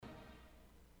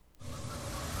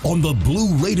on the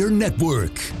Blue Raider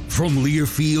Network. From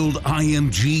Learfield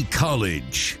IMG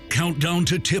College, countdown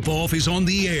to tip-off is on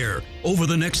the air. Over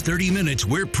the next 30 minutes,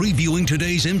 we're previewing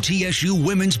today's MTSU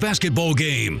women's basketball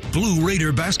game. Blue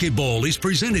Raider basketball is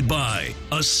presented by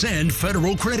Ascend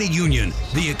Federal Credit Union,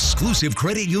 the exclusive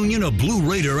credit union of Blue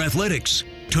Raider Athletics.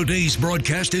 Today's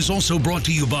broadcast is also brought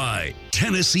to you by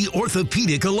Tennessee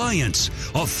Orthopedic Alliance,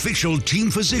 official team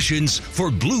physicians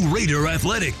for Blue Raider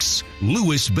Athletics.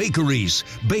 Lewis Bakeries,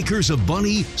 bakers of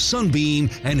Bunny, Sunbeam,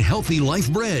 and Healthy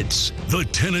Life Breads. The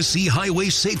Tennessee Highway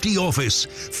Safety Office.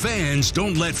 Fans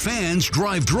don't let fans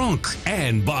drive drunk.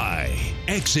 And by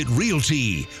Exit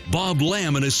Realty, Bob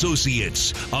Lamb and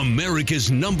Associates, America's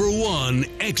 #1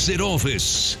 exit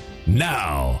office.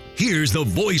 Now, here's the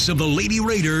voice of the Lady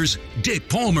Raiders, Dick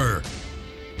Palmer.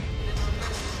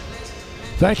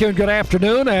 Thank you and good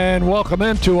afternoon, and welcome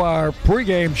into our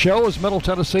pregame show as Middle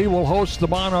Tennessee will host the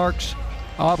Monarchs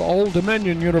of Old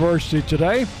Dominion University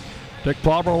today. Dick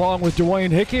Palmer along with Dwayne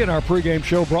Hickey, and our pregame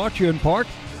show brought to you in part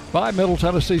by Middle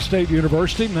Tennessee State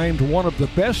University, named one of the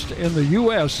best in the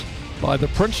U.S. by the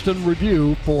Princeton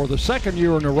Review for the second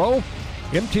year in a row.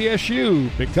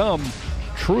 MTSU become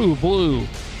true blue.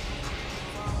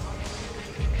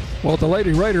 Well, the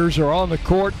Lady Raiders are on the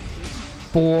court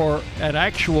for an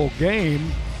actual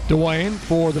game, Dwayne,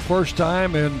 for the first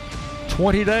time in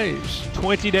 20 days.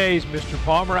 20 days, Mr.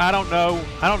 Palmer. I don't know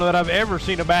that I've ever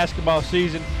seen a basketball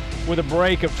season with a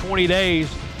break of 20 days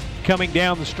coming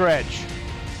down the stretch.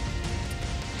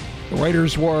 The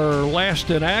Raiders were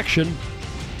last in action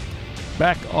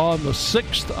back on the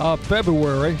 6th of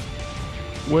February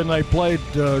when they played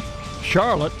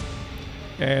Charlotte,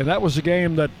 and that was a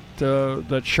game that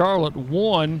Charlotte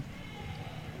won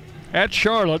at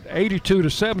Charlotte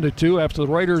 82-72 after the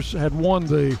Raiders had won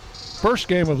the first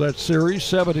game of that series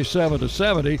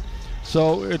 77-70.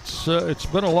 So it's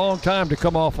been a long time to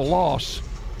come off a loss.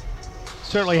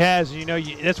 Certainly has. You know,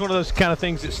 that's one of those kind of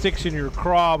things that sticks in your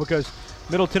craw because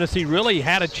Middle Tennessee really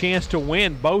had a chance to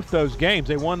win both those games.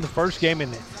 They won the first game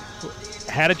and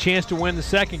had a chance to win the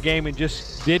second game and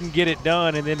just didn't get it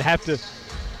done, and then have to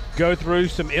go through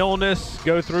some illness,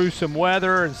 go through some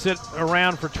weather, and sit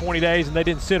around for 20 days. And they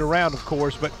didn't sit around, of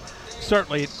course, but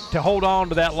certainly to hold on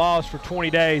to that loss for 20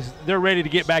 days, they're ready to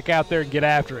get back out there and get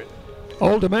after it.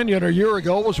 Old Dominion a year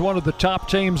ago was one of the top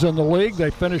teams in the league. They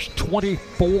finished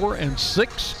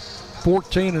 24-6,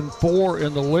 14-4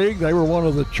 in the league. They were one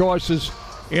of the choices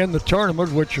in the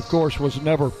tournament, which, of course, was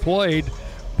never played.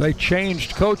 They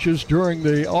changed coaches during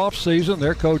the offseason.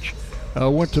 Their coach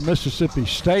went to Mississippi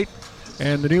State.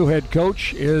 And the new head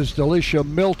coach is Delisha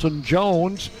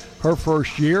Milton-Jones, her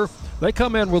first year. They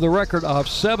come in with a record of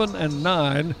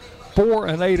 7-9,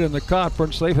 4-8 in the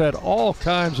conference. They've had all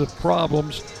kinds of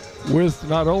problems with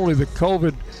not only the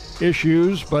COVID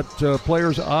issues, but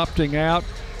players opting out,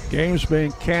 games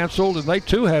being canceled, and they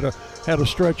too had a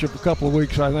stretch of a couple of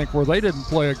weeks, I think, where they didn't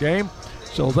play a game.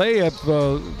 So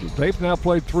they've now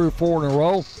played 3 or 4 in a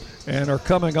row and are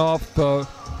coming off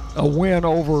a win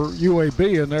over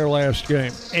UAB in their last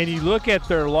game. And you look at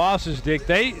their losses, Dick,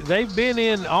 they've been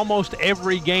in almost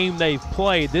every game they've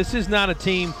played. This is not a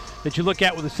team that you look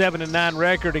at with a 7-9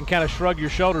 record and kind of shrug your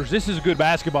shoulders. This is a good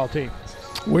basketball team.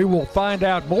 We will find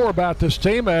out more about this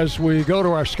team as we go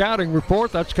to our scouting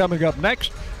report. That's coming up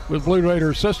next with Blue Raider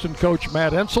assistant coach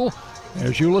Matt Insel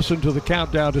as you listen to the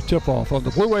countdown to tip-off on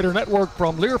the Blue Raider Network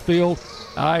from Learfield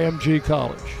IMG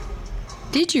College.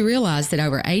 Did you realize that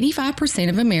over 85%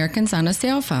 of Americans own a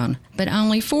cell phone, but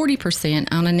only 40%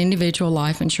 own an individual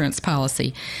life insurance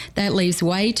policy? That leaves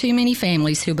way too many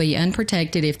families who'll be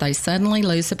unprotected if they suddenly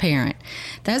lose a parent.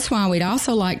 That's why we'd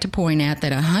also like to point out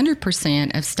that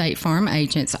 100% of State Farm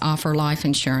agents offer life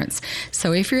insurance.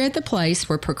 So if you're at the place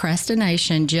where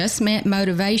procrastination just met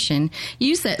motivation,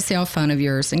 use that cell phone of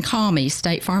yours and call me,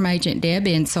 State Farm agent Deb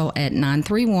Insel, at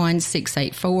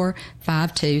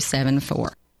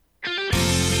 931-684-5274.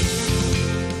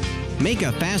 Make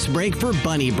a fast break for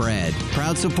Bunny Bread,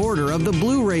 proud supporter of the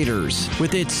Blue Raiders.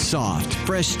 With its soft,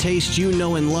 fresh taste you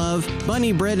know and love,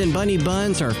 Bunny Bread and Bunny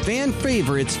Buns are fan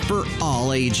favorites for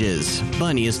all ages.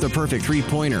 Bunny is the perfect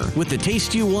three-pointer with the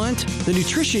taste you want, the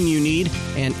nutrition you need,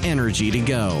 and energy to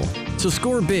go. So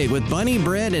score big with Bunny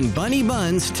Bread and Bunny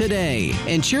Buns today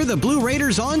and cheer the Blue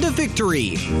Raiders on to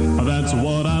victory. That's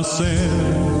what I said.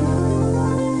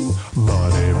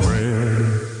 Bunny Bread.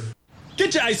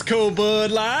 Get your ice cold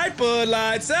Bud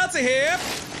Light Seltzer here.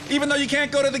 Even though you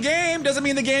can't go to the game, doesn't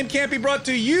mean the game can't be brought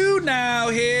to you now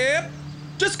here.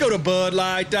 Just go to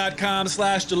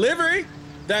budlight.com/delivery.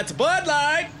 That's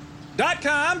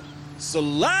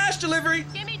budlight.com/delivery.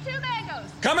 Give me 2 mangoes.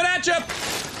 Coming at you.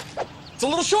 It's a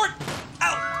little short.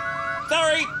 Ow.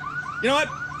 Sorry. You know what?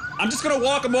 I'm just going to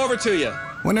walk them over to you.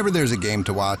 Whenever there's a game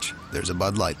to watch, there's a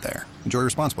Bud Light there. Enjoy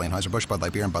responsibly. Anheuser-Busch, Bud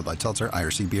Light Beer, and Bud Light Seltzer,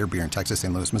 IRC Beer, beer in Texas,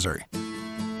 St. Louis, Missouri.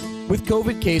 With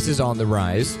COVID cases on the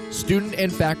rise, student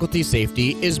and faculty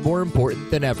safety is more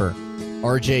important than ever.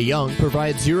 RJ Young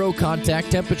provides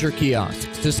zero-contact temperature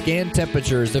kiosks to scan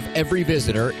temperatures of every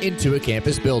visitor into a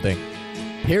campus building.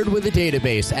 Paired with a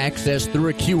database accessed through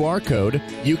a QR code,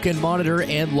 you can monitor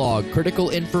and log critical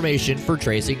information for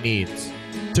tracing needs.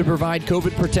 To provide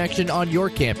COVID protection on your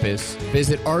campus,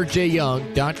 visit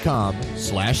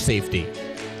rjyoung.com/safety.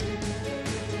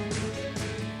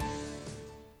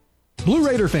 Blue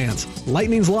Raider fans,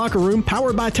 Lightning's Locker Room,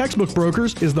 powered by Textbook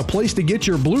Brokers, is the place to get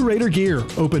your Blue Raider gear.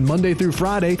 Open Monday through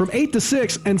Friday from 8 to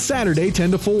 6 and Saturday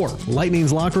 10 to 4.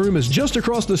 Lightning's Locker Room is just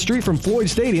across the street from Floyd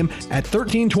Stadium at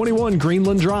 1321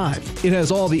 Greenland Drive. It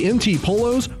has all the MT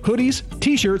polos, hoodies,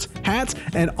 t-shirts, hats,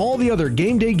 and all the other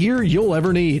game day gear you'll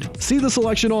ever need. See the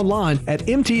selection online at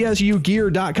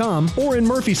mtsugear.com or in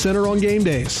Murphy Center on game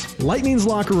days. Lightning's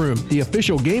Locker Room, the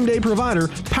official game day provider,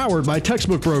 powered by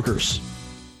Textbook Brokers.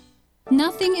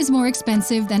 Nothing is more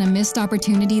expensive than a missed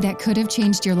opportunity that could have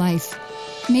changed your life.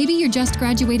 Maybe you're just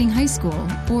graduating high school,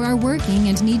 or are working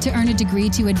and need to earn a degree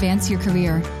to advance your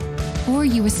career. Or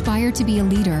you aspire to be a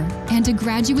leader, and a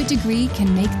graduate degree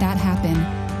can make that happen.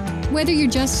 Whether you're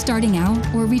just starting out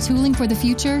or retooling for the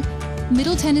future,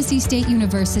 Middle Tennessee State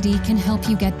University can help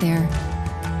you get there.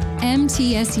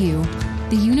 MTSU,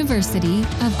 the University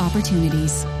of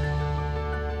Opportunities.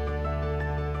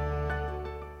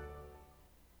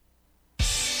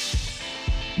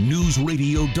 News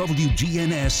Radio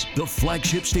WGNS, the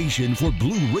flagship station for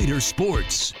Blue Raider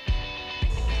sports.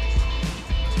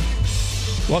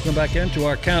 Welcome back into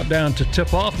our countdown to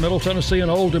tip-off Middle Tennessee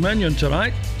and Old Dominion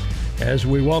tonight, as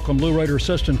we welcome Blue Raider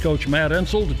assistant coach Matt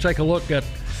Insel to take a look at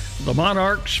the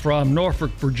Monarchs from Norfolk,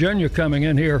 Virginia, coming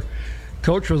in here.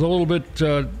 Coach, with a little bit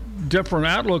different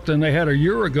outlook than they had a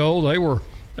year ago. They were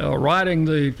riding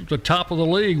the top of the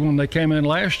league when they came in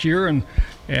last year and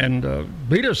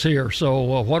beat us here.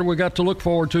 So what do we got to look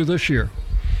forward to this year?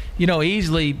 You know,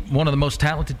 easily one of the most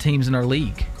talented teams in our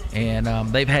league. And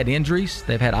they've had injuries,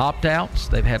 they've had opt-outs,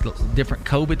 they've had different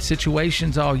COVID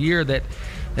situations all year that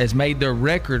has made their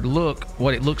record look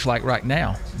what it looks like right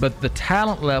now. But the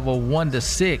talent level 1 to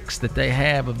 6 that they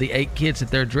have of the 8 kids that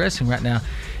they're addressing right now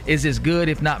is as good,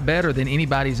 if not better, than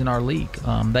anybody's in our league.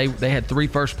 They had 3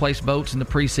 first-place votes in the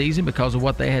preseason because of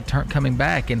what they had coming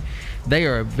back, and they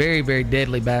are a very, very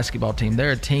deadly basketball team.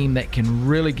 They're a team that can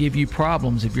really give you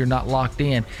problems if you're not locked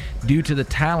in due to the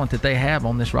talent that they have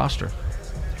on this roster.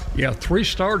 Yeah, 3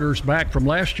 starters back from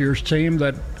last year's team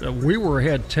that we were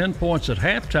ahead 10 points at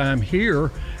halftime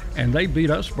here, and they beat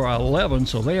us by 11,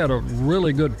 so they had a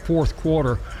really good fourth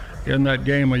quarter in that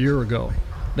game a year ago.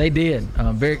 They did.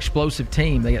 Very explosive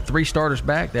team. They got 3 starters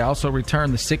back. They also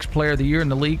returned the 6th player of the year in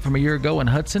the league from a year ago in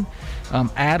Hudson.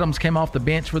 Adams came off the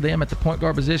bench for them at the point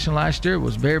guard position last year. It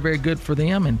was very, very good for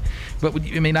them. But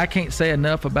I can't say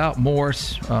enough about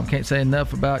Morris. Can't say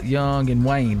enough about Young and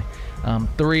Wayne.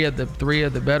 3 of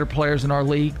the better players in our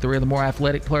league. 3 of the more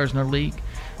athletic players in our league.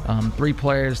 3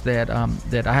 players that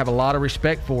I have a lot of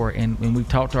respect for, and we've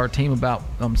talked to our team about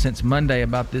since Monday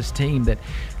about this team that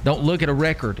don't look at a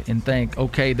record and think,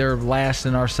 okay, they're last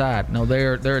in our side. No,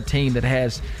 they're a team that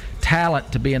has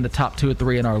talent to be in the top 2 or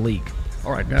 3 in our league.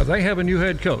 All right, now they have a new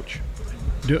head coach.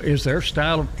 Is their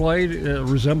style of play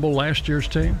resemble last year's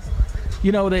team?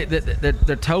 You know,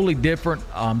 they're totally different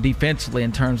defensively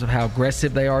in terms of how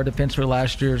aggressive they are defensively.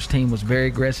 Last year's team was very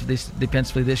aggressive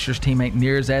defensively. This year's team ain't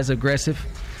near as aggressive.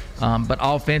 But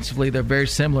offensively, they're very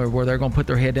similar, where they're going to put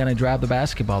their head down and drive the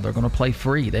basketball. They're going to play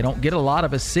free. They don't get a lot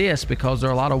of assists because there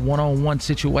are a lot of one-on-one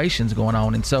situations going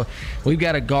on. And so we've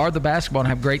got to guard the basketball and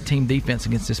have great team defense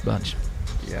against this bunch.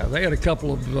 Yeah, they had a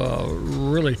couple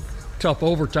of really tough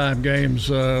overtime games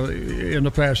in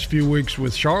the past few weeks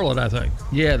with Charlotte, I think.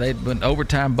 Yeah, they went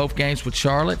overtime both games with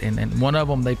Charlotte, and one of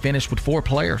them they finished with 4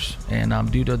 players,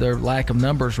 and due to their lack of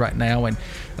numbers right now and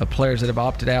players that have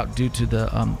opted out due to the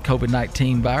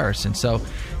COVID-19 virus. And so,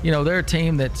 you know, they're a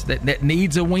team that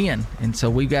needs a win, and so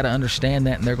we've got to understand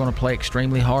that, and they're going to play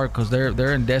extremely hard because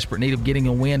they're in desperate need of getting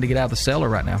a win to get out of the cellar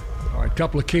right now. All right, a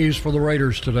couple of keys for the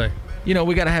Raiders today. You know,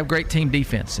 we got to have great team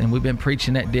defense, and we've been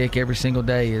preaching that, Dick, every single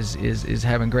day is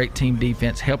having great team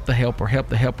defense. Help the helper, help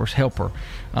the helper's helper.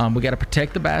 We got to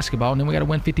protect the basketball, and then we got to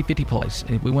win 50-50 plays.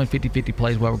 If we win 50-50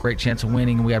 plays, we'll have a great chance of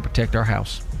winning, and we got to protect our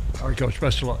house. All right, Coach,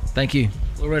 best of luck. Thank you.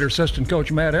 Blue Raider assistant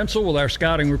coach Matt Insel with our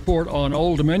scouting report on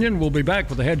Old Dominion. We'll be back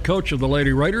with the head coach of the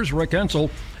Lady Raiders, Rick Insel,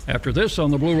 after this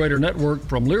on the Blue Raider Network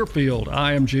from Learfield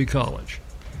IMG College.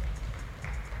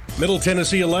 Middle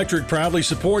Tennessee Electric proudly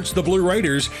supports the Blue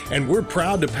Raiders, and we're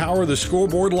proud to power the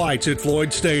scoreboard lights at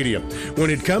Floyd Stadium. When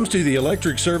it comes to the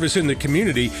electric service in the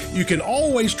community, you can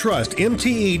always trust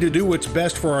MTE to do what's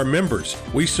best for our members.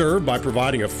 We serve by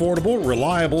providing affordable,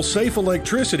 reliable, safe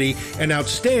electricity and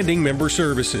outstanding member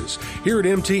services. Here at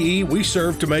MTE, we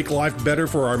serve to make life better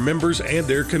for our members and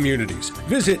their communities.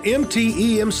 Visit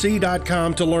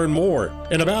MTEMC.com to learn more.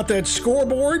 And about that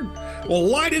scoreboard, well,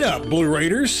 light it up, Blue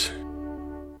Raiders.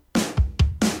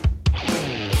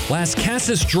 Las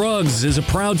Casas Drugs is a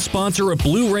proud sponsor of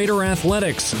Blue Raider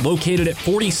Athletics, located at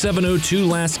 4702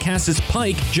 Las Casas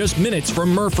Pike, just minutes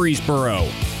from Murfreesboro.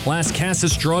 Las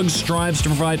Casas Drugs strives to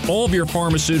provide all of your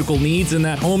pharmaceutical needs in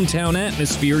that hometown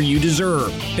atmosphere you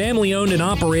deserve. Family-owned and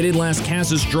operated, Las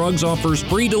Casas Drugs offers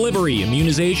free delivery,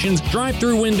 immunizations,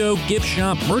 drive-through window, gift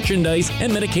shop, merchandise,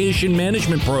 and medication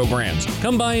management programs.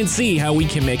 Come by and see how we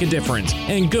can make a difference.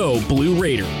 And go Blue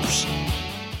Raiders.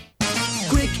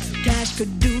 Quick Cash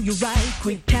could do you right.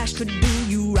 Quick Cash could do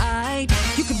you right.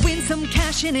 You could win some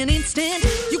cash in an instant.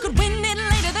 You could win it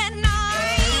later that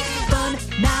night. Fun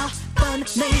now, fun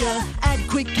later. Add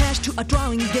Quick Cash to a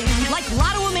drawing game like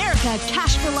Lotto America,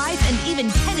 Cash for Life, and even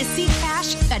Tennessee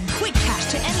Cash. Add Quick Cash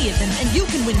to any of them, and you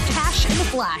can win cash in a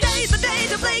flash. Today's the day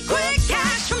to play Quick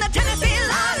Cash from the Tennessee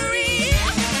Lottery.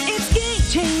 It's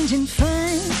game-changing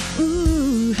fun.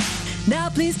 Ooh. Now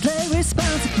please play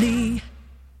responsibly.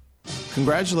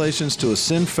 Congratulations to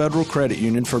Ascend Federal Credit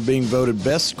Union for being voted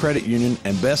Best Credit Union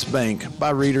and Best Bank by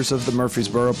readers of the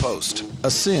Murfreesboro Post.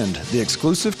 Ascend, the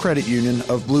exclusive credit union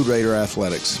of Blue Raider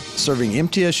Athletics, serving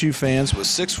MTSU fans with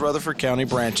 6 Rutherford County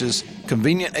branches,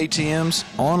 convenient ATMs,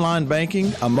 online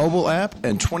banking, a mobile app,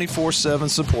 and 24/7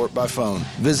 support by phone.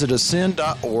 Visit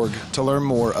ascend.org to learn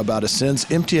more about Ascend's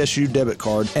MTSU debit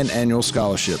card and annual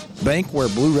scholarship. Bank where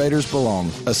Blue Raiders belong.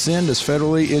 Ascend is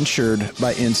federally insured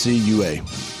by NCUA.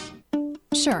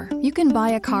 Sure, you can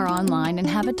buy a car online and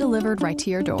have it delivered right to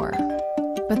your door.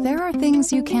 But there are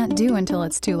things you can't do until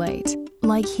it's too late.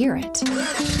 Like hear it.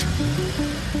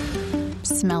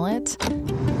 Smell it.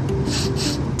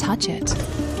 Touch it.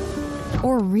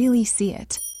 Or really see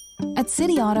it. At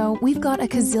City Auto, we've got a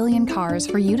gazillion cars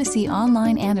for you to see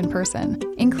online and in person,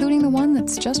 including the one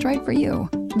that's just right for you.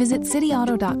 Visit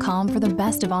cityauto.com for the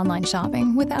best of online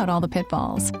shopping without all the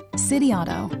pitfalls. City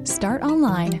Auto. Start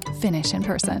online, finish in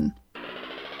person.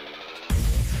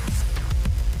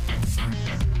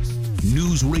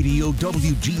 News Radio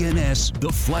WGNS, the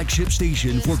flagship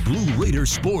station for Blue Raider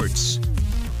sports.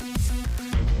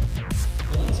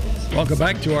 Welcome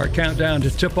back to our countdown to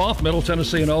tip-off, Middle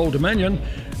Tennessee and Old Dominion.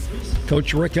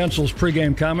 Coach Rick Ensel's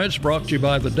pregame comments brought to you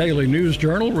by the Daily News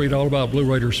Journal. Read all about Blue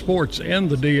Raider sports and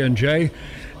the DNJ.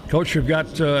 Coach, you've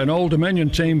got an Old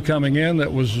Dominion team coming in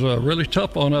that was really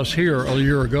tough on us here a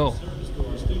year ago.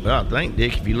 Well, I think,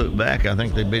 Dick, if you look back, I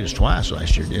think they beat us twice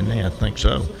last year, didn't they? I think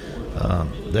so.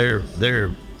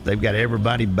 They've got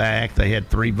everybody back. They had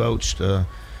 3 votes at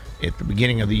the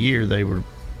beginning of the year. They were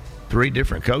 3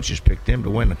 different coaches picked them to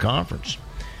win the conference,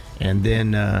 and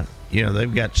then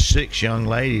they've got 6 young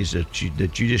ladies that you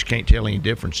just can't tell any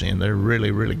difference in. They're really,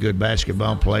 really good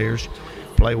basketball players,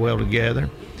 play well together.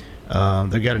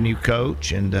 They've got a new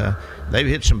coach, and they've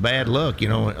hit some bad luck.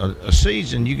 A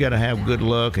season, you got to have good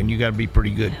luck, and you got to be pretty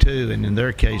good too. And in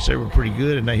their case, they were pretty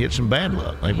good, and they hit some bad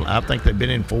luck. I think they've been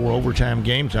in 4 overtime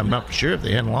games. I'm not sure if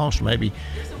they hadn't lost maybe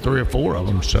 3 or 4 of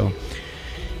them. So,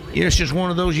 it's just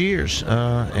one of those years,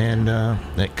 and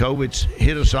that COVID's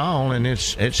hit us all, and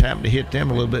it's happened to hit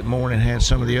them a little bit more than it has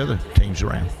some of the other teams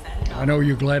around. I know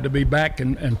you're glad to be back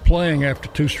and playing after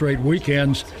 2 straight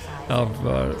weekends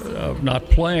of not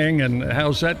playing, and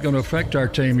how's that going to affect our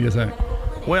team, you think?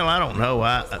 Well, I don't know.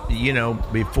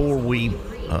 Before we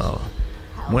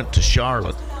went to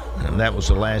Charlotte, and that was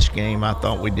the last game, I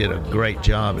thought we did a great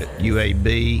job at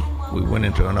UAB. We went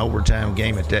into an overtime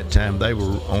game at that time. They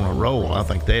were on a roll. I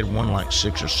think they had won like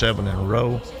 6 or 7 in a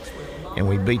row, and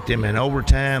we beat them in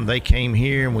overtime. They came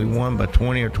here, and we won by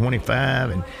 20 or 25,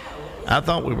 and I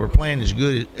thought we were playing as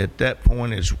good at that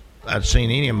point as I'd seen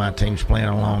any of my teams playing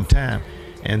in a long time.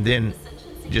 And then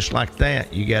just like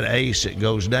that, you got Ace that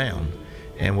goes down,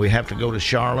 and we have to go to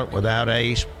Charlotte without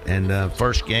Ace. And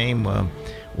first game,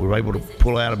 we were able to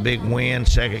pull out a big win.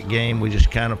 Second game, we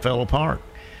just kind of fell apart.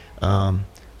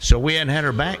 So we hadn't had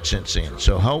her back since then.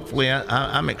 So hopefully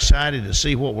I'm excited to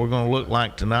see what we're going to look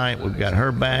like tonight. We've got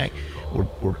her back.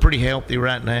 We're pretty healthy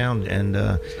right now, and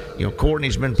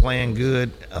Courtney's been playing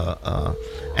good.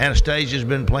 Anastasia's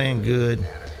been playing good.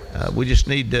 We just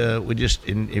need to.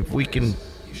 If we can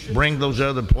bring those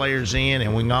other players in,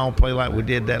 and we can all play like we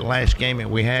did that last game that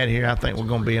we had here, I think we're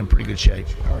going to be in pretty good shape.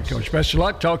 All right, Coach. Best of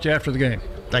luck. Talk to you after the game.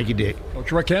 Thank you, Dick.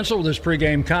 Coach Rick Hensel with his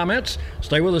pregame comments.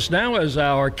 Stay with us now as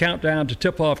our countdown to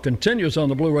tip-off continues on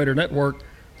the Blue Raider Network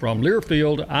from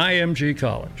Learfield IMG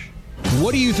College.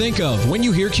 What do you think of when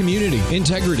you hear community,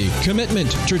 integrity,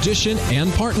 commitment, tradition,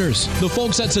 and partners? The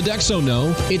folks at Sodexo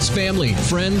know it's family,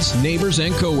 friends, neighbors,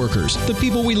 and coworkers. The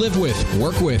people we live with,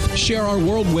 work with, share our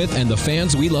world with, and the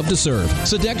fans we love to serve.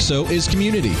 Sodexo is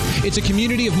community. It's a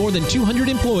community of more than 200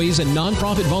 employees and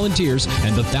nonprofit volunteers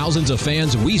and the thousands of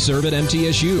fans we serve at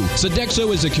MTSU.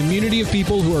 Sodexo is a community of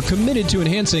people who are committed to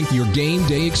enhancing your game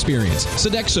day experience.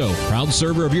 Sodexo, proud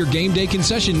server of your game day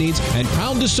concession needs and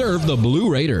proud to serve the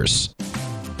Blue Raiders.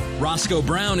 Roscoe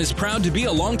Brown is proud to be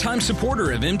a longtime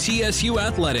supporter of MTSU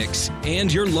Athletics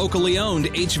and your locally owned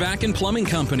HVAC and plumbing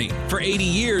company. For 80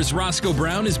 years, Roscoe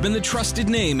Brown has been the trusted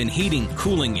name in heating,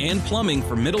 cooling, and plumbing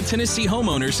for Middle Tennessee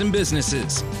homeowners and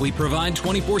businesses. We provide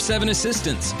 24/7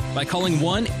 assistance by calling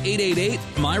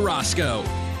 1-888-MY-ROSCOE.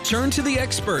 Turn to the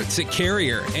experts at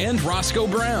Carrier and Roscoe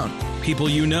Brown. People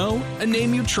you know, a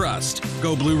name you trust.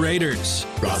 Go Blue Raiders.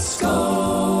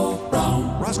 Roscoe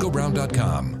Brown.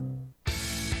 RoscoeBrown.com.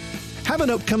 Have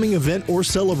an upcoming event or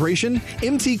celebration?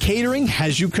 MT Catering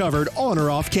has you covered on or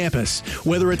off campus.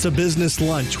 Whether it's a business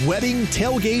lunch, wedding,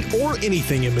 tailgate, or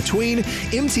anything in between,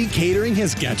 MT Catering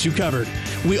has got you covered.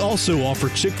 We also offer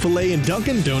Chick-fil-A and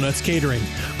Dunkin' Donuts catering.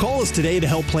 Call us today to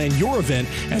help plan your event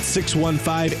at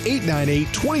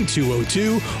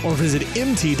 615-898-2202 or visit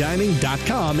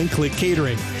mtdining.com and click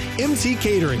catering. MT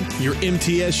Catering, your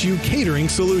MTSU catering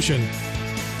solution.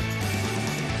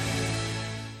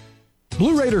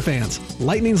 Blue Raider fans,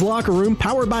 Lightning's Locker Room,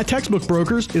 powered by Textbook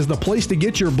Brokers, is the place to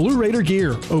get your Blue Raider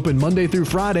gear. Open Monday through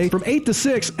Friday from 8 to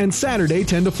 6 and Saturday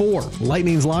 10 to 4.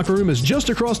 Lightning's Locker Room is just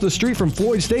across the street from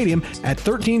Floyd Stadium at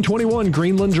 1321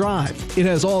 Greenland Drive. It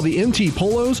has all the MT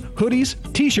polos, hoodies,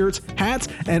 t-shirts, hats,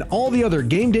 and all the other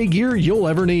game day gear you'll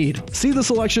ever need. See the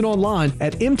selection online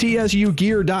at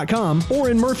mtsugear.com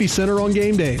or in Murphy Center on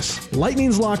game days.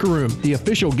 Lightning's Locker Room, the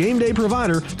official game day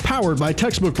provider, powered by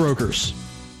Textbook Brokers.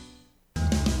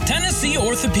 Tennessee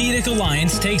Orthopedic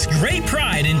Alliance takes great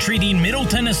pride in treating Middle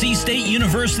Tennessee State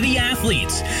University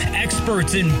athletes.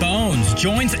 Experts in bones,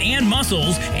 joints, and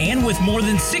muscles, and with more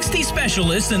than 60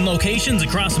 specialists in locations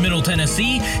across Middle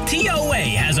Tennessee,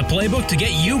 TOA has a playbook to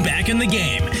get you back in the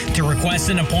game. To request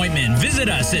an appointment, visit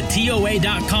us at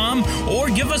TOA.com or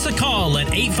give us a call at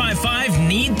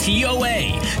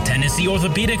 855-NEED-TOA. Tennessee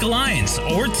Orthopedic Alliance,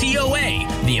 or TOA,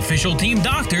 the official team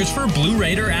doctors for Blue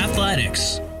Raider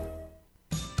Athletics.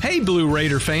 Hey Blue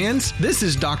Raider fans, this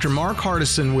is Dr. Mark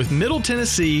Hardison with Middle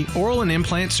Tennessee Oral and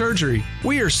Implant Surgery.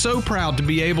 We are so proud to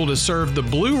be able to serve the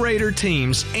Blue Raider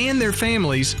teams and their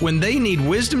families when they need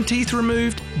wisdom teeth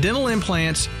removed, dental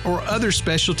implants, or other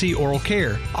specialty oral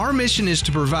care. Our mission is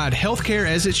to provide health care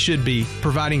as it should be,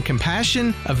 providing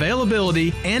compassion,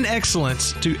 availability, and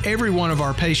excellence to every one of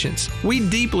our patients. We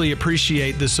deeply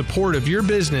appreciate the support of your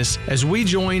business as we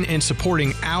join in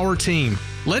supporting our team.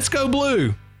 Let's go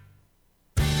Blue!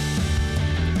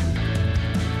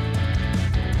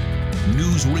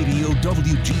 News Radio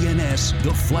WGNS,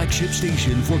 the flagship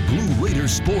station for Blue Raider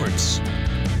sports.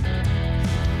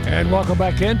 And welcome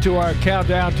back into our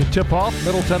countdown to tip-off,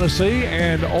 Middle Tennessee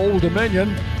and Old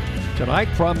Dominion tonight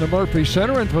from the Murphy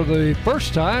Center. And for the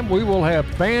first time, we will have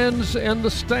fans in the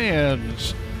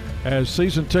stands as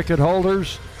season ticket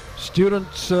holders,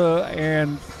 students,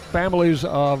 and families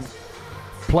of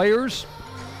players,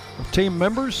 team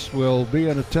members will be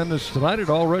in attendance tonight, and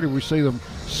already we see them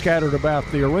scattered about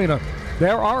the arena.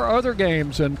 There are other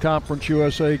games in Conference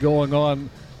USA going on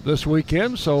this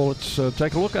weekend, so let's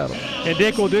take a look at them. And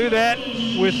Dick will do that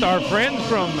with our friends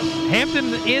from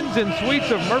Hampton Inns and Suites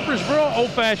of Murfreesboro,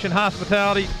 old-fashioned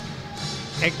hospitality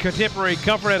and contemporary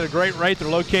comfort at a great rate. They're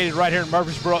located right here in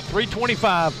Murfreesboro at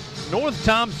 325 North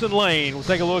Thompson Lane. We'll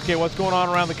take a look at what's going on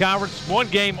around the conference. One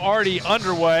game already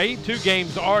underway, two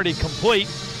games already complete.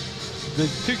 The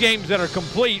two games that are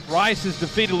complete, Rice has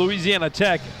defeated Louisiana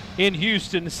Tech in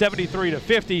Houston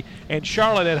 73-50, and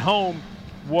Charlotte at home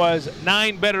was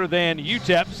 9 better than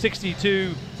UTEP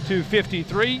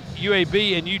 62-53.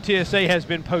 UAB and UTSA has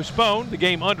been postponed. The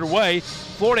game underway.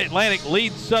 Florida Atlantic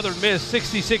leads Southern Miss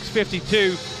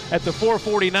 66-52 at the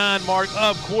 4:49 mark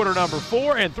of quarter number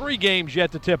 4, and 3 games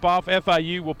yet to tip off.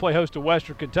 FIU will play host to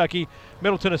Western Kentucky,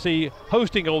 Middle Tennessee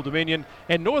hosting Old Dominion,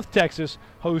 and North Texas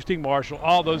hosting Marshall.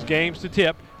 All those games to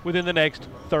tip within the next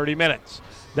 30 minutes.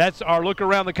 That's our look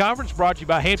around the conference, brought to you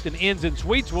by Hampton Inns and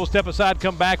Suites. We'll step aside,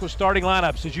 come back with starting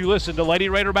lineups as you listen to Lady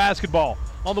Raider basketball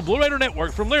on the Blue Raider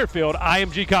Network from Learfield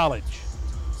IMG College.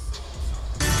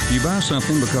 You buy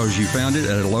something because you found it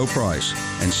at a low price,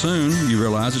 and soon you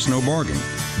realize it's no bargain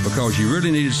because you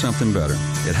really needed something better.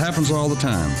 It happens all the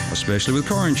time, especially with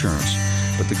car insurance.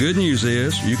 But the good news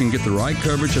is you can get the right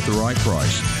coverage at the right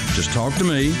price. Just talk to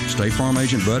me, State Farm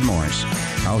Agent Bud Morris.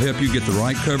 I'll help you get the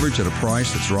right coverage at a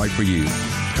price that's right for you.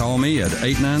 Call me at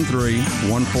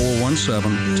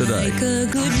 893-1417 today. Like a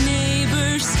good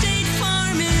neighbor, State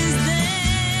Farm is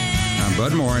there. I'm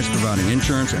Bud Morris, providing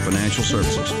insurance and financial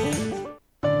services.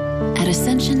 At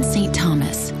Ascension St.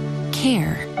 Thomas,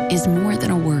 care is more than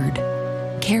a word.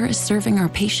 Care is serving our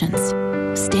patients,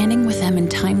 standing with them in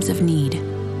times of need,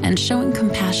 and showing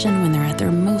compassion when they're at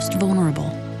their most vulnerable.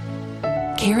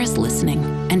 Care is listening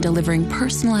and delivering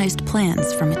personalized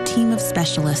plans from a team of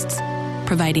specialists,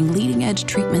 providing leading-edge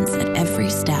treatments at every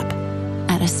step.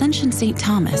 At Ascension St.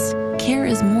 Thomas, care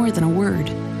is more than a word.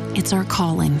 It's our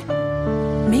calling.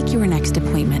 Make your next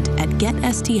appointment at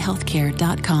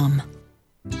getsthealthcare.com.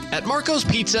 At Marco's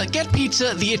Pizza, get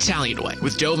pizza the Italian way.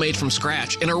 With dough made from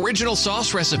scratch, an original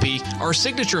sauce recipe, our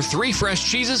signature 3 fresh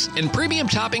cheeses, and premium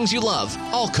toppings you love.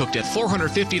 All cooked at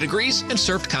 450 degrees and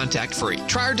served contact-free.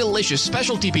 Try our delicious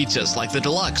specialty pizzas like the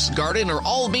Deluxe, Garden, or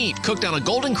All Meat cooked on a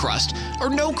golden crust, or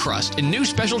no crust in new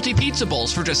specialty pizza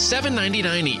bowls for just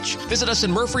 $7.99 each. Visit us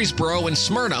in Murfreesboro and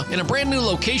Smyrna in a brand new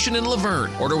location in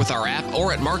Laverne. Order with our app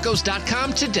or at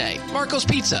marcos.com today. Marco's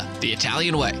Pizza, the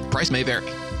Italian way. Price may vary.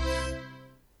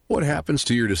 What happens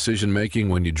to your decision-making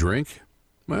when you drink?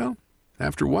 Well,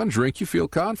 after one drink, you feel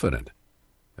confident.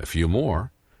 A few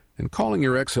more, and calling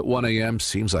your ex at 1 a.m.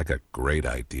 seems like a great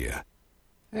idea.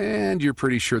 And you're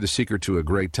pretty sure the secret to a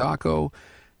great taco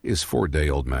is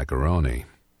 4-day-old macaroni.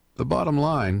 The bottom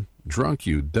line, drunk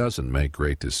you doesn't make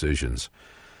great decisions.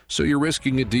 So you're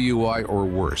risking a DUI or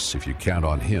worse if you count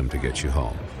on him to get you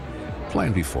home.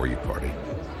 Plan before you party.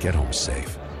 Get home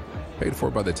safe. Paid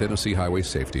for by the Tennessee Highway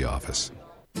Safety Office.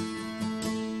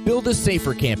 Build a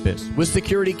safer campus with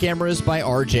security cameras by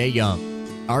RJ Young.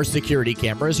 Our security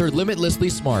cameras are limitlessly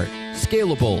smart,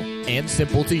 scalable, and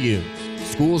simple to use.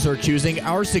 Schools are choosing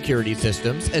our security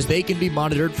systems as they can be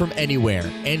monitored from anywhere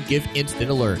and give instant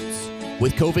alerts.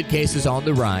 With COVID cases on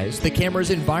the rise, the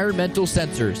camera's environmental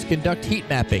sensors conduct heat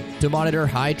mapping to monitor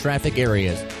high-traffic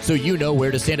areas so you know where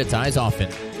to sanitize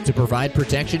often. To provide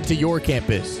protection to your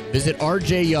campus, visit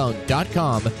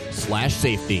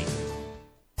rjyoung.com/safety.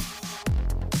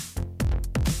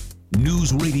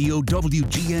 News Radio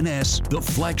WGNS, the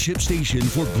flagship station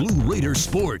for Blue Raider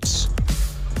sports.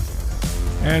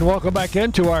 And welcome back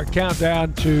into our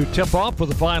countdown to tip-off for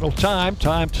the final time.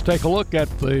 Time to take a look at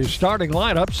the starting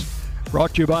lineups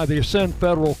brought to you by the Ascend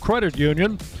Federal Credit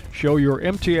Union. Show your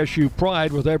MTSU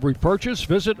pride with every purchase.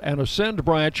 Visit an Ascend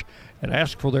branch and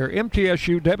ask for their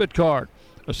MTSU debit card.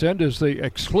 Ascend is the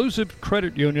exclusive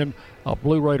credit union of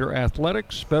Blue Raider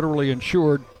Athletics, federally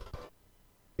insured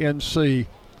NCUA.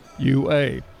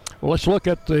 Well, let's look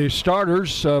at the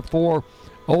starters for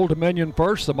Old Dominion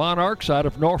first. The Monarchs out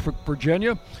of Norfolk,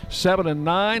 Virginia,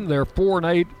 7-9. They're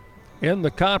 4-8 in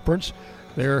the conference.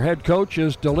 Their head coach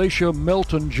is Delisha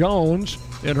Milton Jones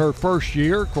in her first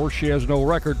year. Of course, she has no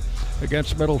record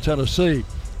against Middle Tennessee.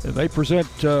 And they present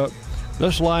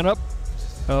this lineup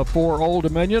for Old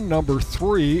Dominion. Number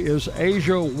 3 is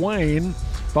Asia Wayne,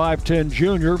 5'10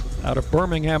 junior out of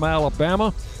Birmingham,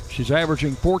 Alabama. She's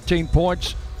averaging 14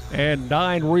 points and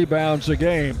 9 rebounds a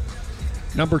game.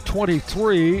 Number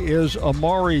 23 is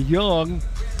Amari Young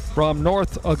from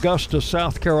North Augusta,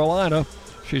 South Carolina.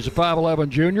 She's a 5'11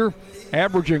 junior,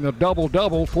 averaging a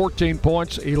double-double, 14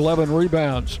 points, 11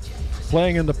 rebounds.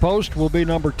 Playing in the post will be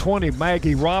number 20,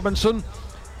 Maggie Robinson,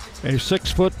 a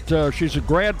 6-foot, she's a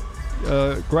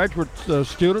graduate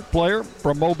student player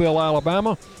from Mobile,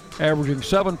 Alabama, averaging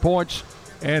 7 points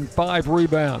and 5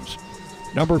 rebounds.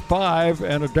 Number 5,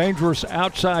 and a dangerous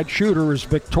outside shooter, is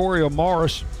Victoria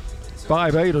Morris,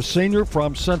 5'8", a senior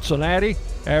from Cincinnati,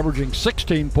 averaging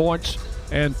 16 points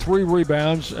and 3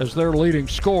 rebounds as their leading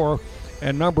scorer.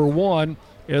 And number 1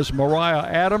 is Mariah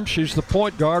Adams. She's the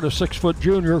point guard, a 6-foot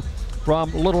junior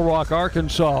from Little Rock,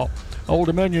 Arkansas. Old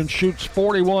Dominion shoots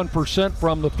 41%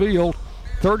 from the field,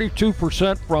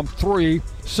 32% from 3,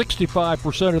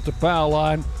 65% at the foul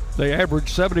line. They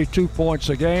average 72 points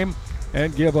a game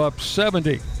and give up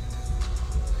 70.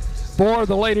 For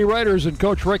the Lady Raiders and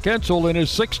Coach Rick Hensel in his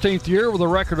 16th year with a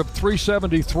record of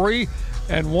 373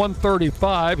 and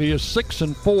 135. He is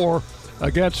 6-4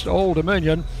 against Old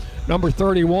Dominion. Number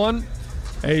 31,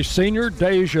 a senior,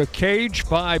 Deja Cage,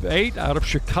 5'8", out of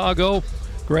Chicago.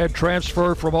 Grad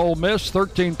transfer from Ole Miss,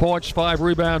 13 points, 5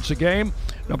 rebounds a game.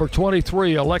 Number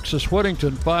 23, Alexis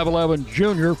Whittington, 5'11",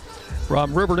 junior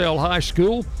from Riverdale High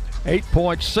School, 8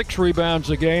 points, 6 rebounds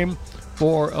a game.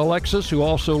 for Alexis, who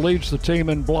also leads the team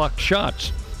in blocked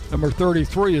shots. Number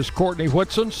 33 is Courtney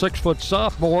Whitson, 6-foot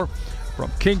sophomore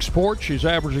from Kingsport. She's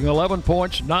averaging 11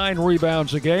 points, 9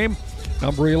 rebounds a game.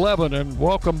 Number 11, and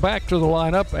welcome back to the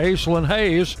lineup, Aislinn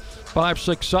Hayes,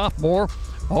 5'6" sophomore,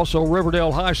 also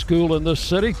Riverdale High School in this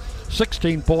city,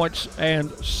 16 points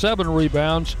and 7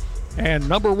 rebounds. And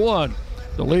number 1,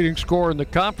 the leading scorer in the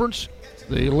conference,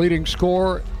 the leading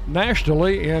scorer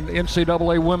nationally in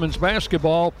NCAA women's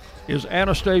basketball is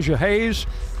Anastasia Hayes,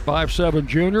 5'7"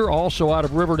 junior, also out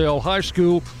of Riverdale High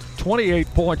School, 28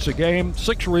 points a game,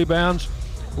 6 rebounds,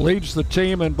 leads the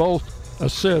team in both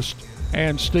assists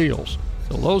and steals.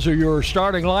 So those are your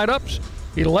starting lineups.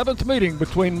 11th meeting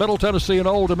between Middle Tennessee and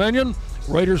Old Dominion.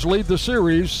 Raiders lead the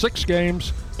series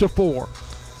 6-4.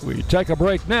 We take a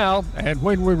break now, and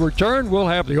when we return, we'll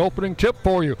have the opening tip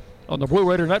for you on the Blue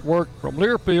Raider Network from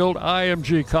Learfield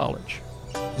IMG College.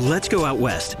 Let's go out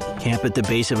west, camp at the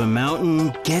base of a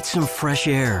mountain, get some fresh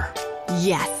air.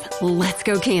 Yes, let's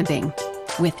go camping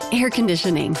with air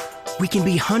conditioning. We can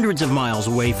be hundreds of miles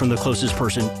away from the closest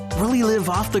person, really live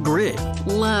off the grid.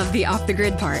 Love the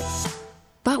off-the-grid part,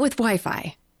 but with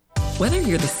Wi-Fi. Whether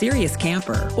you're the serious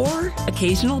camper or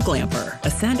occasional glamper,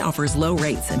 Ascend offers low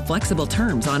rates and flexible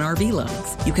terms on RV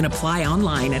loans. You can apply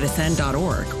online at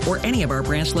ascend.org or any of our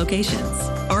branch locations.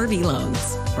 RV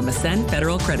loans from Ascend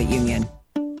Federal Credit Union.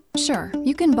 Sure,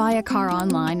 you can buy a car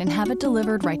online and have it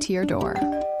delivered right to your door.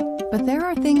 But there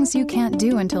are things you can't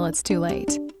do until it's too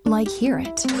late. Like hear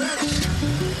it,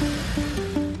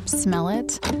 smell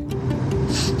it,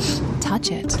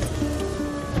 touch it,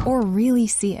 or really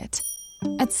see it.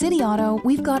 At City Auto,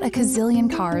 we've got a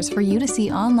gazillion cars for you to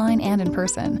see online and in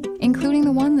person, including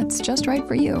the one that's just right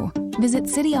for you. Visit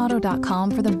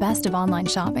cityauto.com for the best of online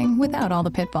shopping without all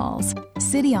the pitfalls.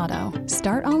 City Auto.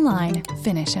 Start online,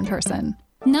 finish in person.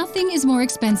 Nothing is more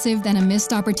expensive than a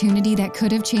missed opportunity that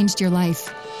could have changed your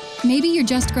life. Maybe you're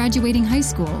just graduating high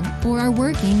school, or are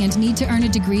working and need to earn a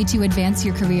degree to advance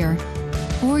your career.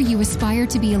 Or you aspire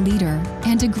to be a leader,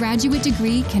 and a graduate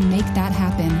degree can make that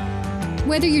happen.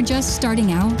 Whether you're just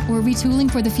starting out or retooling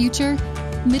for the future,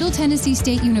 Middle Tennessee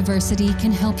State University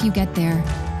can help you get there.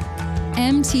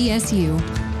 MTSU,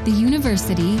 the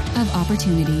University of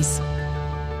Opportunities.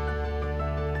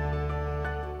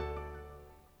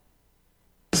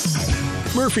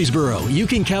 Murfreesboro, you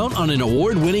can count on an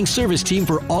award-winning service team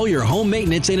for all your home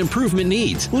maintenance and improvement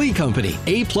needs. Lee Company,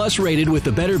 A+ rated with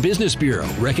the Better Business Bureau,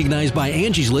 recognized by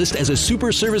Angie's List as a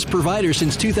super service provider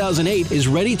since 2008, is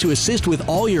ready to assist with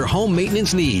all your home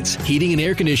maintenance needs. Heating and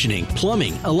air conditioning,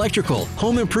 plumbing, electrical,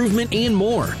 home improvement, and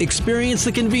more. Experience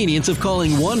the convenience of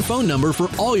calling one phone number for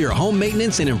all your home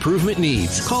maintenance and improvement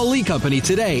needs. Call Lee Company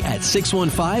today at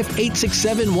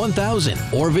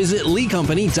 615-867-1000 or visit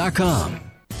leecompany.com.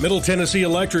 Middle Tennessee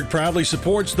Electric proudly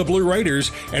supports the Blue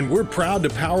Raiders, and we're proud to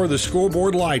power the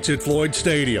scoreboard lights at Floyd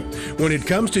Stadium. When it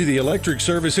comes to the electric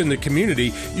service in the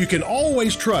community, you can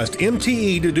always trust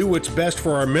MTE to do what's best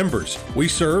for our members. We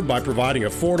serve by providing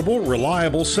affordable,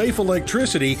 reliable, safe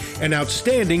electricity and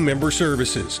outstanding member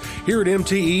services. Here at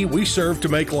MTE, we serve to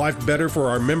make life better for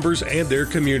our members and their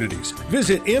communities.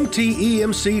 Visit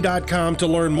MTEMC.com to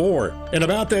learn more. And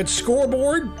about that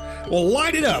scoreboard, well,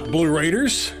 light it up, Blue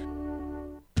Raiders.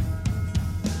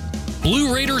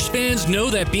 Blue Raiders fans know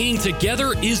that being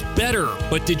together is better,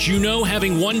 but did you know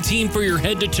having one team for your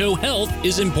head-to-toe health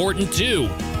is important too?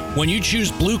 When you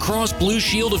choose Blue Cross Blue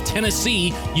Shield of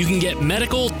Tennessee, you can get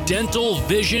medical, dental,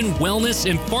 vision, wellness,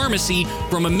 and pharmacy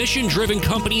from a mission-driven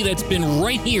company that's been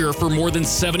right here for more than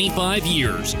 75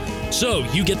 years. So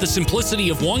you get the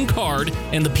simplicity of one card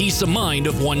and the peace of mind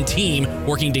of one team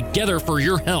working together for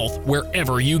your health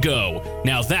wherever you go.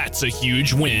 Now that's a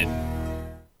huge win.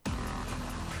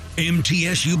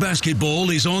 MTSU basketball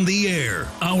is on the air.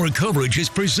 Our coverage is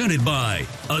presented by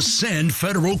Ascend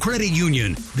Federal Credit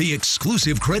Union, the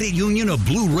exclusive credit union of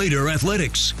Blue Raider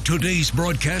Athletics. Today's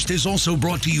broadcast is also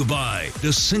brought to you by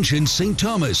Ascension St.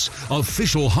 Thomas,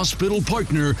 official hospital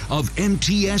partner of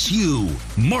MTSU,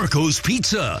 Marco's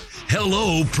Pizza,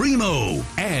 Hello Primo,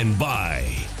 and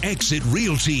by Exit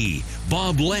Realty,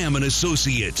 Bob Lamb and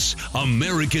Associates,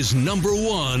 America's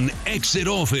 #1 exit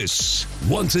office.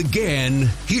 Once again,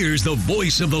 here's the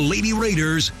voice of the Lady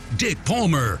Raiders, Dick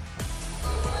Palmer.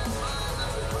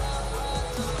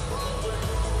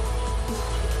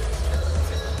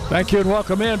 Thank you and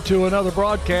welcome into another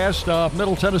broadcast of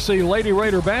Middle Tennessee Lady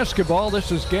Raider basketball.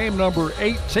 This is game number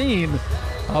 18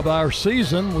 of our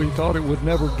season. We thought it would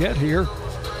never get here,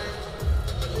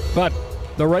 but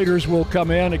the Raiders will come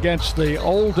in against the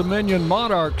Old Dominion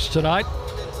Monarchs tonight.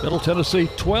 Middle Tennessee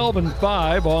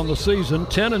 12-5 on the season,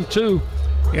 10-2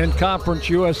 in Conference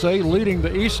USA, leading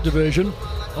the East Division.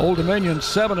 Old Dominion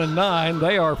 7-9.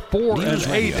 They are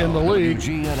 4-8 in the league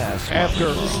after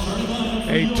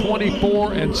a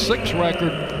 24-6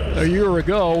 record a year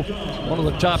ago. One of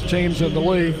the top teams in the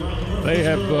league. They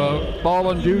have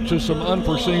fallen due to some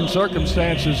unforeseen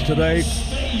circumstances today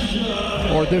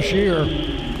or this year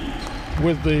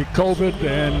with the COVID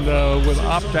and with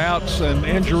opt-outs and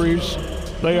injuries.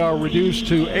 They are reduced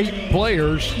to 8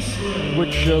 players,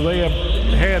 which they have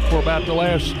had for about the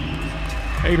last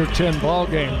 8 or 10 ball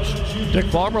games. Dick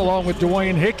Farmer along with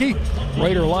Dwayne Hickey.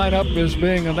 Raider lineup is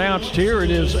being announced here.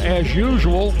 It is as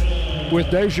usual with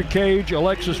Deja Cage,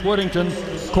 Alexis Whittington,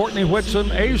 Courtney Whitson,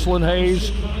 Aislinn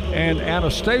Hayes, and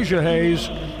Anastasia Hayes.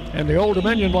 And the Old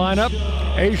Dominion lineup,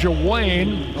 Asia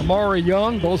Wayne, Amari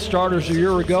Young, both starters a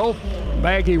year ago,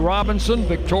 Maggie Robinson,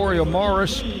 Victoria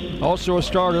Morris, also a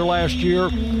starter last year,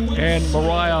 and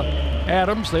Mariah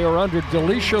Adams. They are under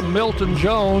Delisha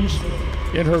Milton-Jones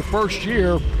in her first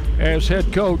year as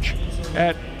head coach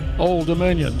at Old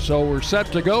Dominion. So we're set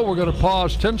to go. We're going to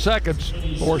pause 10 seconds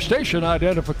for station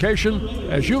identification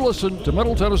as you listen to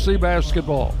Middle Tennessee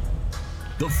basketball.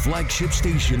 The flagship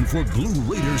station for Blue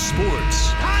Raiders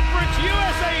sports. Conference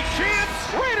USA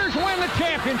champs. Raiders win the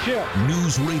championship.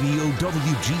 News Radio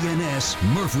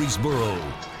WGNS Murfreesboro.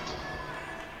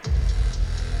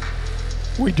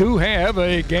 We do have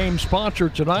a game sponsor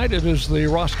tonight. It is the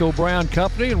Roscoe Brown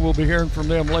Company, and we'll be hearing from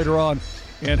them later on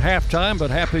in halftime, but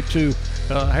happy to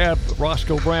have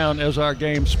Roscoe Brown as our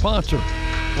game sponsor.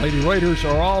 Lady Raiders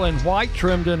are all in white,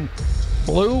 trimmed in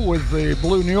blue with the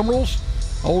blue numerals.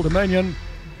 Old Dominion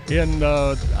in,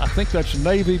 I think that's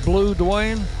navy blue,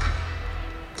 Dwayne,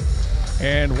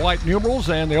 and white numerals,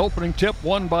 and the opening tip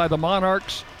won by the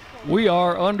Monarchs. We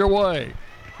are underway,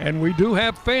 and we do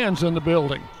have fans in the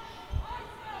building,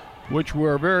 which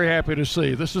we're very happy to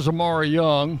see. This is Amari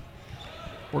Young.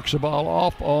 Works the ball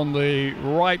off on the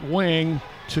right wing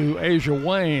to Asia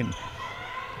Wayne.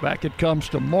 Back it comes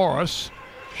to Morris.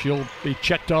 She'll be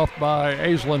checked off by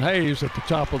Aislinn Hayes at the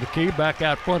top of the key. Back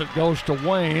out front it goes to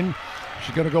Wayne.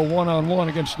 She's going to go one-on-one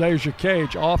against Deja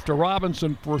Cage. Off to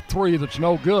Robinson for 3. That's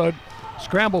no good.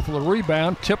 Scramble for the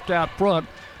rebound. Tipped out front.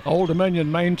 Old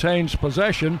Dominion maintains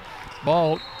possession.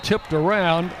 Ball tipped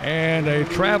around, and a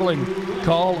traveling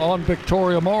call on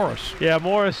Victoria Morris. Yeah,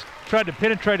 Morris tried to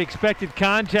penetrate expected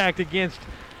contact against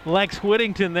Lex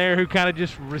Whittington there, who kind of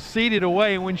just receded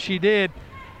away. And when she did,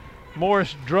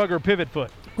 Morris drug her pivot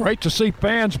foot. Great to see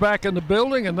fans back in the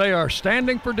building, and they are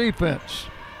standing for defense.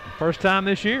 First time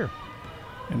this year.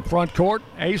 In front court,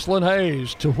 Aislinn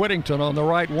Hayes to Whittington on the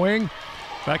right wing.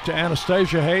 Back to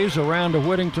Anastasia Hayes around the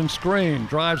Whittington screen.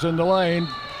 Drives in the lane.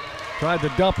 Tried to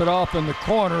dump it off in the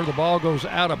corner. The ball goes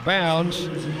out of bounds.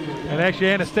 And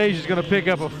actually Anastasia's going to pick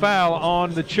up a foul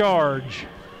on the charge.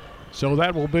 So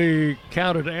that will be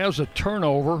counted as a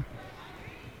turnover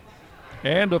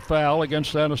and a foul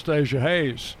against Anastasia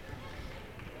Hayes.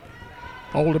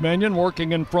 Old Dominion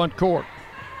working in front court.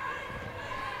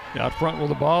 Out front with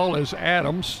the ball is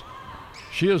Adams.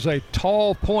 She is a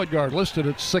tall point guard, listed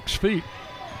at 6 feet.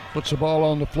 Puts the ball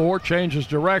on the floor, changes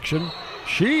direction.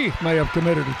 She may have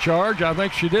committed a charge. I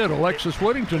think she did. Alexis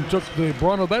Whittington took the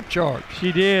brunt of that charge.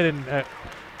 She did, and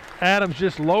Adams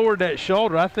just lowered that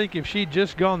shoulder. I think if she'd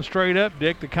just gone straight up,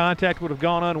 Dick, the contact would have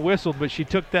gone unwhistled, but she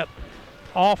took that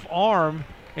off arm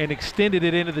and extended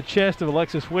it into the chest of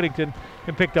Alexis Whittington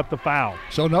and picked up the foul.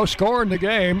 So no score in the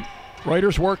game.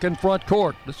 Raiders work in front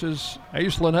court. This is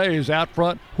Aislinn Hayes out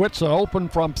front. Whitson open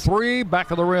from 3,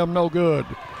 back of the rim, no good.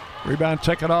 Rebound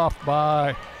taken off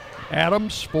by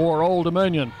Adams for Old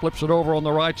Dominion. Flips it over on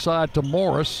the right side to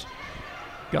Morris.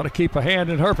 Got to keep a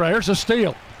hand in her. Here's a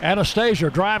steal.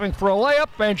 Anastasia driving for a layup,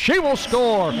 and she will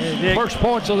score. First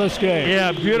points of this game.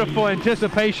 Yeah, beautiful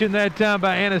anticipation that time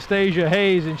by Anastasia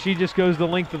Hayes, and she just goes the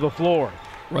length of the floor.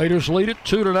 Raiders lead it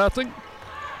 2-0.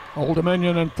 Old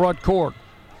Dominion in front court.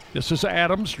 This is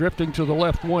Adams drifting to the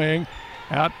left wing.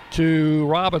 Out to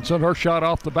Robinson. Her shot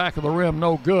off the back of the rim,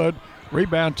 no good.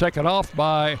 Rebound taken off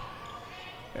by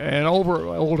and over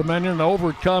Old Dominion.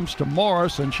 Over it comes to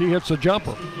Morris, and she hits a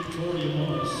jumper.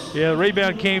 Yeah, the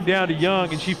rebound came down to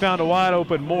Young, and she found a wide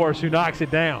open Morris, who knocks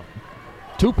it down.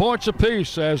 2 points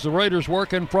apiece as the Raiders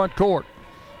work in front court.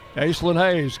 Aislinn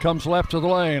Hayes comes left to the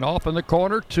lane. Off in the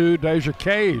corner to Deja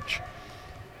Cage.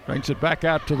 Brings it back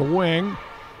out to the wing.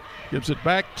 Gives it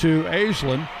back to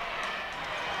Aislinn.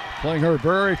 Playing her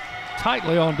very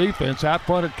tightly on defense. Out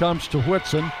front it comes to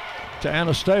Whitson. To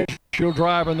Anastasia. She'll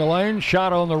drive in the lane.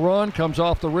 Shot on the run. Comes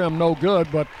off the rim. No good,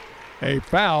 but a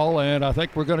foul, and I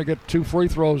think we're going to get 2 free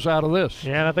throws out of this.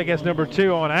 Yeah, and I think that's number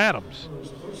 2 on Adams.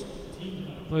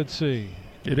 Let's see.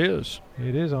 It is.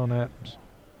 It is on Adams.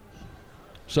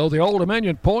 So the Old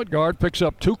Dominion point guard picks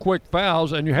up 2 quick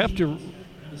fouls, and you have to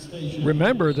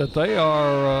remember that they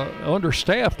are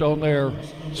understaffed on their,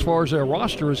 as far as their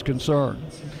roster is concerned.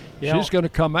 Yeah. She's going to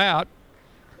come out,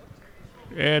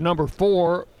 and number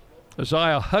 4,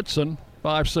 Isaiah Hudson,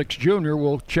 5'6" junior,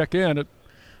 will check in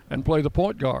and play the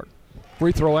point guard.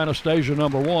 Free throw Anastasia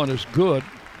number 1 is good.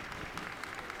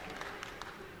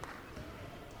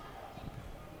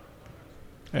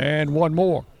 And one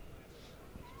more.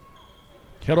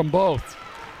 Hit them both.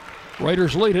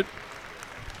 Raiders lead it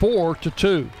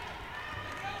 4-2.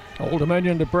 Old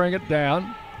Dominion to bring it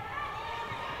down.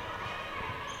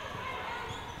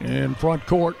 In front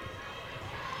court.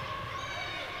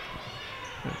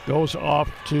 It goes off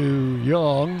to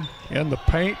Young in the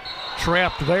paint.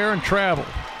 Trapped there and traveled.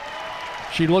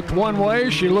 She looked one way,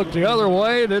 she looked the other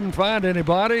way, didn't find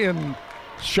anybody, and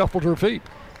shuffled her feet.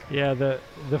 Yeah,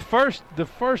 the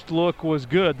first look was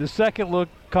good. The second look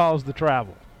caused the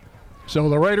travel. So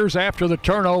the Raiders, after the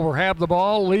turnover, have the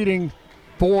ball, leading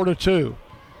 4-2.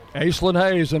 Aislinn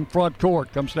Hayes in front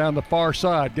court, comes down the far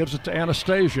side, gives it to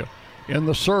Anastasia in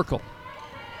the circle.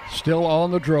 Still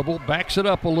on the dribble, backs it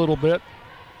up a little bit.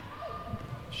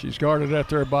 She's guarded out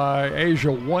there by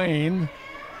Asia Wayne,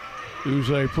 who's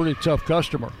a pretty tough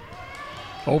customer.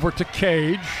 Over to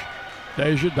Cage.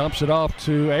 Deja dumps it off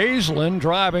to Aislinn,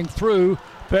 driving through,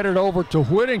 fed it over to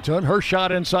Whittington. Her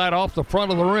shot inside off the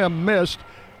front of the rim, missed.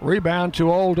 Rebound to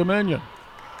Old Dominion.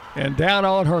 And down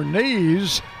on her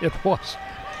knees, it was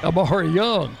Amari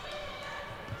Young.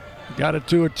 Got it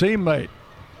to a teammate.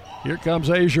 Here comes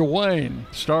Asia Wayne.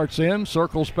 Starts in,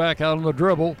 circles back out on the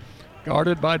dribble,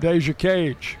 guarded by Deja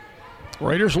Cage.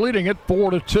 Raiders leading it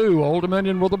 4-2. Old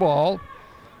Dominion with the ball.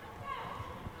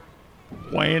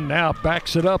 Wayne now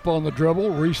backs it up on the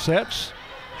dribble, resets.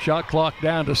 Shot clock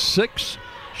down to 6.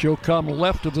 She'll come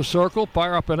left of the circle,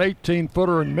 fire up an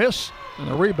 18-footer and miss. And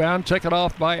the rebound taken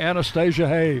off by Anastasia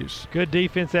Hayes. Good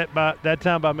defense that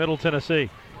time by Middle Tennessee.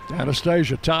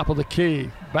 Anastasia, top of the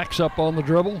key, backs up on the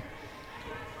dribble.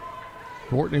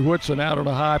 Courtney Whitson out on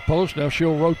a high post. Now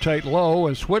she'll rotate low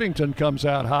as Whittington comes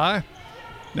out high.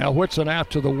 Now Whitson out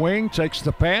to the wing, takes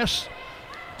the pass.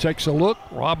 Takes a look.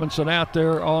 Robinson out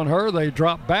there on her. They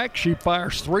drop back. She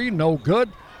fires 3. No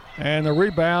good. And the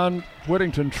rebound,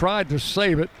 Whittington tried to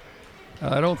save it.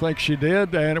 I don't think she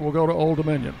did, and it will go to Old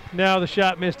Dominion. No, the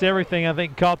shot missed everything. I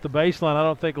think caught the baseline. I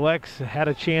don't think Lex had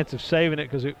a chance of saving it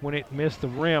because when it missed the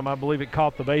rim, I believe it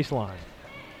caught the baseline.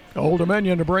 Old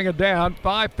Dominion to bring it down.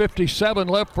 5:57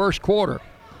 left first quarter.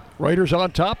 Raiders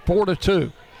on top,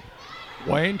 4-2.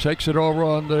 Wayne takes it over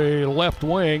on the left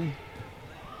wing.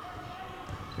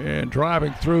 And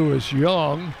driving through is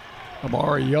Young,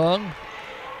 Amari Young.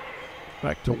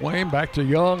 Back to Wayne, back to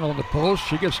Young on the post.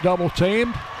 She gets double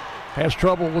teamed, has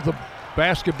trouble with the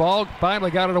basketball,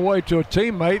 finally got it away to a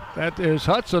teammate. That is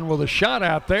Hudson with a shot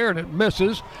out there, and it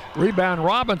misses. Rebound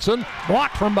Robinson,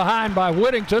 blocked from behind by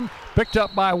Whittington, picked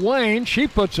up by Wayne. She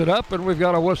puts it up, and we've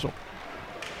got a whistle.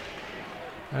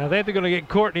 I think they're going to get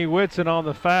Courtney Whitson on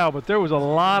the foul, but there was a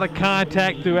lot of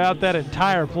contact throughout that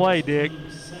entire play, Dick.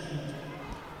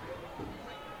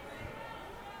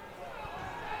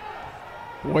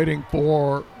 Waiting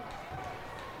for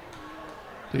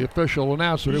the official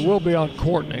announcement. It will be on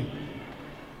Courtney.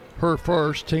 Her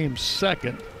first, team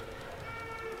second.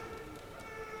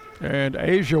 And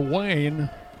Asia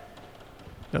Wayne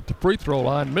at the free throw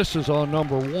line misses on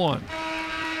number 1.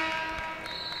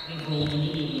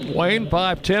 Wayne,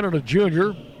 5'10" and a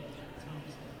junior.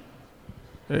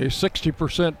 A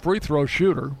 60% free throw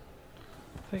shooter.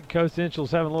 I think Coach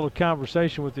Inchell's having a little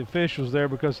conversation with the officials there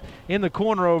because in the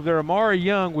corner over there, Amari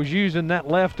Young was using that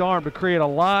left arm to create a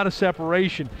lot of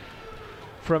separation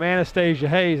from Anastasia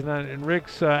Hayes. And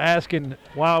Rick's asking,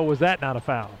 why was that not a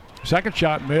foul? Second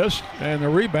shot missed, and the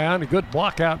rebound, a good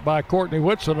block out by Courtney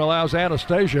Whitson, allows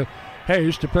Anastasia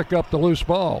Hayes to pick up the loose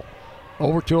ball.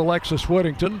 Over to Alexis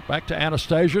Whittington, back to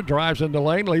Anastasia, drives into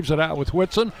lane, leaves it out with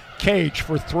Whitson. Cage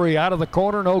for 3, out of the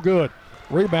corner, no good.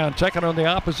 Rebound taken on the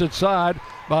opposite side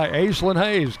by Aislinn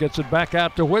Hayes. Gets it back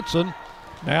out to Whitson.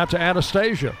 Now to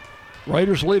Anastasia.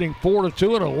 Raiders leading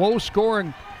 4-2 in a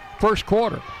low-scoring first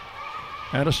quarter.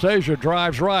 Anastasia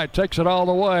drives right, takes it all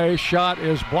the way. Shot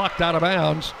is blocked out of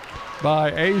bounds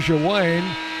by Asia Wayne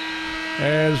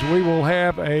as we will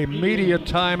have a media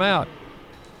timeout.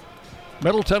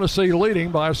 Middle Tennessee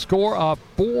leading by a score of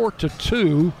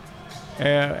 4-2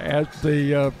 at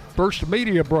the first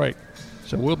media break.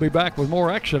 So we'll be back with more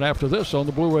action after this on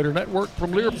the Blue Raider Network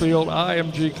from Learfield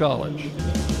IMG College.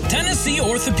 Tennessee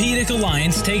Orthopedic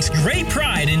Alliance takes great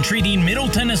pride in treating Middle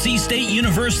Tennessee State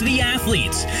University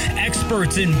athletes.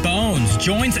 Experts in bones,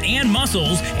 joints, and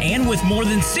muscles, and with more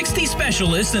than 60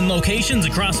 specialists in locations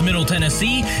across Middle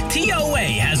Tennessee,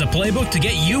 TOA has a playbook to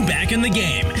get you back in the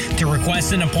game. To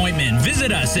request an appointment,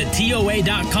 visit us at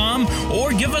TOA.com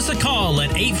or give us a call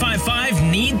at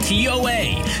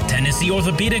 855-NEED-TOA. Tennessee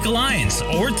Orthopedic Alliance,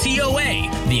 or TOA,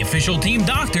 the official team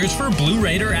doctors for Blue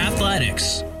Raider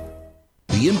Athletics.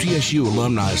 The MTSU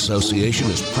Alumni Association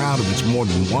is proud of its more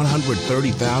than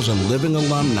 130,000 living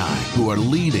alumni who are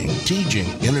leading, teaching,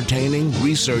 entertaining,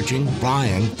 researching,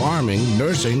 flying, farming,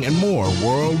 nursing, and more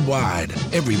worldwide.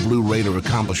 Every Blue Raider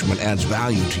accomplishment adds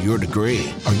value to your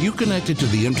degree. Are you connected to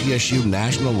the MTSU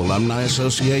National Alumni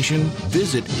Association?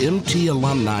 Visit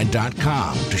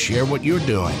mtalumni.com to share what you're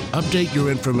doing, update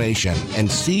your information,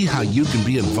 and see how you can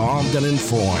be involved and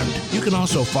informed. You can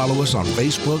also follow us on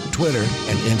Facebook, Twitter,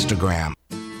 and Instagram.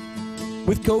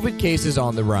 With COVID cases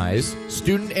on the rise,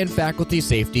 student and faculty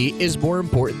safety is more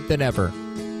important than ever.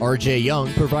 RJ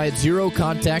Young provides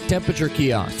zero-contact temperature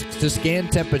kiosks to scan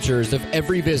temperatures of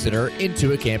every visitor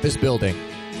into a campus building.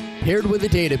 Paired with a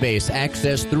database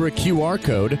accessed through a QR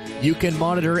code, you can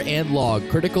monitor and log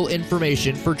critical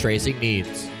information for tracing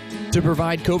needs. To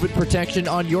provide COVID protection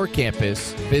on your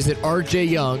campus, visit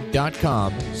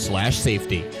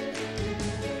rjyoung.com/safety.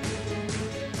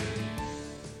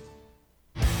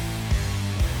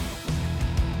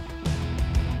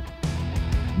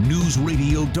 News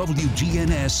Radio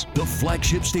WGNS, the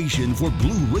flagship station for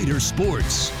Blue Raider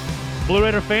sports. Blue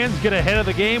Raider fans, get ahead of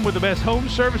the game with the best home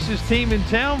services team in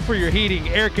town for your heating,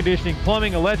 air conditioning,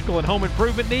 plumbing, electrical, and home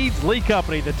improvement needs. Lee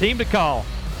Company, the team to call.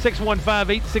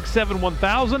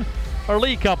 615-867-1000 or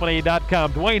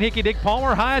leecompany.com. Dwayne Hickey, Dick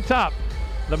Palmer, high atop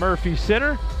the Murphy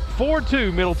Center.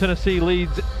 4-2, Middle Tennessee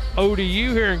leads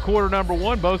ODU here in quarter number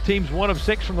one. Both teams 1 of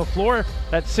 6 from the floor.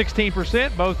 That's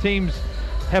 16%. Both teams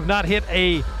have not hit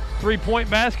a three-point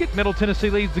basket. Middle Tennessee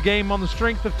leads the game on the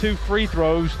strength of 2 free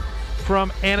throws from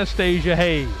Anastasia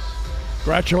Hayes.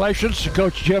 Congratulations to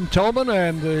Coach Jim Tolman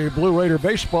and the Blue Raider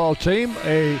baseball team.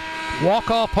 A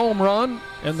walk-off home run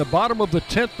in the bottom of the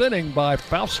 10th inning by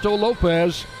Fausto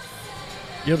Lopez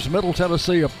gives Middle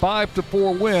Tennessee a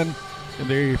 5-4 win in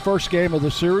the first game of the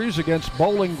series against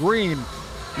Bowling Green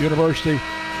University.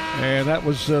 And that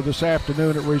was this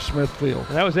afternoon at Reese Smith Field.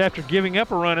 And that was after giving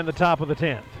up a run in the top of the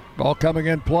 10th. Ball coming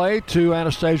in play to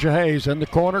Anastasia Hayes. In the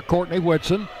corner, Courtney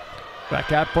Whitson.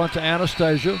 Back out front to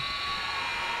Anastasia.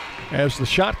 As the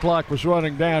shot clock was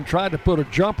running down, tried to put a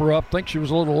jumper up. Think she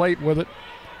was a little late with it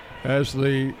as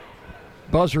the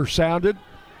buzzer sounded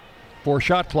for a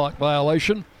shot clock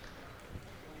violation.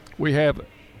 We have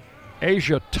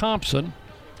Asia Thompson,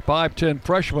 5'10"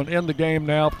 freshman, in the game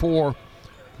now for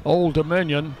Old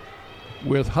Dominion,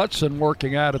 with Hudson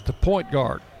working out at the point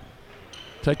guard.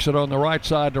 Takes it on the right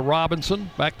side to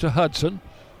Robinson, back to Hudson,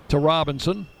 to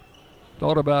Robinson.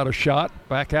 Thought about a shot,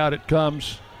 back out it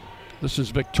comes. This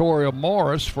is Victoria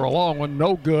Morris for a long one,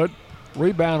 no good.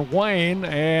 Rebound Wayne,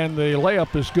 and the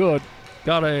layup is good.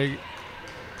 Got a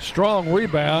strong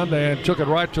rebound and took it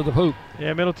right to the hoop.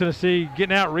 Yeah, Middle Tennessee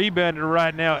getting out rebounded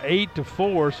right now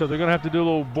 8-4, so they're going to have to do a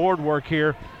little board work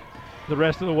here the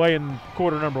rest of the way in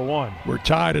quarter number one. We're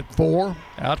tied at 4.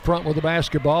 Out front with the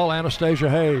basketball, Anastasia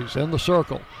Hayes in the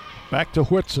circle. Back to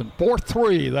Whitson.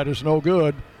 4-3, that is no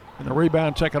good. And the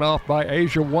rebound taken off by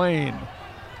Asia Wayne.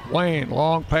 Wayne,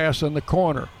 long pass in the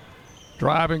corner.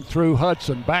 Driving through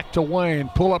Hudson. Back to Wayne.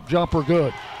 Pull-up jumper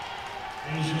good.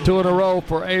 2 in a row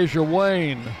for Asia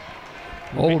Wayne.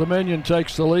 Old Dominion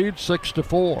takes the lead,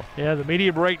 6-4. Yeah, the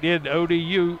media break did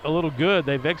ODU a little good.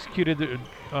 They've executed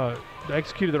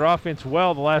their offense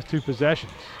well the last 2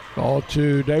 possessions. Ball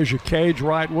to Deja Cage,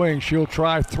 right wing. She'll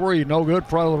try 3. No good.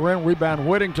 Front of the rim. Rebound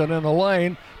Whittington in the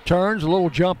lane. Turns. A little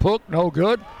jump hook. No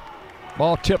good.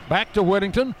 Ball tipped back to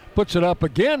Whittington. Puts it up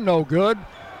again. No good.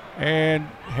 And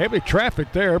heavy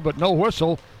traffic there, but no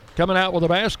whistle. Coming out with the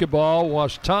basketball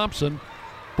was Thompson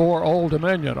for Old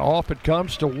Dominion. Off it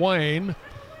comes to Wayne.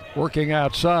 Working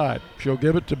outside. She'll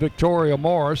give it to Victoria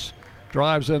Morris.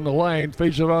 Drives in the lane.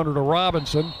 Feeds it under to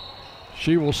Robinson.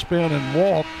 She will spin and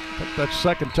walk. That's the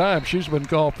second time she's been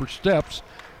called for steps,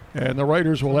 and the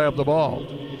Raiders will have the ball.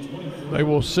 They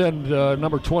will send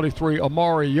number 23,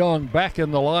 Amari Young, back in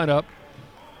the lineup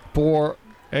for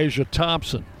Asia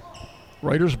Thompson.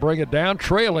 Raiders bring it down,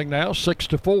 trailing now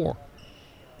 6-4.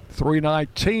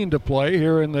 3:19 to play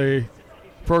here in the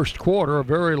first quarter, a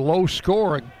very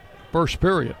low-scoring first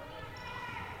period.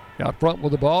 Out front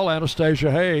with the ball, Anastasia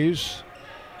Hayes.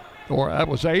 Or that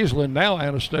was Aislinn. Now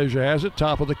Anastasia has it,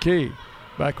 top of the key.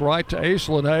 Back right to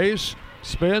Aislinn Hayes.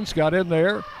 Spins, got in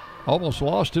there. Almost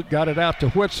lost it, got it out to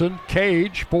Whitson.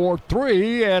 Cage for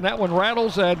 3, and that one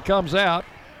rattles and comes out.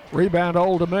 Rebound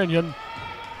Old Dominion.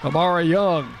 Amara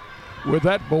Young with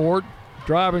that board.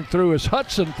 Driving through is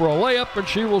Hudson for a layup, and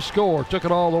she will score. Took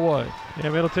it all the way. Yeah,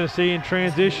 Middle Tennessee in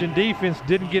transition defense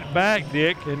didn't get back,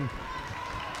 Dick. And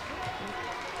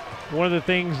one of the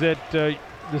things that the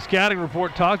scouting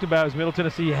report talked about is Middle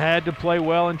Tennessee had to play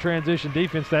well in transition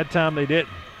defense. That time they didn't.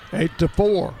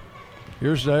 8-4.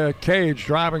 Here's the Cage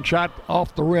driving shot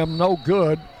off the rim, no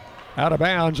good. Out of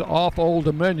bounds off Old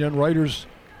Dominion. Raiders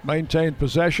maintain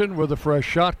possession with a fresh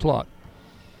shot clock.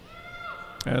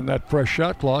 And that fresh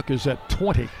shot clock is at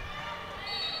 20.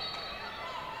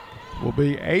 Will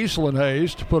be Aislinn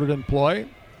Hayes to put it in play.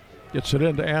 Gets it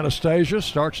into Anastasia,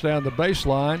 starts down the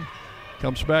baseline,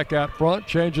 comes back out front,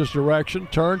 changes direction,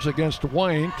 turns against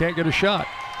Wayne, can't get a shot.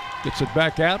 Gets it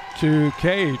back out to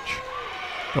Cage.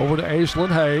 Over to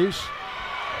Aislinn Hayes.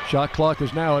 Shot clock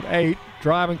is now at 8.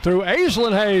 Driving through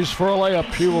Aislinn Hayes for a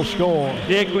layup. She will score.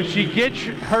 Dick, when she gets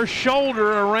her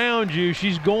shoulder around you,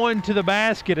 she's going to the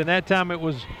basket, and that time it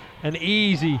was an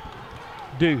easy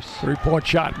deuce. 3-point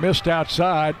shot missed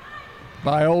outside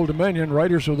by Old Dominion.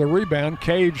 Raiders with a rebound.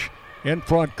 Cage in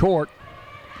front court.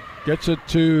 Gets it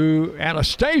to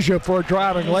Anastasia for a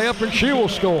driving layup, and she will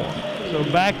score. So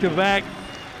back-to-back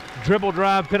dribble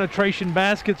drive penetration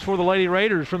baskets for the Lady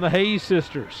Raiders from the Hayes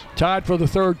sisters. Tied for the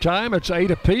third time. It's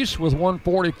 8 apiece with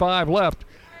 1:45 left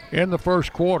in the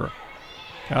first quarter.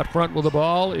 Out front with the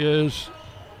ball is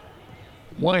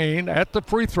Wayne at the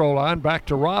free throw line. Back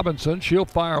to Robinson. She'll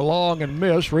fire long and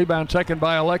miss. Rebound taken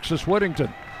by Alexis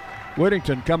Whittington.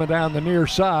 Whittington coming down the near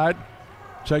side.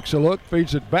 Takes a look,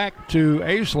 feeds it back to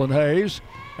Aislinn Hayes.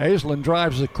 Aislinn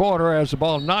drives the corner as the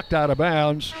ball knocked out of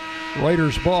bounds.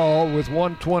 Raiders ball with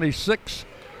 1:26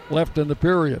 left in the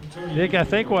period. Nick, I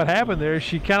think what happened there is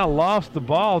she kind of lost the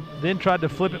ball, then tried to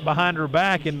flip it behind her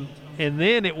back, and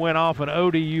then it went off an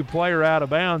ODU player out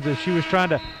of bounds as she was trying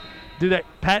to do that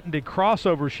patented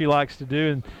crossover she likes to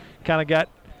do, and kind of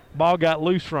ball got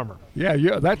loose from her.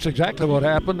 Yeah, that's exactly what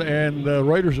happened, and the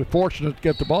Raiders are fortunate to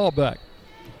get the ball back.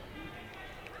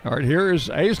 All right, here is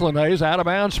Aislinn Hayes, out of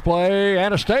bounds play.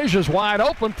 Anastasia's wide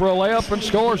open for a layup and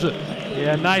scores it.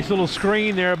 Yeah, nice little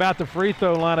screen there about the free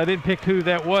throw line. I didn't pick who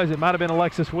that was. It might have been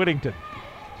Alexis Whittington.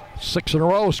 6 in a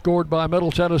row scored by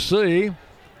Middle Tennessee.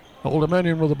 Old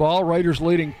Dominion with the ball. Raiders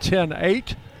leading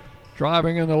 10-8.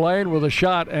 Driving in the lane with a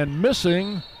shot and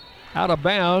missing. Out of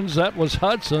bounds, that was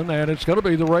Hudson, and it's going to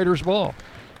be the Raiders' ball.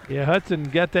 Yeah, Hudson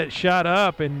got that shot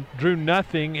up and drew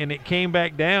nothing, and it came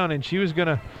back down, and she was going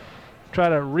to try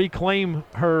to reclaim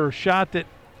her shot that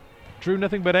drew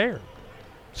nothing but air.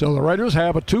 So the Raiders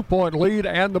have a 2-point lead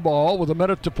and the ball with a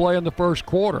minute to play in the first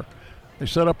quarter. They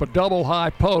set up a double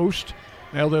high post.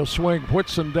 Now they'll swing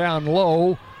Whitson down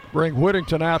low, bring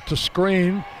Whittington out to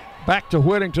screen. Back to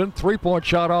Whittington, 3-point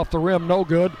shot off the rim, no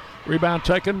good. Rebound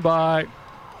taken by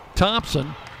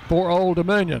Thompson for Old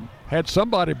Dominion. Had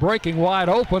somebody breaking wide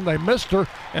open, they missed her,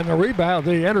 and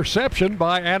the interception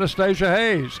by Anastasia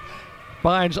Hayes.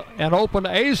 Finds an open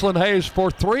Aislinn Hayes for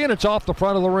 3, and it's off the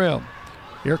front of the rim.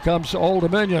 Here comes Old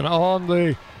Dominion on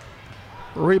the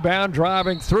rebound,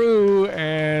 driving through,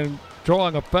 and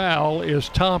drawing a foul is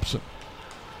Thompson.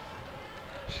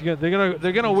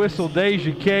 They're gonna whistle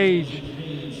Deja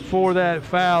Cage for that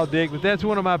foul, Dick, but that's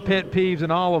one of my pet peeves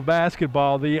in all of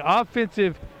basketball. The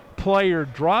offensive player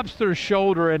drops their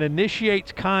shoulder and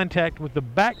initiates contact with the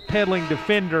backpedaling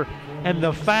defender, and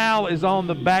the foul is on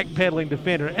the backpedaling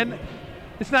defender. And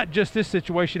it's not just this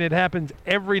situation. It happens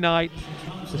every night.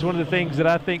 It's one of the things that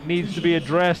I think needs to be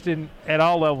addressed at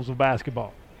all levels of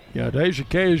basketball. Yeah, Deja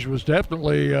Cage was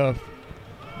definitely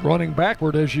running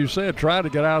backward, as you said, trying to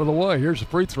get out of the way. Here's the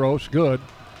free throw. It's good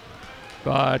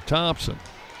by Thompson.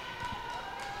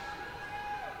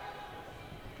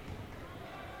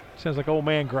 Sounds like old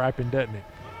man griping, doesn't it?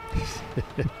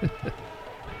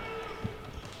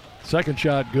 Second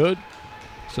shot good.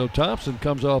 So Thompson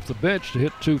comes off the bench to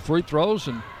hit 2 free throws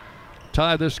and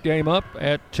tie this game up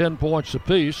at 10 points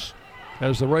apiece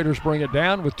as the Raiders bring it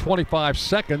down with 25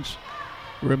 seconds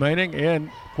remaining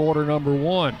in quarter number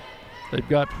 1. They've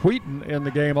got Wheaton in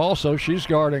the game also. She's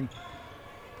guarding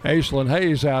Aislinn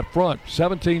Hayes out front.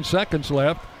 17 seconds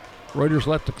left. Raiders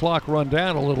let the clock run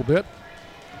down a little bit.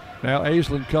 Now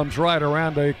Aislinn comes right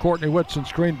around a Courtney Whitson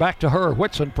screen. Back to her.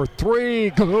 Whitson for 3.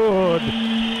 Good.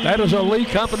 That is a Lee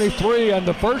Company 3 and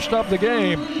the first of the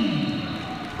game.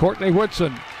 Courtney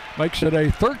Whitson makes it a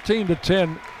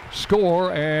 13-10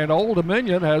 score, and Old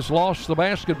Dominion has lost the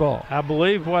basketball. I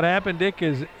believe what happened, Dick,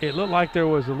 is it looked like there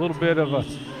was a little bit of a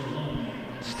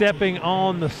stepping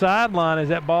on the sideline as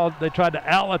that ball, they tried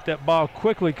to outlet that ball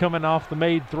quickly coming off the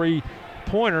made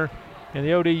three-pointer, and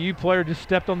the ODU player just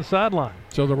stepped on the sideline.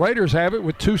 So the Raiders have it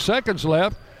with 2 seconds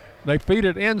left. They feed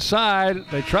it inside.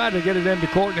 They tried to get it into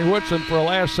Courtney Whitson for a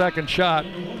last-second shot,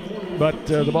 but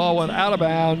the ball went out of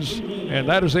bounds, and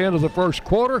that is the end of the first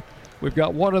quarter. We've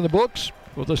got one in the books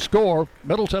with a score,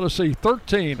 Middle Tennessee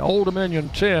 13, Old Dominion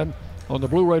 10 on the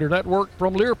Blue Raider Network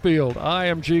from Learfield,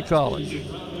 IMG College.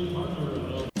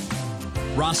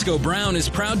 Roscoe Brown is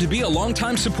proud to be a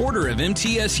longtime supporter of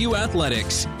MTSU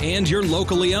Athletics and your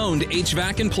locally owned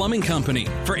HVAC and plumbing company.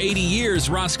 For 80 years,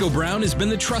 Roscoe Brown has been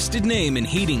the trusted name in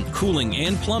heating, cooling,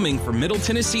 and plumbing for Middle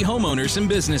Tennessee homeowners and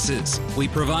businesses. We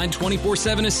provide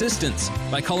 24/7 assistance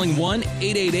by calling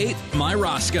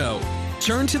 1-888-MY-ROSCOE.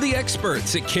 Turn to the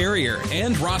experts at Carrier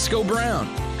and Roscoe Brown.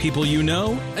 People you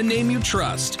know, a name you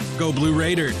trust. Go Blue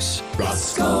Raiders.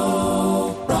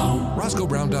 Roscoe Brown.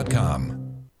 RoscoeBrown.com.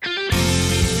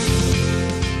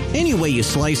 Any way you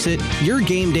slice it, your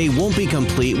game day won't be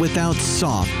complete without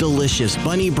soft, delicious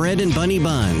Bunny Bread and Bunny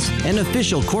Buns, an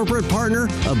official corporate partner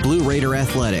of Blue Raider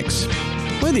Athletics.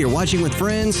 Whether you're watching with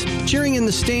friends, cheering in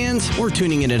the stands, or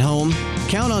tuning in at home,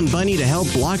 count on Bunny to help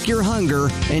block your hunger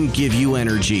and give you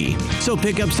energy. So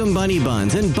pick up some Bunny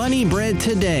Buns and Bunny Bread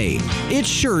today. It's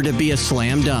sure to be a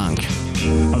slam dunk.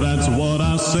 That's what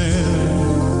I said.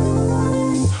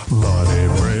 Bunny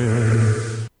Bread.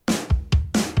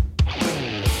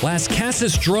 Las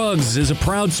Casas Drugs is a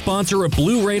proud sponsor of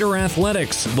Blue Raider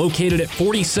Athletics, located at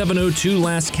 4702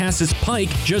 Las Casas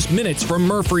Pike, just minutes from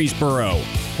Murfreesboro.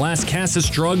 Las Casas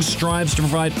Drugs strives to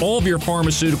provide all of your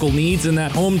pharmaceutical needs in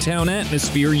that hometown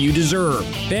atmosphere you deserve.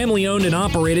 Family-owned and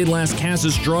operated, Las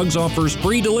Casas Drugs offers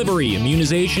free delivery,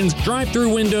 immunizations,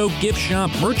 drive-through window, gift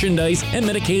shop, merchandise, and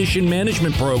medication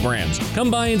management programs. Come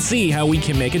by and see how we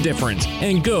can make a difference.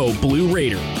 And go Blue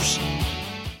Raiders.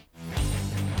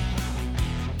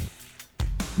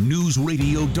 News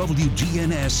Radio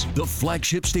WGNS, the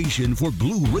flagship station for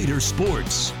Blue Raider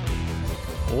sports.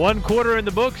 1 quarter in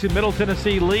the books, and Middle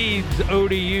Tennessee leads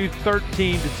ODU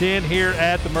 13-10 here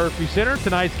at the Murphy Center.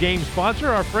 Tonight's game sponsor,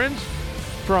 our friends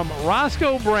from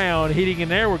Roscoe Brown Heating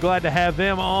and Air. We're glad to have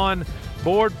them on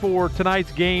board for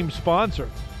tonight's game sponsor.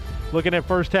 Looking at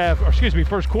first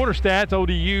quarter stats,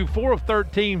 ODU 4 of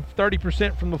 13,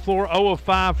 30% from the floor, 0 of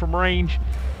 5 from range,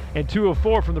 and 2 of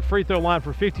 4 from the free throw line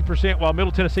for 50%, while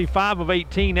Middle Tennessee 5 of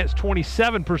 18, that's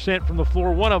 27% from the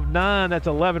floor, 1 of 9, that's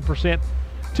 11%,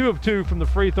 2 of 2 from the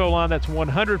free throw line, that's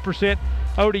 100%.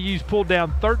 ODU's pulled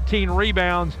down 13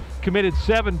 rebounds, committed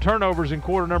 7 turnovers in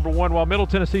quarter number 1, while Middle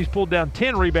Tennessee's pulled down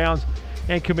 10 rebounds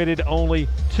and committed only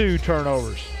 2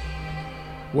 turnovers.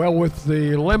 Well, with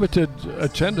the limited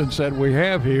attendance that we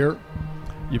have here,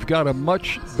 you've got a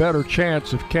much better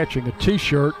chance of catching a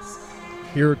T-shirt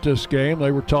here at this game.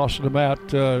 They were tossing them out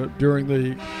during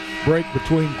the break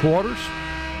between quarters.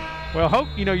 Well,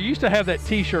 you used to have that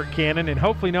T-shirt cannon, and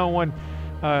hopefully no one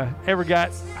ever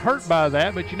got hurt by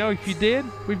that. But, if you did,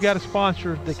 we've got a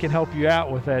sponsor that can help you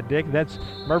out with that, Dick. That's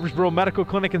Murfreesboro Medical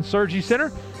Clinic and Surgery Center.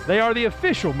 They are the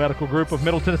official medical group of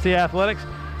Middle Tennessee Athletics,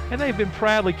 and they've been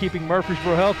proudly keeping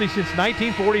Murfreesboro healthy since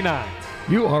 1949.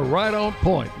 You are right on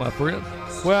point, my friend.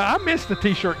 Well, I missed the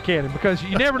T-shirt cannon because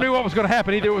you never knew what was going to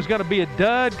happen. Either it was going to be a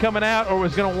dud coming out or it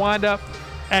was going to wind up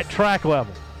at track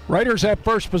level. Raiders have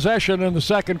first possession in the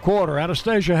second quarter.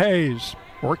 Anastasia Hayes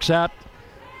works out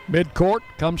midcourt,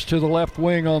 comes to the left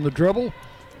wing on the dribble.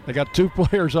 They got 2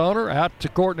 players on her. Out to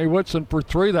Courtney Whitson for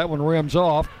 3. That one rims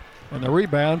off. And the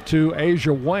rebound to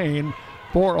Asia Wayne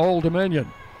for Old Dominion.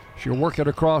 She'll work it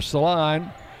across the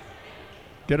line.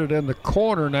 Get it in the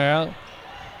corner now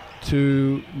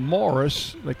to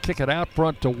Morris. They kick it out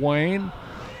front to Wayne.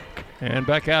 And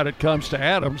back out it comes to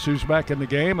Adams, who's back in the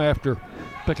game after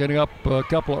picking up a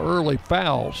couple of early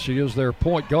fouls. She is their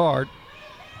point guard.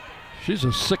 She's a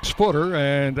 6-footer,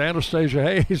 and Anastasia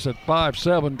Hayes at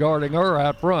 5'7", guarding her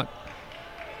out front.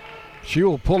 She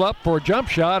will pull up for a jump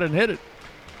shot and hit it.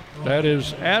 That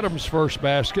is Adams' first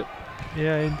basket.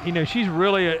 Yeah, and she's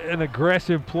really an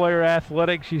aggressive player,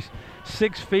 athletic. She's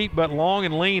 6 feet, but long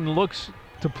and lean, looks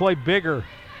to play bigger.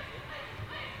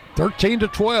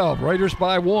 13-12, Raiders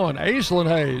by 1. Aislinn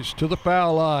Hayes to the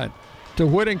foul line to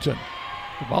Whittington.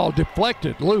 The ball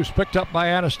deflected, loose, picked up by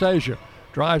Anastasia.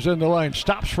 Drives in the lane,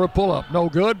 stops for a pull-up, no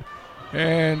good.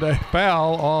 And a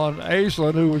foul on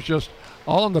Aislinn, who was just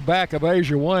on the back of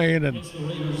Asia Wayne and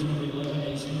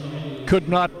could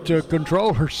not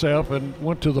control herself and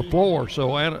went to the floor. So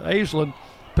Aislinn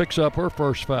picks up her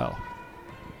first foul.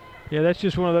 Yeah, that's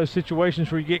just one of those situations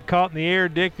where you get caught in the air,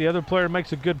 Dick. The other player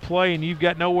makes a good play, and you've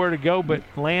got nowhere to go but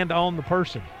land on the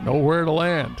person. Nowhere to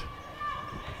land.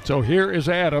 So here is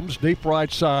Adams, deep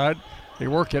right side. They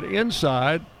work it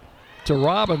inside to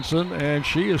Robinson, and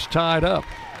she is tied up.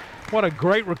 What a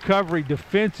great recovery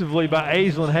defensively by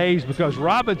Aislinn Hayes, because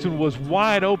Robinson was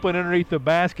wide open underneath the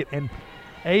basket, and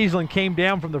Aislinn came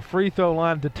down from the free throw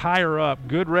line to tie her up.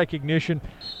 Good recognition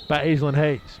by Aislinn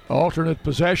Hayes. Alternate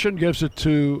possession gives it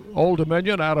to Old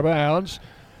Dominion, out of bounds.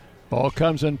 Ball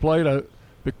comes in play to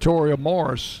Victoria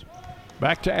Morris.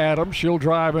 Back to Adams. She'll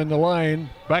drive in the lane.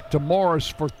 Back to Morris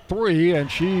for three, and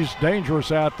she's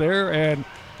dangerous out there, and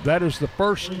that is the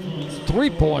first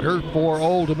three-pointer for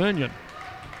Old Dominion.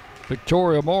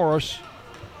 Victoria Morris,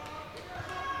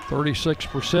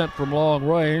 36% from long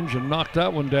range, and knocked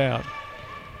that one down.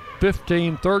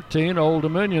 15-13, Old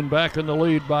Dominion back in the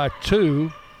lead by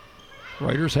 2.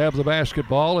 Raiders have the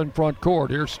basketball in front court.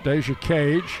 Here's Deja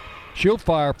Cage. She'll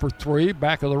fire for three.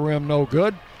 Back of the rim, no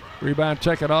good. Rebound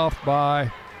taken off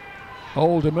by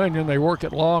Old Dominion. They work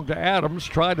it long to Adams.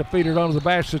 Tried to feed it under the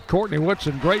basket. Courtney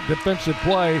Whitson, great defensive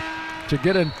play to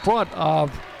get in front of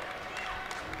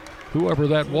whoever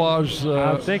that was.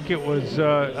 I think it was.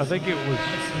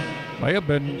 May have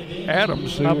been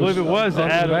Adams. I believe it was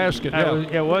Adams. The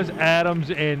basket. It was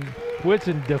Adams, and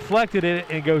Whitson deflected it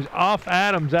and goes off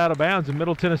Adams, out of bounds. And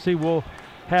Middle Tennessee will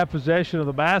have possession of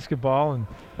the basketball, and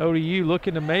ODU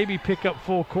looking to maybe pick up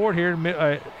full court here,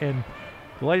 and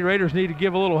the Lady Raiders need to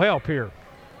give a little help here.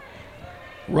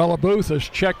 Rella Booth has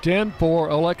checked in for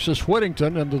Alexis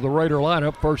Whittington into the Raider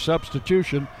lineup. First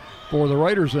substitution for the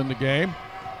Raiders in the game.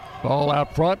 Ball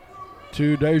out front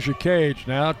to Deja Cage,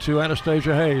 now to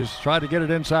Anastasia Hayes. Tried to get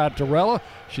it inside to Rella.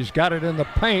 She's got it in the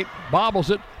paint, bobbles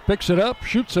it, picks it up,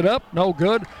 shoots it up, no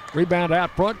good. Rebound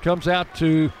out front, comes out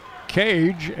to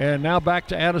Cage, and now back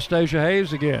to Anastasia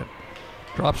Hayes again.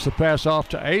 Drops the pass off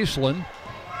to Aislinn.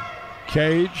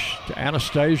 Cage to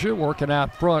Anastasia, working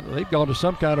out front. They've gone to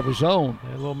some kind of a zone.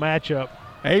 A little matchup.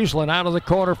 Aislinn out of the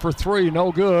corner for three,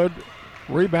 no good.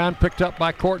 Rebound picked up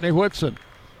by Courtney Whitson.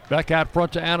 Back out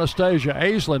front to Anastasia.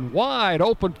 Aislinn wide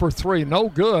open for three, no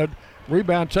good.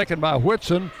 Rebound taken by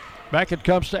Whitson. Back it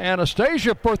comes to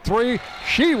Anastasia for three.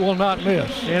 She will not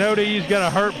miss. And ODU's got a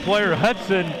hurt player.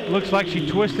 Hudson looks like she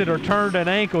twisted or turned an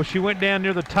ankle. She went down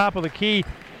near the top of the key,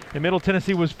 and Middle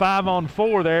Tennessee was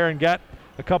 5-on-4 there and got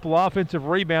a couple offensive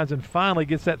rebounds and finally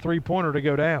gets that three-pointer to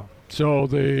go down. So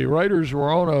the Raiders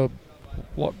were on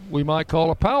what we might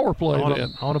call a power play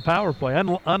then. On a power play.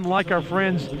 Unlike our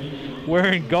friends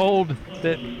wearing gold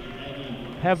that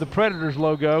have the Predators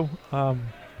logo,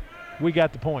 we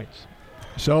got the points.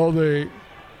 So the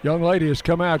young lady has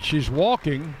come out. She's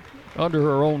walking under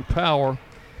her own power,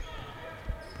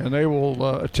 and they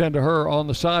will attend to her on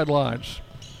the sidelines.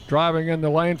 Driving in the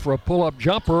lane for a pull-up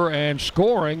jumper and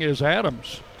scoring is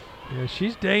Adams. Yeah,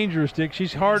 she's dangerous, Dick.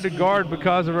 She's hard to guard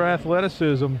because of her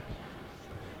athleticism.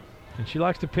 And she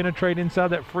likes to penetrate inside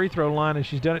that free throw line, and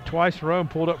she's done it twice in a row and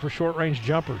pulled up for short-range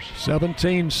jumpers.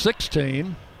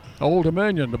 17-16, Old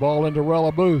Dominion. The ball into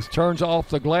Rella Booth. Turns off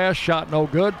the glass, shot no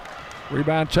good.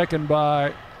 Rebound taken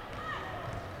by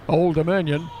Old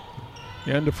Dominion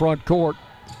into front court.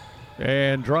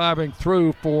 And driving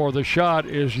through for the shot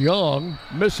is Young.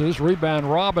 Misses. Rebound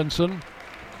Robinson.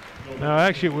 No,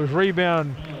 actually it was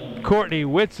rebound Courtney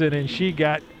Whitson, and she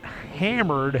got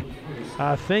hammered.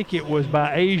 I think it was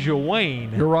by Asia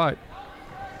Wayne. You're right.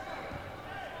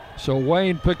 So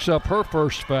Wayne picks up her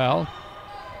first foul.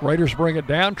 Raiders bring it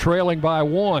down, trailing by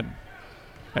 1.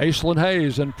 Aislinn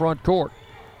Hayes in front court.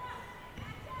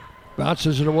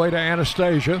 Bounces it away to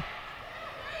Anastasia.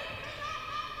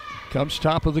 Comes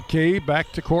top of the key,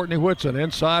 back to Courtney Whitson,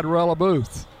 inside Rella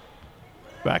Booth.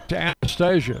 Back to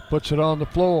Anastasia, puts it on the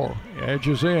floor,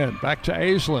 edges in, back to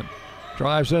Aislinn.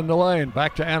 Drives in the lane,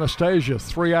 back to Anastasia.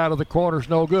 Three out of the corners,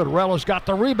 no good. Rella's got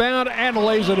the rebound and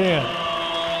lays it in.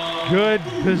 Good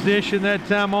position that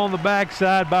time on the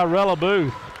backside by Rella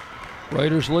Booth.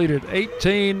 Raiders lead it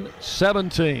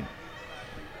 18-17.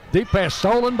 Deep pass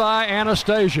stolen by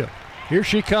Anastasia. Here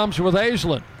she comes with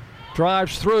Aislinn.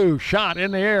 Drives through, shot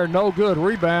in the air, no good.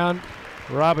 Rebound.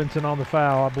 Robinson on the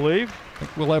foul, I believe. I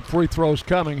think we'll have free throws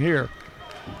coming here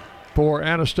for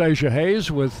Anastasia Hayes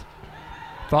with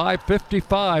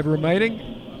 5:55 remaining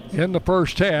in the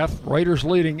first half. Raiders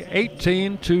leading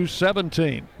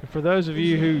 18-17. For those of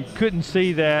you who couldn't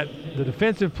see that, the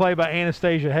defensive play by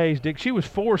Anastasia Hayes, Dick, she was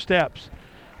 4 steps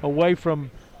away from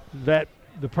the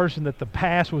person that the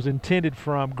pass was intended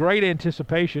from. Great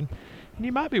anticipation. And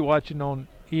you might be watching on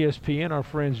ESPN, our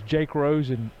friends Jake Rose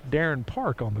and Darren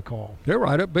Park on the call. They're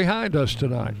right up behind us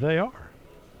tonight. They are.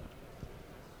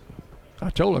 I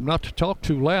told him not to talk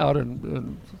too loud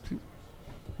and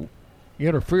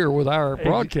interfere with our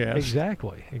broadcast.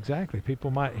 Exactly.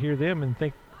 People might hear them and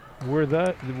think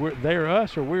they're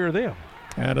us or we're them.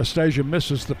 Anastasia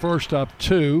misses the first of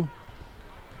two.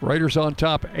 Raiders on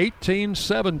top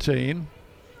 18-17.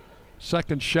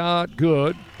 Second shot,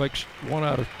 good. Makes 1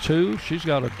 out of 2. She's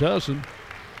got a dozen.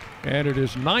 And it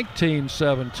is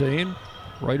 19-17.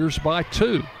 Raiders by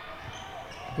 2.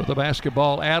 With the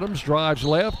basketball, Adams drives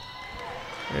left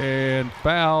and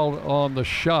fouled on the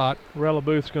shot. Rella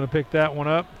Booth's going to pick that one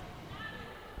up.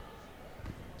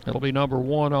 It'll be number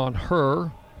 1 on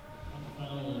her.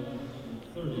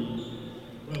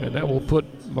 And that will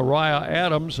put Mariah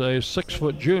Adams, a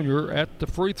 6-foot junior, at the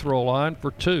free throw line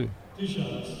for 2.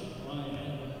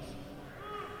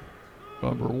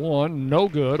 Number 1, no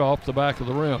good, off the back of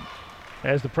the rim.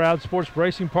 As the proud sports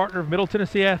bracing partner of Middle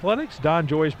Tennessee Athletics, Don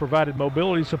Joy has provided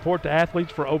mobility support to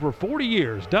athletes for over 40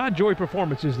 years. Don Joy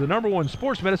Performance is the #1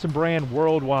 sports medicine brand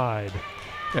worldwide.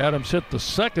 Adams hit the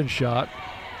second shot.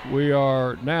 We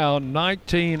are now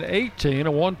 19-18,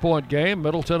 a 1-point game.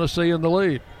 Middle Tennessee in the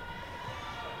lead.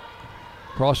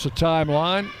 Across the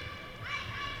timeline,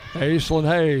 Aislinn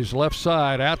Hayes, left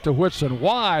side, out to Whitson.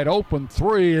 Wide open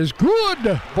three is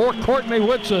good for Courtney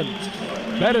Whitson.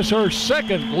 That is her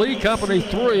second Lee Company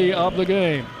 3 of the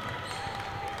game.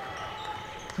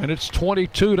 And it's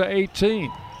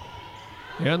 22-18.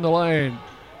 In the lane,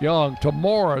 Young to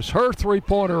Morris. Her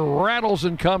three-pointer rattles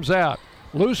and comes out.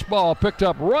 Loose ball picked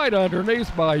up right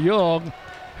underneath by Young,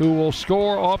 who will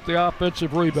score off the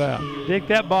offensive rebound. Dick,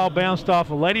 that ball bounced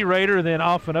off a Lady Raider, then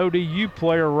off an ODU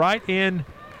player right in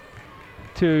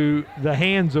to the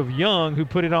hands of Young, who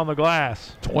put it on the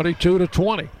glass.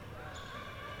 22-20.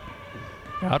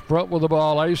 Out front with the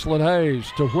ball, Aislinn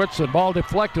Hayes to Whitson. Ball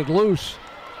deflected loose.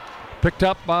 Picked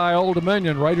up by Old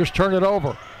Dominion. Raiders turn it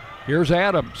over. Here's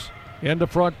Adams into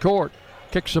front court.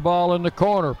 Kicks the ball in the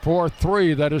corner for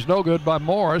 3. That is no good by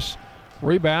Morris.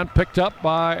 Rebound picked up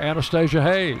by Anastasia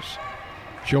Hayes.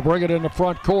 She'll bring it in the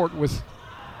front court with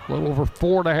a little over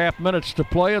 4.5 minutes to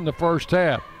play in the first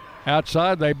half.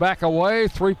 Outside, they back away.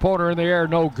 Three-pointer in the air,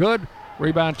 no good.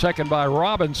 Rebound taken by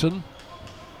Robinson.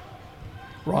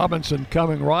 Robinson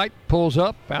coming right, pulls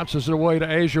up, bounces it away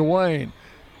to Asia Wayne.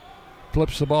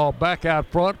 Flips the ball back out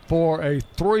front for a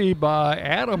 3 by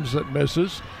Adams that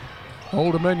misses.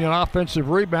 Old Dominion offensive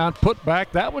rebound, put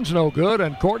back. That one's no good,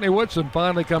 and Courtney Whitson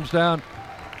finally comes down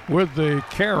with the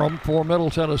carom for Middle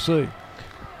Tennessee.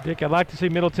 Dick, I'd like to see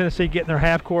Middle Tennessee getting their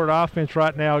half-court offense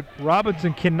right now.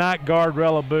 Robinson cannot guard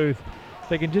Rella Booth. If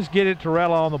they can just get it to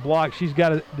Rella on the block, she's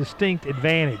got a distinct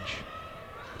advantage.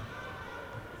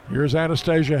 Here's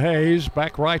Anastasia Hayes,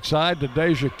 back right side to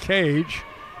Deja Cage.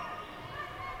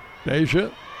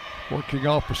 Deja working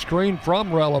off a screen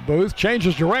from Rella Booth.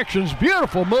 Changes directions.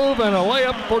 Beautiful move and a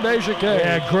layup for Deja Cage.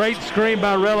 Yeah, great screen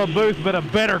by Rella Booth, but a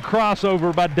better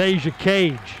crossover by Deja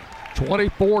Cage.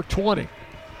 24-20.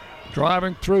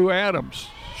 Driving through Adams.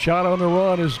 Shot on the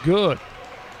run is good.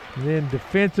 And then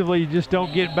defensively, you just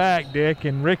don't get back, Dick,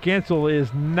 and Rick Insel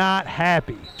is not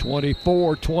happy.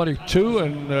 24-22,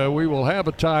 and we will have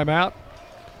a timeout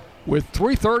with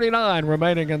 3:39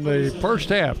 remaining in the first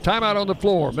half. Timeout on the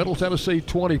floor. Middle Tennessee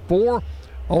 24,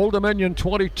 Old Dominion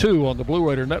 22 on the Blue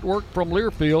Raider Network from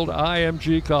Learfield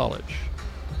IMG College.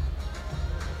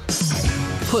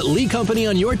 Put Lee Company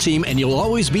on your team and you'll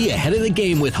always be ahead of the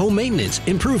game with home maintenance,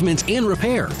 improvements, and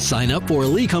repair. Sign up for a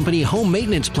Lee Company home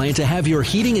maintenance plan to have your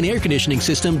heating and air conditioning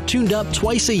system tuned up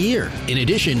twice a year. In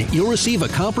addition, you'll receive a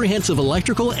comprehensive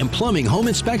electrical and plumbing home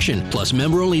inspection, plus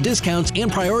member-only discounts and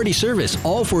priority service,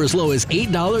 all for as low as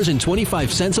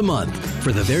 $8.25 a month.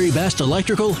 For the very best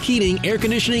electrical, heating, air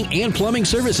conditioning, and plumbing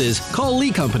services, call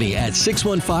Lee Company at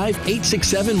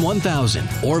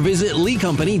 615-867-1000 or visit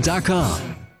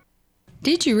leecompany.com.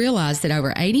 Did you realize that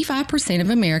over 85% of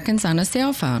Americans own a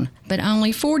cell phone, but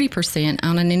only 40%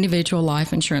 own an individual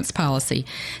life insurance policy?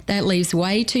 That leaves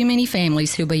way too many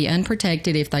families who'll be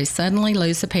unprotected if they suddenly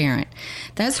lose a parent.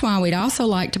 That's why we'd also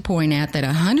like to point out that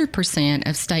 100%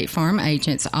 of State Farm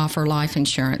agents offer life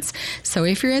insurance. So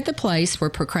if you're at the place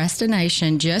where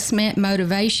procrastination just met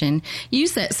motivation,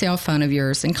 use that cell phone of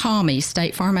yours and call me,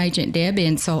 State Farm agent Deb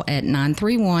Insel, at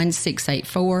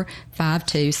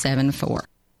 931-684-5274.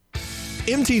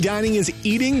 MT Dining is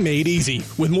eating made easy.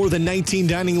 With more than 19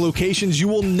 dining locations, you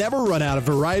will never run out of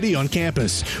variety on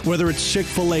campus. Whether it's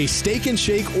Chick-fil-A, Steak and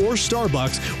Shake, or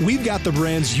Starbucks, we've got the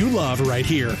brands you love right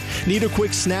here. Need a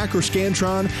quick snack or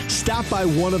Scantron? Stop by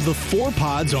one of the 4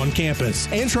 pods on campus.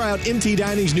 And try out MT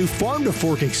Dining's new Farm to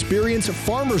Fork Experience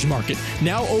Farmers Market,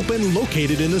 now open,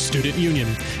 located in the Student Union.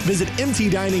 Visit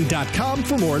mtdining.com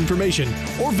for more information,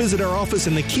 or visit our office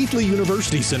in the Keithley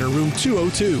University Center, room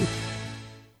 202.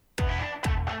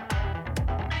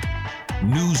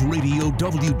 News Radio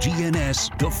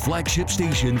WGNS, the flagship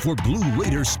station for Blue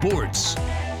Raider sports.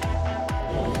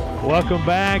 Welcome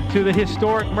back to the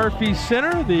historic Murphy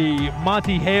Center, the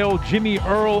Monty Hale Jimmy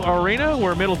Earl Arena,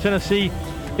 where Middle Tennessee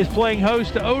is playing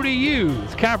host to ODU.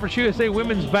 It's Conference USA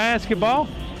women's basketball.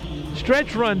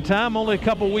 Stretch run time, only a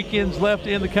couple weekends left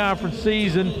in the conference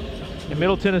season. And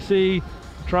Middle Tennessee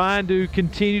trying to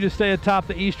continue to stay atop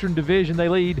the Eastern Division. They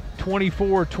lead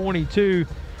 24-22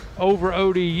 over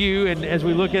ODU. And as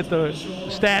we look at the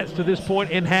stats to this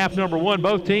point in half number 1,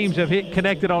 both teams have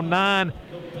connected on 9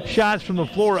 shots from the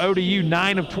floor. ODU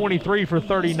 9 of 23 for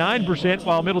 39%,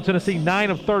 while Middle Tennessee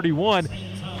 9 of 31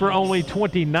 for only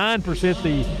 29%.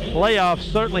 The layoff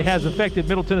certainly has affected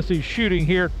Middle Tennessee's shooting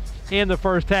here in the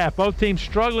first half. Both teams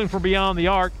struggling from beyond the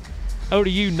arc.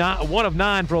 ODU 1 of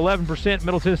 9 for 11%.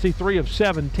 Middle Tennessee 3 of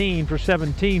 17 for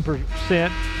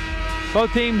 17%.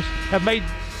 Both teams have made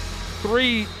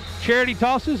 3 charity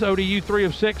tosses. ODU 3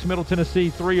 of 6. Middle Tennessee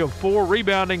 3 of 4.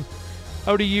 Rebounding,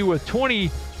 ODU with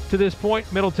 20 to this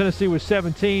point. Middle Tennessee with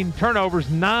 17. Turnovers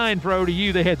 9 for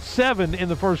ODU. They had 7 in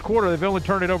the first quarter. They've only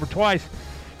turned it over twice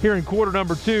here in quarter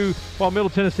number 2, while Middle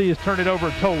Tennessee has turned it over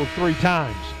a total of 3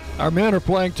 times. Our men are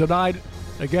playing tonight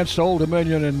against Old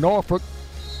Dominion in Norfolk.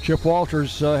 Chip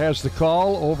Walters has the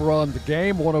call over on the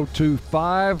game,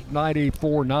 102.5,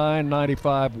 94.9,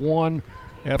 95.1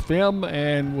 FM,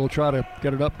 and we'll try to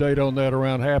get an update on that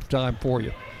around halftime for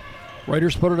you.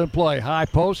 Raiders put it in play. High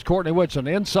post, Courtney Whitson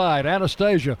inside.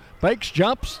 Anastasia fakes,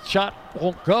 jumps, shot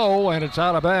won't go, and it's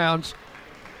out of bounds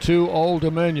to Old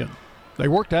Dominion. They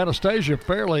worked Anastasia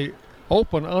fairly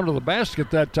open under the basket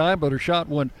that time, but her shot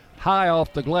went high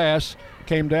off the glass,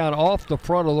 came down off the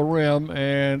front of the rim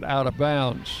and out of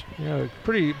bounds. Yeah,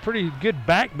 pretty good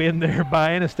back bend there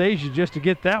by Anastasia just to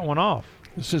get that one off.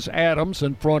 This is Adams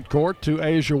in front court to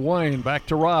Asia Wayne. Back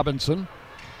to Robinson.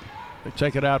 They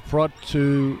take it out front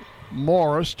to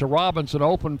Morris. To Robinson,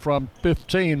 open from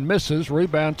 15, misses.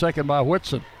 Rebound taken by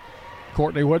Whitson.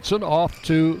 Courtney Whitson off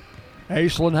to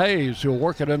Aislinn Hayes, who'll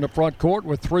work it in the front court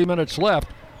with 3 minutes left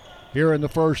here in the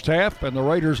first half, and the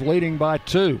Raiders leading by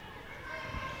 2.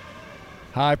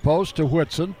 High post to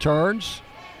Whitson, turns,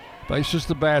 faces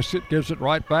the basket, gives it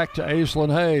right back to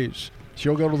Aislinn Hayes.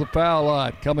 She'll go to the foul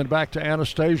line, coming back to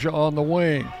Anastasia on the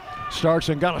wing. Starts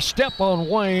and got a step on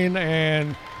Wayne,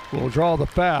 and will draw the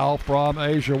foul from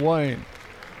Asia Wayne.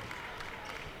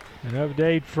 An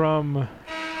update from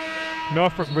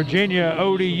Norfolk, Virginia,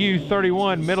 ODU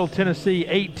 31, Middle Tennessee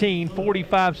 18,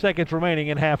 45 seconds remaining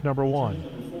in half number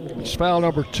 1. It's foul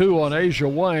number 2 on Asia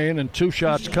Wayne, and 2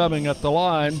 shots coming at the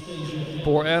line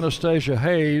for Anastasia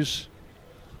Hayes.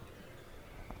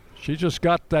 She just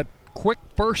got that quick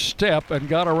first step and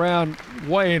got around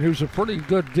Wayne, who's a pretty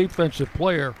good defensive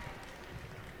player.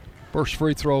 First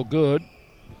free throw good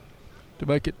to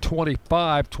make it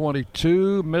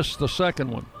 25-22. Missed the second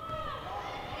one.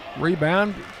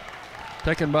 Rebound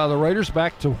taken by the Raiders.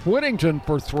 Back to Whittington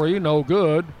for 3. No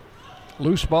good.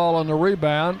 Loose ball on the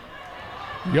rebound.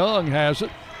 Young has it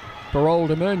for Old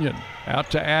Dominion. Out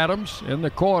to Adams in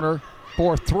the corner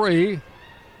for 3.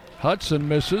 Hudson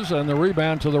misses, and the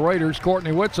rebound to the Raiders.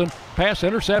 Courtney Whitson, pass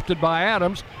intercepted by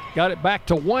Adams. Got it back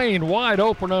to Wayne, wide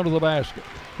open under the basket.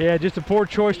 Yeah, just a poor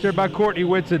choice there by Courtney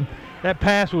Whitson. That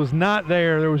pass was not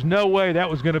there. There was no way that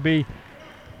was going to be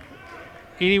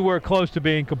anywhere close to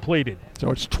being completed. So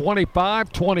it's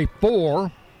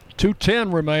 25-24,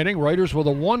 2:10 remaining. Raiders with a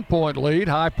 1-point lead.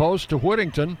 High post to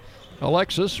Whittington.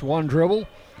 Alexis, one dribble,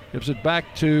 gives it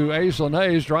back to Aislinn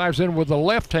Hayes, drives in with the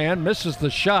left hand, misses the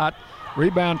shot.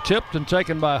 Rebound tipped and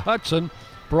taken by Hudson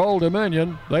for Old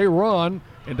Dominion. They run,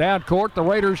 and down court, the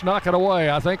Raiders knock it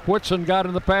away. I think Whitson got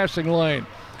in the passing lane.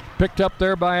 Picked up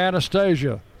there by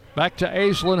Anastasia. Back to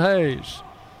Aislinn Hayes.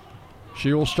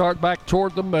 She will start back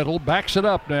toward the middle, backs it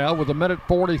up now with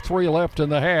 1:43 left in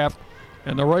the half,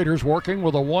 and the Raiders working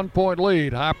with a 1-point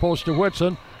lead. High post to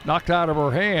Whitson, knocked out of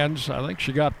her hands. I think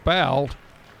she got fouled.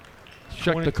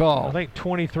 Check the call. I think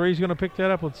 23 is going to pick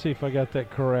that up. Let's see if I got that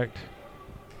correct.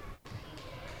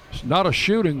 It's not a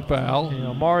shooting foul.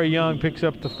 Yeah, Mari Young picks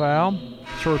up the foul.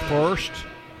 It's her first.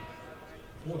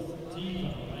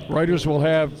 Raiders will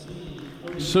have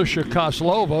Susha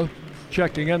Koslova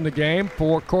checking in the game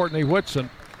for Courtney Whitson.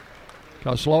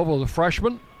 Kozlova, the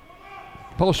freshman,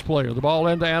 post player. The ball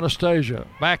into Anastasia.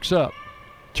 Backs up.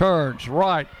 Turns.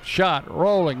 Right. Shot.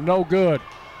 Rolling. No good.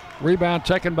 Rebound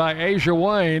taken by Asia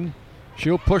Wayne.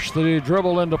 She'll push the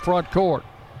dribble into front court.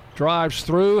 Drives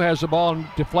through. Has the ball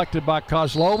deflected by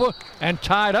Kozlova and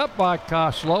tied up by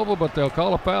Kozlova, but they'll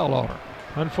call a foul on her.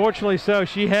 Unfortunately so.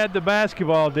 She had the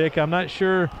basketball, Dick. I'm not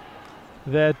sure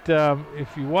that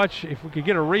if we could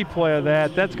get a replay of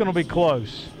that, that's going to be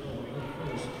close.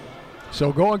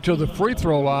 So going to the free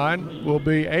throw line will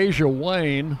be Asia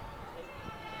Wayne.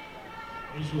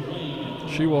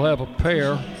 She will have a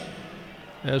pair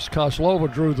as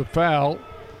Kozlova drew the foul.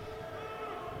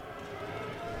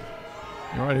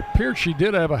 All right, it appeared she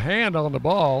did have a hand on the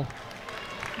ball,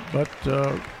 but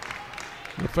the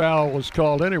foul was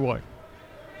called anyway.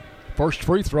 First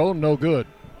free throw, no good.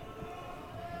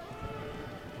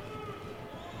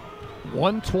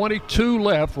 1:22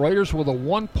 left. Raiders with a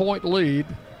 1-point lead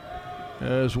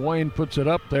as Wayne puts it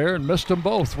up there and missed them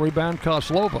both. Rebound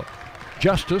Kozlova.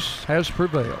 Justice has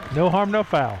prevailed. No harm, no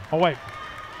foul. Oh, wait.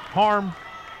 Harm,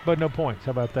 but no points.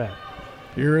 How about that?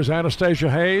 Here is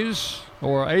Anastasia Hayes,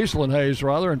 or Aislinn Hayes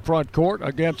rather, in front court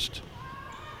against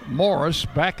Morris.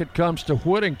 Back it comes to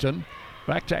Whittington.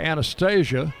 Back to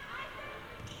Anastasia.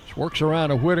 She works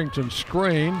around a Whittington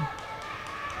screen.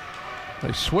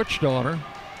 They switched on her.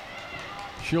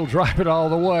 She'll drive it all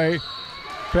the way.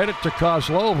 Fed it to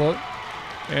Kozlova.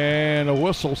 And a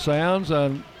whistle sounds.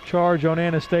 And charge on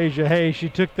Anastasia Hayes. She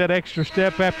took that extra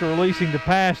step after releasing the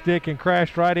pass, Dick, and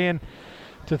crashed right in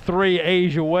to 3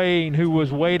 Asia Wayne, who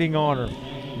was waiting on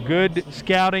her. Good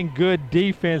scouting, good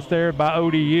defense there by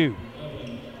ODU.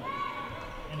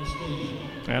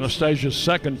 Anastasia's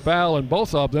second foul, and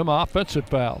both of them offensive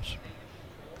fouls.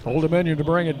 Old Dominion to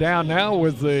bring it down now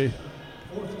with the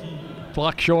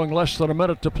clock showing less than a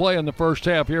minute to play in the first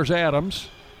half. Here's Adams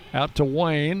out to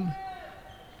Wayne.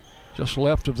 Just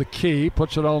left of the key,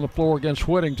 puts it on the floor against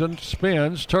Whittington,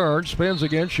 spins, turns, spins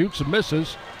again, shoots and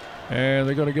misses, and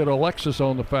they're going to get Alexis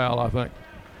on the foul, I think.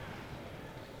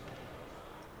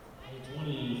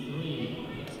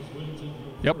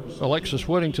 Yep, Alexis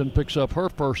Whittington picks up her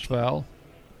first foul.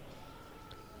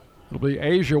 It'll be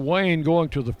Asia Wayne going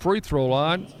to the free throw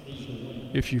line.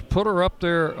 If you put her up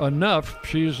there enough,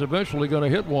 she's eventually going to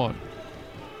hit one.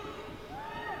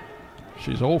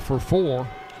 She's 0 for 4.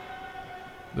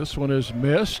 This one is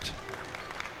missed.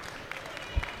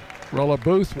 Rella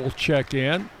Booth will check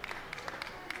in.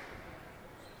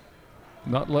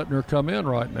 Not letting her come in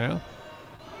right now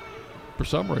for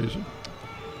some reason.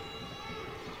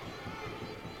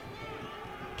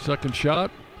 Second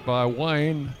shot by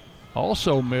Wayne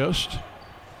also missed.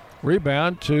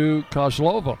 Rebound to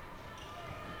Kozlova.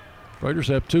 Raiders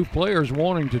have 2 players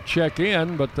wanting to check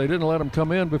in, but they didn't let them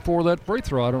come in before that free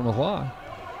throw. I don't know why.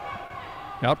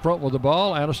 Out front with the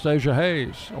ball, Anastasia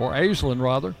Hayes, or Aislinn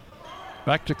rather.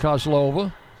 Back to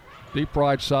Kozlova. Deep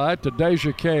right side to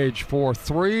Deja Cage for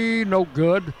 3, no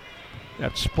good.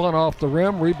 That spun off the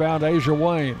rim, rebound Asia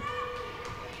Wayne.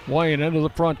 Wayne into the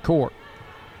front court.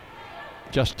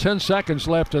 Just 10 seconds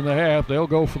left in the half. They'll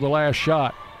go for the last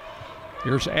shot.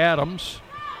 Here's Adams.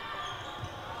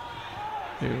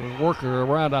 Working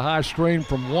around a high screen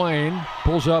from Wayne.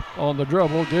 Pulls up on the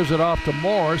dribble, gives it off to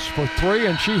Morris for 3,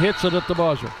 and she hits it at the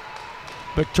buzzer.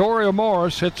 Victoria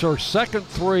Morris hits her second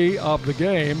 3 of the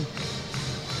game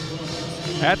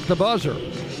at the buzzer.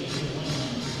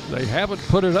 They haven't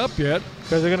put it up yet.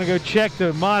 Because they're going to go check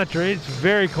the monitor. It's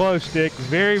very close, Dick.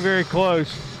 Very, very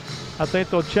close. I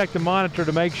think they'll check the monitor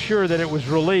to make sure that it was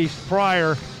released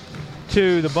prior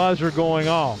to the buzzer going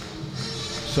off.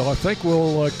 So I think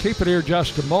we'll keep it here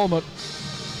just a moment,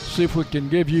 see if we can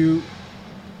give you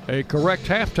a correct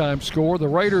halftime score. The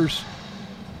Raiders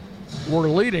were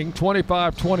leading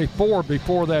 25-24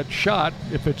 before that shot.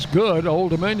 If it's good, Old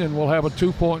Dominion will have a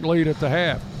 2-point lead at the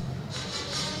half.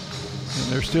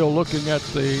 And they're still looking at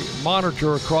the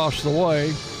monitor across the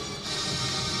way.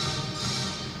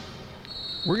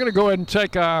 We're going to go ahead and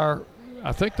take our,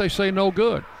 I think they say no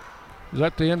good. Is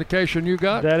that the indication you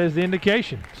got? That is the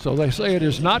indication. So they say it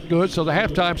is not good. So the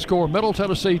halftime score, Middle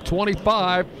Tennessee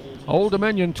 25, Old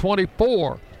Dominion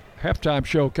 24. Halftime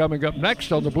show coming up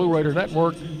next on the Blue Raider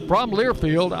Network from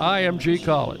Learfield, IMG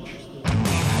College.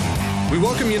 We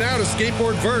welcome you now to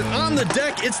Skateboard Vert. On the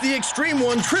deck, it's the Extreme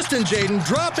One, Tristan Jaden,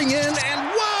 dropping in,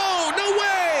 and whoa, no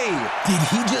way! Did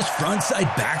he just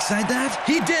frontside backside that?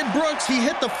 He did, Brooks. He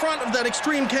hit the front of that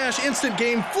Extreme Cash instant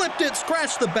game, flipped it,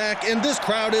 scratched the back, and this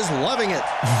crowd is loving it.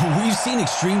 We've seen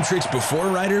extreme tricks before,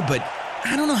 Ryder, but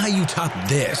I don't know how you top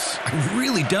this. I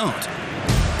really don't.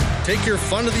 Take your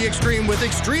fun to the extreme with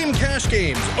Extreme Cash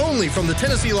Games, only from the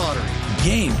Tennessee Lottery.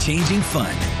 Game-changing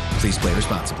fun. Please play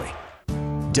responsibly.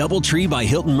 DoubleTree by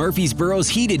Hilton Murfreesboro's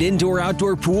heated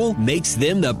indoor-outdoor pool makes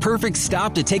them the perfect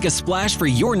stop to take a splash for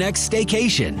your next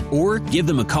staycation. Or give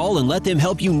them a call and let them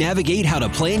help you navigate how to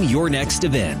plan your next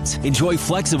event. Enjoy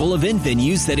flexible event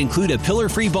venues that include a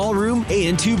pillar-free ballroom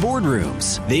and 2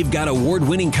 boardrooms. They've got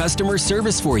award-winning customer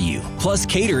service for you, plus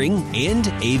catering and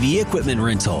AV equipment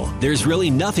rental. There's really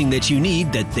nothing that you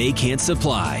need that they can't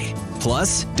supply.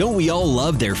 Plus, don't we all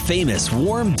love their famous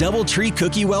warm DoubleTree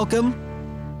cookie welcome?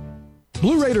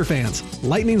 Blue Raider fans,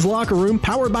 Lightning's Locker Room,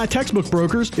 powered by Textbook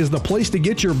Brokers, is the place to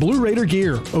get your Blue Raider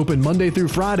gear. Open Monday through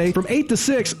Friday from 8 to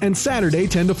 6 and Saturday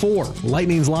 10 to 4.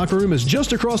 Lightning's Locker Room is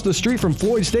just across the street from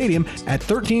Floyd Stadium at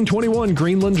 1321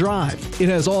 Greenland Drive. It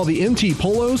has all the MT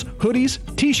polos, hoodies,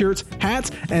 t-shirts,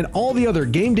 hats, and all the other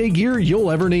game day gear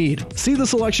you'll ever need. See the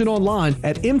selection online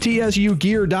at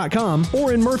mtsugear.com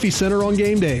or in Murphy Center on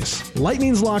game days.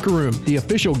 Lightning's Locker Room, the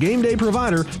official game day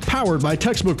provider, powered by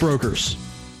Textbook Brokers.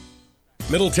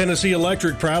 Middle Tennessee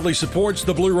Electric proudly supports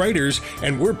the Blue Raiders,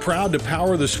 and we're proud to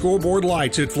power the scoreboard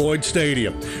lights at Floyd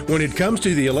Stadium. When it comes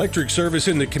to the electric service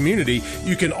in the community,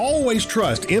 you can always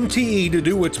trust MTE to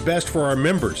do what's best for our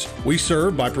members. We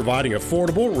serve by providing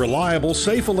affordable, reliable,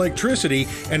 safe electricity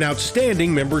and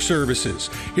outstanding member services.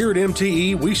 Here at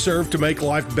MTE, we serve to make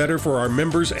life better for our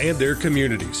members and their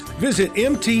communities. Visit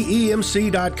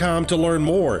mtemc.com to learn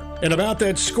more. And about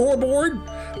that scoreboard,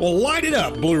 well, light it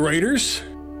up, Blue Raiders.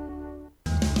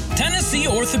 Tennessee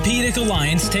Orthopedic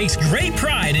Alliance takes great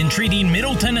pride in treating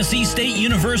Middle Tennessee State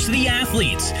University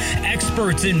athletes.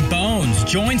 Experts in bones,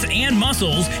 joints, and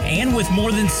muscles, and with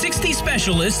more than 60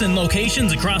 specialists in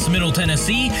locations across Middle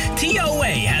Tennessee, TOA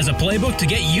has a playbook to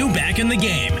get you back in the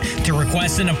game. To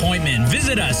request an appointment,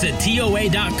 visit us at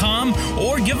TOA.com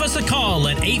or give us a call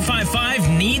at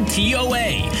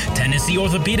 855-NEED-TOA. Tennessee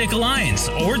Orthopedic Alliance,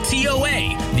 or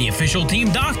TOA, the official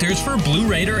team doctors for Blue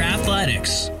Raider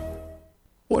Athletics.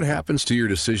 What happens to your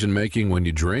decision-making when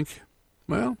you drink?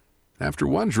 Well, after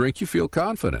one drink, you feel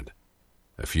confident.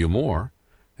 A few more,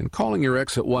 and calling your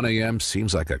ex at 1 a.m.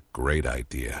 seems like a great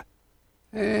idea.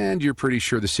 And you're pretty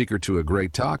sure the secret to a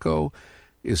great taco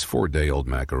is 4-day-old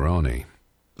macaroni.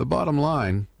 The bottom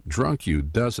line, drunk you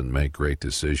doesn't make great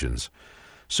decisions.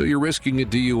 So you're risking a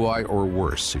DUI or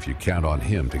worse if you count on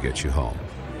him to get you home.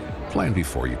 Plan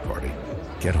before you party.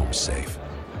 Get home safe.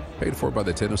 Paid for by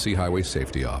the Tennessee Highway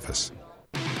Safety Office.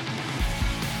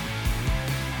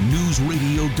 News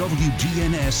Radio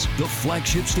WGNS, the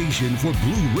flagship station for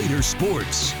Blue Raider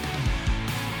sports.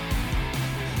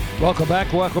 Welcome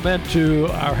back. Welcome into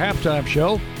our halftime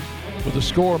show with the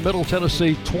score Middle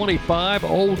Tennessee 25,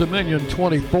 Old Dominion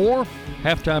 24.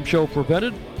 Halftime show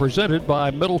presented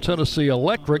by Middle Tennessee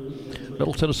Electric.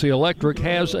 Middle Tennessee Electric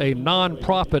has a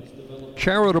nonprofit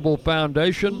charitable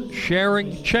foundation,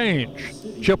 Sharing Change.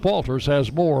 Chip Walters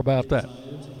has more about that.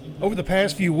 Over the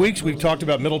past few weeks, we've talked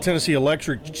about Middle Tennessee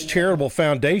Electric's charitable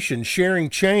foundation, Sharing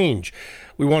Change.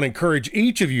 We want to encourage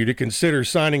each of you to consider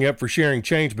signing up for Sharing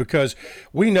Change because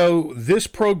we know this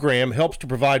program helps to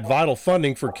provide vital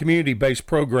funding for community-based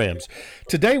programs.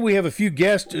 Today, we have a few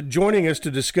guests joining us to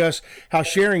discuss how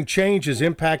Sharing Change has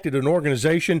impacted an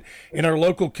organization in our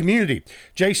local community.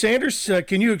 Jay Sanders,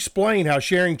 can you explain how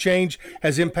Sharing Change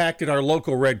has impacted our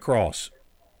local Red Cross?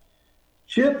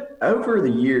 Chip, over the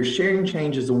years, Sharing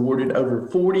Change has awarded over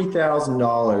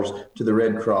 $40,000 to the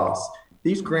Red Cross.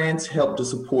 These grants help to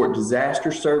support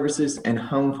disaster services and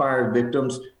home fire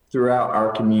victims throughout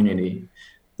our community.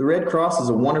 The Red Cross is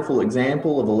a wonderful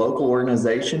example of a local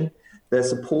organization that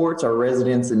supports our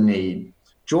residents in need.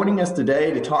 Joining us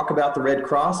today to talk about the Red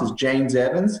Cross is James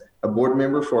Evans, a board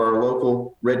member for our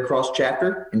local Red Cross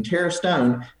chapter, and Tara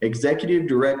Stone, executive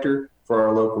director for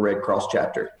our local Red Cross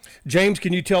chapter. James,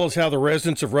 can you tell us how the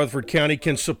residents of Rutherford County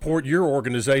can support your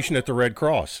organization at the Red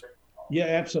Cross? Yeah,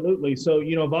 absolutely. So,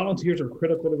 volunteers are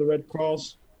critical to the Red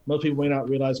Cross. Most people may not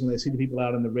realize when they see the people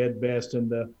out in the red vest and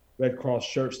the Red Cross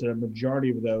shirts that a majority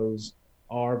of those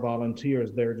are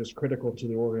volunteers. They're just critical to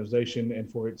the organization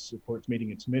and for its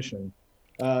meeting its mission.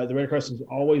 The Red Cross is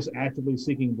always actively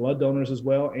seeking blood donors as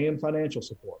well and financial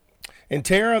support. And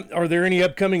Tara, are there any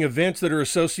upcoming events that are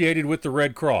associated with the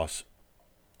Red Cross?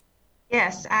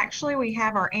 Yes, actually we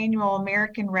have our annual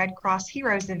American Red Cross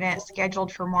Heroes event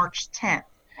scheduled for March 10th.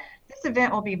 This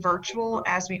event will be virtual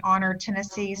as we honor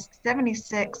Tennessee's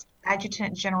 76th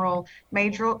Adjutant General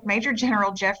Major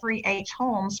General Jeffrey H.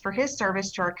 Holmes for his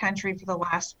service to our country for the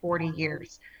last 40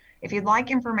 years. If you'd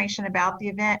like information about the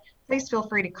event, please feel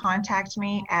free to contact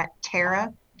me at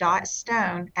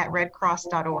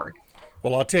tara.stone@redcross.org.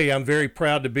 Well, I'll tell you, I'm very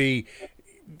proud to be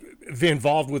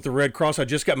involved with the Red Cross. I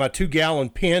just got my 2-gallon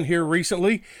pen here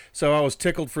recently, so I was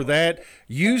tickled for that.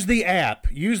 Use the app.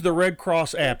 Use the Red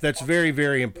Cross app. That's very,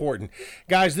 very important.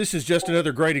 Guys, this is just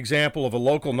another great example of a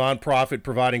local nonprofit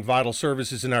providing vital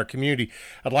services in our community.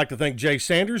 I'd like to thank Jay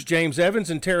Sanders, James Evans,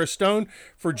 and Tara Stone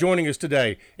for joining us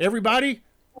today. Everybody,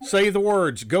 say the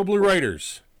words. Go Blue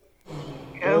Raiders.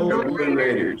 Go Blue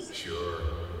Raiders.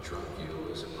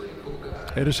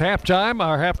 It is halftime.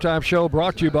 Our halftime show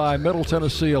brought to you by Middle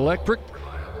Tennessee Electric.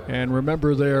 And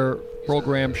remember, their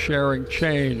program sharing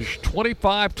changed.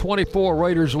 25-24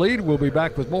 Raiders lead. We'll be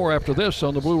back with more after this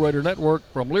on the Blue Raider Network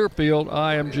from Learfield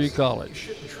IMG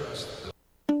College.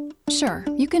 Sure,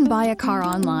 you can buy a car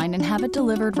online and have it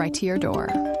delivered right to your door.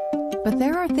 But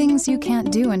there are things you can't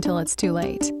do until it's too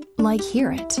late. Like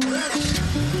hear it.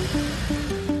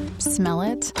 Smell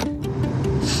it.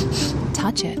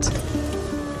 Touch it.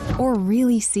 Or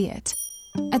really see it.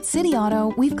 At City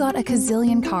Auto, we've got a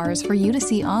gazillion cars for you to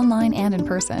see online and in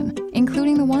person,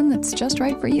 including the one that's just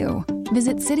right for you.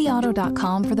 Visit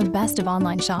cityauto.com for the best of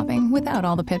online shopping without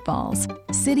all the pitfalls.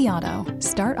 City Auto.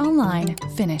 Start online,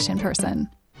 finish in person.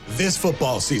 This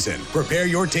football season, prepare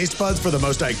your taste buds for the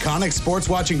most iconic sports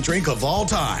watching drink of all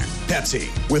time, Pepsi.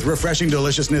 With refreshing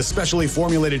deliciousness specially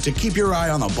formulated to keep your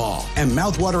eye on the ball and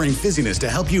mouth-watering fizziness to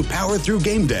help you power through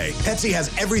game day, Pepsi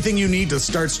has everything you need to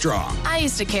start strong. I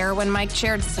used to care when Mike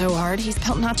cheered so hard he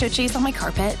spilled nacho cheese on my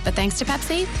carpet, but thanks to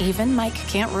Pepsi, even Mike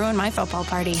can't ruin my football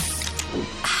party.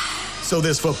 So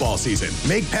this football season,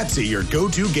 make Pepsi your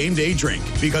go-to game day drink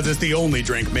because it's the only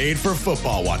drink made for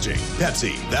football watching.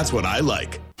 Pepsi, that's what I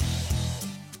like.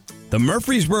 The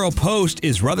Murfreesboro Post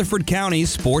is Rutherford County's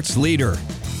sports leader.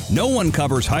 No one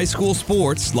covers high school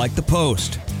sports like the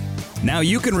Post. Now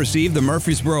you can receive the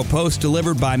Murfreesboro Post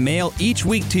delivered by mail each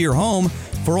week to your home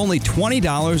for only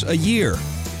 $20 a year.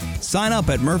 Sign up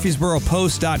at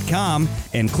murfreesboropost.com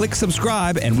and click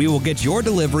subscribe, and we will get your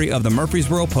delivery of the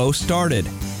Murfreesboro Post started.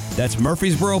 That's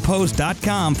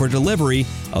murfreesboropost.com for delivery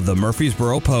of the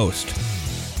Murfreesboro Post.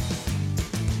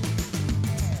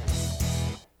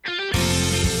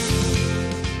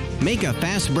 Make a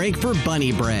fast break for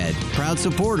Bunny Bread, proud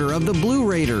supporter of the Blue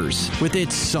Raiders. With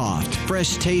its soft,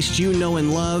 fresh taste you know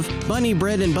and love, Bunny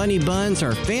Bread and Bunny Buns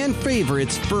are fan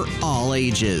favorites for all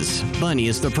ages. Bunny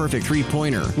is the perfect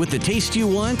three-pointer with the taste you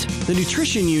want, the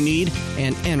nutrition you need,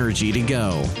 and energy to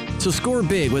go. So score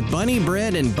big with Bunny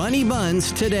Bread and Bunny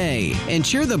Buns today and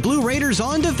cheer the Blue Raiders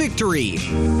on to victory.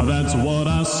 That's what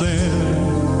I said.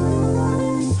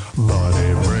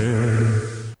 Bunny Bread.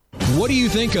 What do you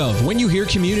think of when you hear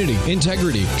community,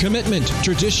 integrity, commitment,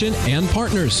 tradition, and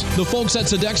partners? The folks at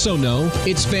Sodexo know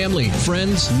it's family,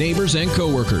 friends, neighbors, and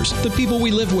coworkers, the people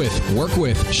we live with, work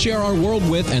with, share our world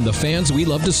with, and the fans we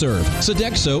love to serve.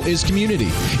 Sodexo is community.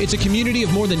 It's a community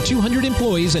of more than 200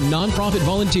 employees and nonprofit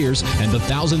volunteers and the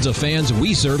thousands of fans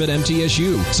we serve at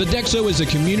MTSU. Sodexo is a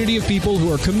community of people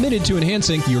who are committed to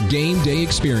enhancing your game day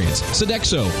experience.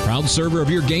 Sodexo, proud server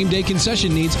of your game day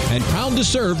concession needs and proud to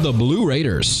serve the Blue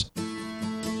Raiders.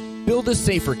 Build a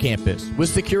safer campus with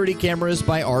security cameras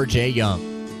by RJ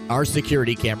Young. Our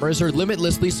security cameras are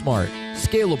limitlessly smart,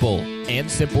 scalable, and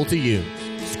simple to use.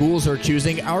 Schools are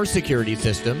choosing our security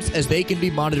systems as they can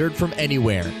be monitored from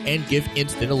anywhere and give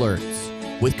instant alerts.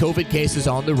 With COVID cases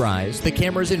on the rise, the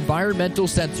camera's environmental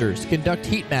sensors conduct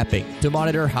heat mapping to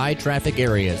monitor high traffic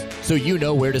areas so you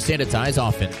know where to sanitize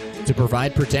often. To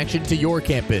provide protection to your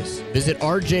campus, visit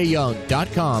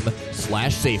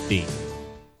rjyoung.com/safety.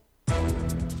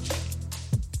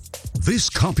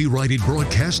 This copyrighted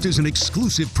broadcast is an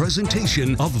exclusive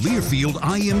presentation of Learfield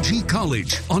IMG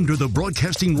College under the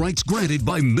broadcasting rights granted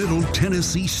by Middle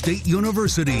Tennessee State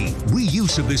University.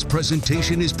 Reuse of this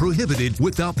presentation is prohibited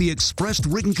without the expressed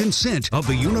written consent of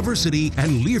the university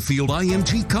and Learfield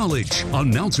IMG College.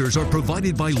 Announcers are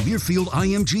provided by Learfield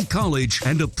IMG College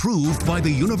and approved by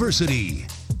the university.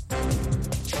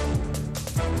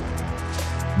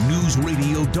 News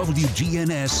Radio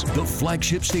WGNS, the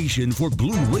flagship station for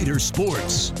Blue Raider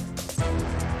sports.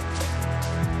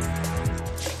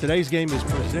 Today's game is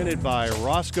presented by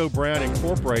Roscoe Brown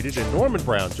Incorporated, and Norman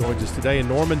Brown joins us today. And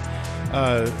Norman,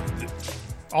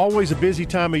 always a busy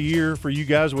time of year for you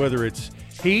guys, whether it's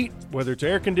heat, whether it's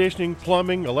air conditioning,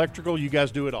 plumbing, electrical, you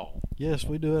guys do it all. Yes,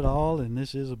 we do it all, and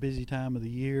this is a busy time of the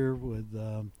year with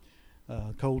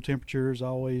cold temperatures.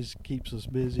 Always keeps us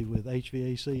busy with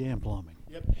HVAC and plumbing.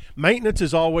 Yep. Maintenance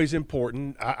is always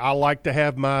important. I like to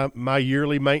have my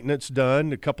yearly maintenance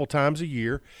done a couple times a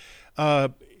year.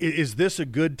 Is this a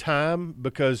good time?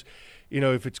 Because,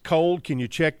 if it's cold, can you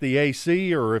check the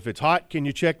AC? Or if it's hot, can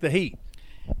you check the heat?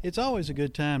 It's always a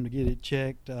good time to get it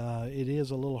checked. It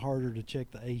is a little harder to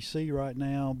check the AC right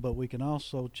now, but we can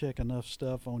also check enough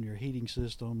stuff on your heating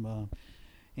system.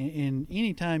 And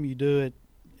any time you do it,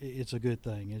 it's a good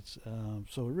thing. It's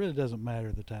so it really doesn't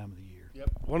matter the time of the year. Yep.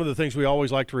 One of the things we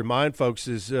always like to remind folks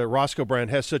is Roscoe Brand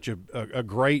has such a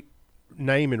great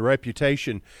name and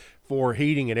reputation for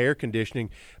heating and air conditioning,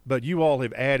 but you all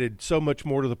have added so much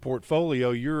more to the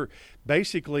portfolio. You're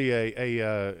basically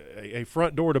a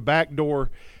front door to back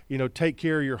door, take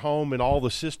care of your home and all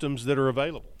the systems that are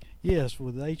available. Yes,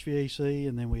 with HVAC,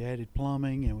 and then we added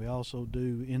plumbing, and we also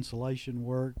do insulation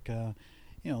work.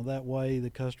 That way the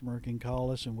customer can call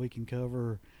us and we can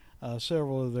cover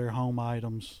several of their home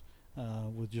items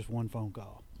with just one phone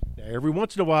call. Now, every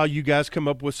once in a while, you guys come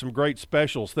up with some great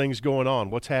specials, things going on.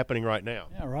 What's happening right now?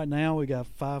 Yeah, right now we got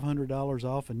 $500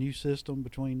 off a new system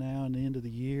between now and the end of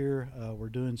the year. We're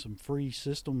doing some free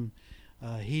system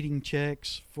heating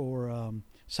checks for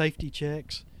safety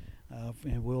checks,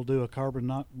 and we'll do a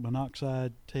carbon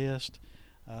monoxide test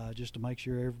just to make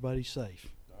sure everybody's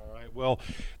safe. All right. Well,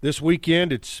 this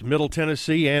weekend it's Middle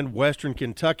Tennessee and Western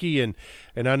Kentucky, and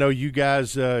I know you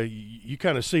guys you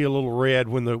kind of see a little red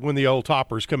when the old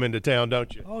Toppers come into town,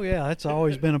 don't you? Oh yeah, that's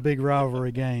always been a big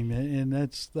rivalry game, and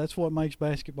that's what makes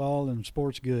basketball and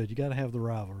sports good. You got to have the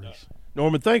rivalries.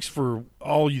 Norman, thanks for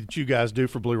all that you guys do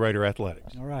for Blue Raider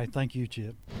Athletics. All right, thank you,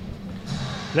 Chip.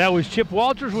 That was Chip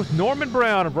Walters with Norman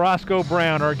Brown of Roscoe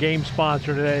Brown, our game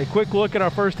sponsor today. A quick look at our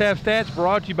first half stats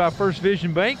brought to you by First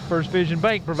Vision Bank. First Vision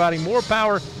Bank providing more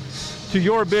power to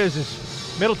your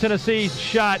business. Middle Tennessee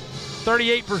shot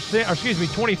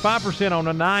 25% on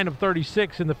a 9 of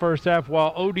 36 in the first half,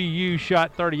 while ODU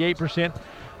shot 38%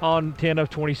 on 10 of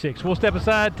 26. We'll step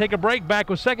aside, take a break, back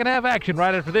with second half action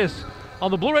right after this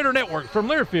on the Blue Raider Network from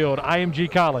Learfield IMG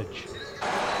College.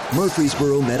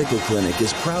 Murfreesboro Medical Clinic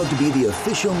is proud to be the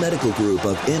official medical group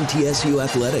of MTSU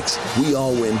Athletics. We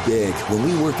all win big when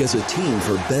we work as a team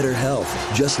for better health.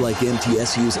 Just like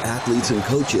MTSU's athletes and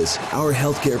coaches, our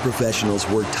healthcare professionals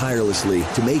work tirelessly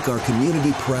to make our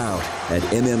community proud. At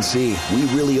MMC, we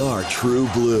really are true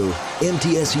blue.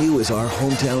 MTSU is our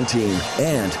hometown team,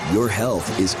 and your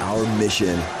health is our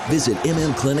mission. Visit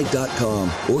mmclinic.com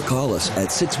or call us at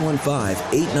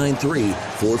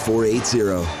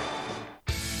 615-893-4480.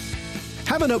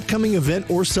 Have an upcoming event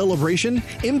or celebration?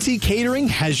 MT Catering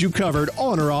has you covered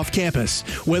on or off campus.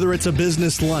 Whether it's a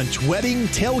business lunch, wedding,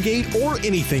 tailgate, or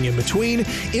anything in between,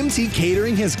 MT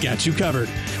Catering has got you covered.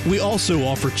 We also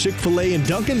offer Chick-fil-A and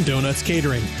Dunkin' Donuts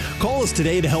catering. Call us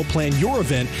today to help plan your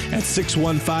event at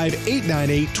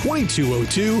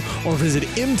 615-898-2202 or visit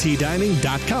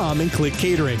mtdining.com and click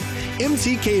catering.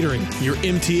 MT Catering, your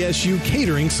MTSU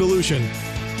catering solution.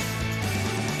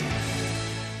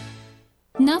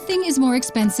 Nothing is more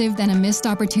expensive than a missed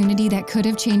opportunity that could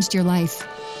have changed your life.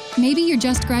 Maybe you're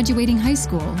just graduating high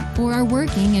school, or are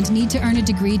working and need to earn a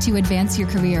degree to advance your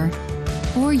career.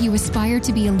 Or you aspire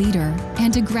to be a leader,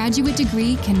 and a graduate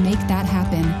degree can make that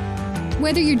happen.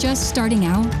 Whether you're just starting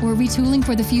out or retooling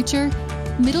for the future,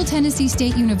 Middle Tennessee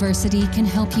State University can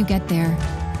help you get there.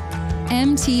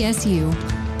 MTSU,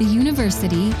 the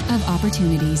University of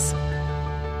Opportunities.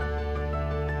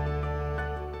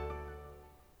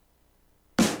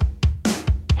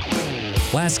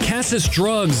 Las Casas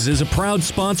Drugs is a proud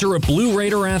sponsor of Blue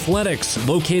Raider Athletics,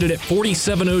 located at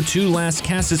 4702 Las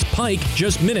Casas Pike,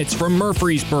 just minutes from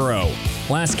Murfreesboro.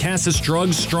 Las Casas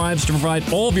Drugs strives to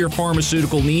provide all of your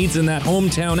pharmaceutical needs in that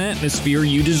hometown atmosphere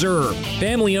you deserve.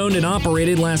 Family-owned and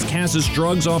operated, Las Casas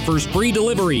Drugs offers free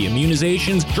delivery,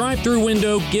 immunizations, drive-through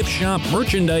window, gift shop,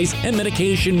 merchandise, and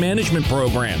medication management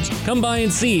programs. Come by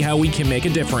and see how we can make a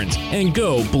difference. And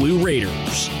go Blue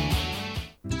Raiders.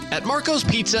 At Marco's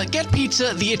Pizza, get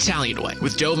pizza the Italian way.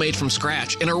 With dough made from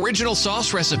scratch, an original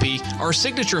sauce recipe, our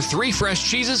signature 3 fresh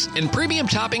cheeses, and premium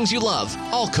toppings you love.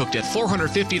 All cooked at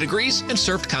 450 degrees and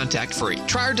served contact-free.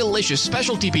 Try our delicious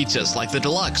specialty pizzas like the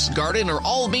Deluxe, Garden, or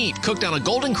All Meat cooked on a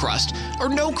golden crust, or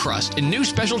no crust in new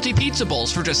specialty pizza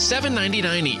bowls for just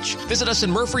 $7.99 each. Visit us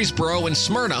in Murfreesboro and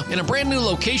Smyrna in a brand new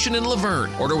location in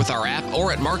Laverne. Order with our app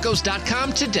or at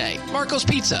marcos.com today. Marco's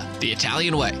Pizza, the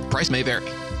Italian way. Price may vary.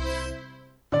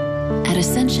 At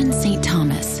Ascension St.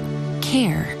 Thomas,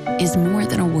 care is more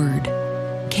than a word.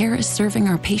 Care is serving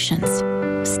our patients,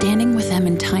 standing with them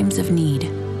in times of need,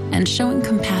 and showing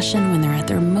compassion when they're at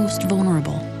their most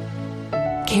vulnerable.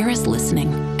 Care is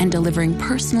listening and delivering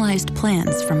personalized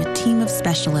plans from a team of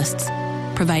specialists,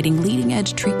 providing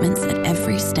leading-edge treatments at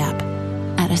every step.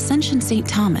 At Ascension St.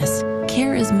 Thomas,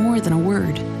 care is more than a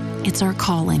word. It's our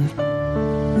calling.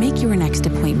 Make your next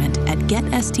appointment at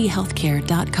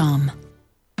getsthealthcare.com.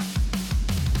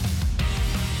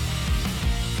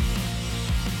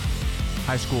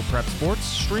 High school prep sports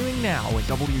streaming now at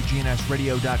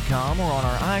WGNSradio.com or on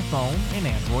our iPhone and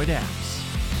Android apps.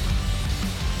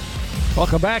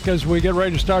 Welcome back as we get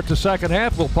ready to start the second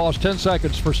half. We'll pause 10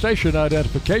 seconds for station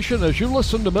identification as you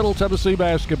listen to Middle Tennessee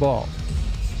basketball.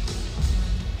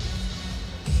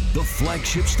 The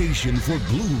flagship station for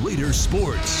Blue Raiders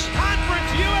sports.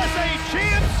 Conference USA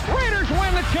champs. Raiders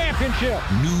win the championship.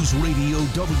 News Radio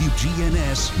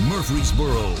WGNS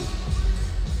Murfreesboro.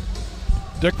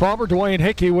 Dick Palmer, Dwayne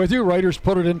Hickey with you. Raiders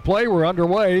put it in play. We're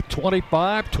underway.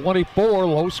 25-24,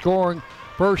 low-scoring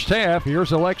first half.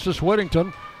 Here's Alexis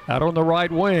Whittington out on the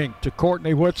right wing to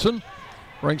Courtney Whitson.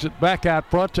 Brings it back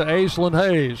out front to Aislinn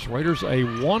Hayes. Raiders a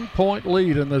 1-point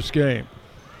lead in this game.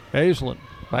 Aislinn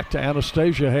back to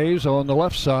Anastasia Hayes on the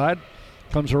left side.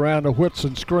 Comes around to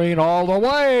Whitson, screen all the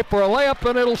way for a layup,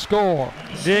 and it'll score.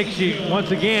 Dick, she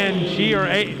or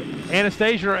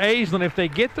Anastasia or Aislinn, if they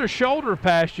get their shoulder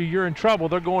past you, you're in trouble.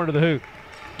 They're going to the hoop.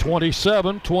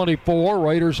 27-24,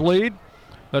 Raiders lead.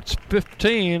 That's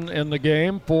 15 in the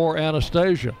game for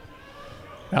Anastasia.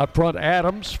 Out front,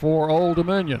 Adams for Old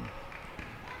Dominion.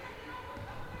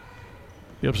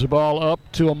 Gives the ball up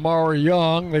to Amari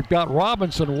Young. They've got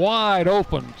Robinson wide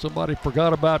open. Somebody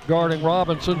forgot about guarding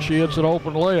Robinson. She hits an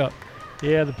open layup.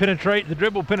 Yeah, the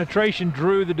dribble penetration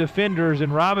drew the defenders,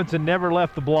 and Robinson never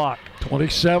left the block.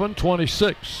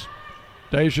 27-26.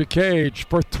 Deja Cage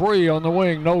for three on the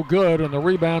wing, no good, and the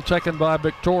rebound taken by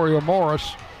Victoria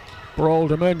Morris for Old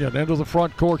Dominion. Into the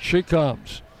front court she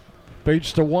comes.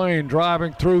 Feeds to Wayne,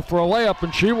 driving through for a layup,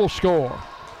 and she will score.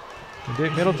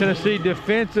 Middle Tennessee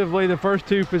defensively, the first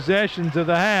two possessions of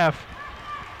the half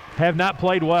have not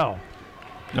played well.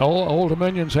 No, Old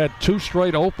Dominion's had two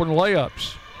straight open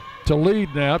layups to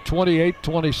lead now,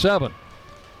 28-27.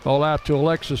 Ball out to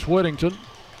Alexis Whittington.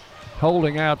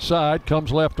 Holding outside,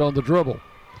 comes left on the dribble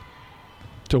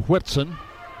to Whitson.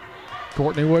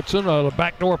 Courtney Whitson, a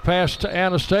backdoor pass to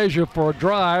Anastasia for a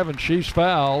drive, and she's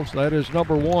fouled. That is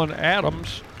number one,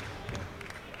 Adams,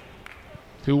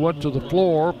 who went to the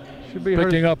floor,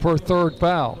 picking up her third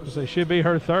foul. So should be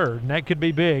her third, and that could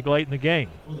be big late in the game.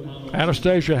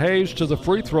 Anastasia Hayes to the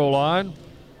free throw line.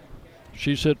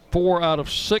 She's hit 4 out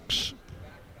of 6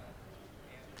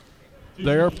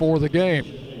 there for the game.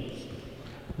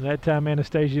 And that time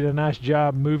Anastasia did a nice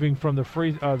job moving from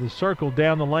the circle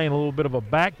down the lane, a little bit of a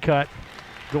back cut,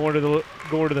 going to the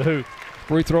hoop.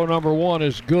 Free throw number one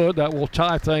is good. That will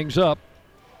tie things up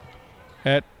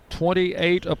at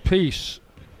 28 apiece.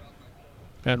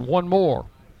 And one more.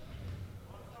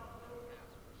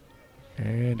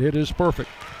 And it is perfect.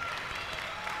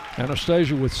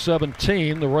 Anastasia with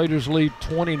 17. The Raiders lead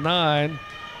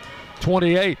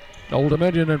 29-28. Old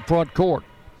Dominion in front court.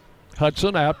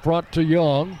 Hudson out front to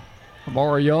Young.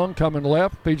 Amara Young coming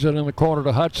left. Feeds it in the corner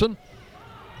to Hudson.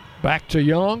 Back to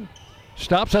Young.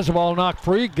 Stops, has the ball knocked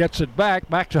free. Gets it back.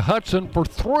 Back to Hudson for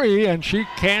three, and she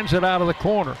cans it out of the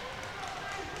corner.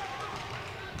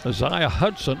 Isaiah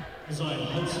Hudson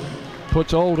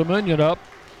puts Old Dominion up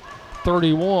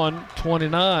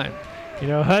 31-29. You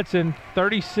know, Hudson,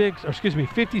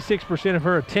 56% of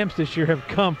her attempts this year have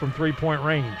come from three-point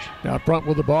range. Out front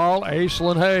with the ball,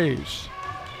 Aislinn Hayes.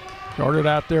 Guarded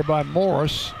out there by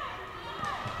Morris.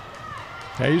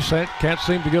 Hayes can't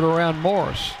seem to get around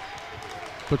Morris.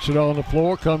 Puts it on the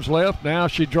floor, comes left. Now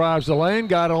she drives the lane,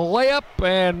 got a layup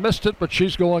and missed it, but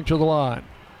she's going to the line.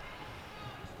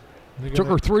 Took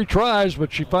her 3 tries,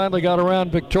 but she finally got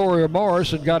around Victoria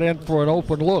Morris and got in for an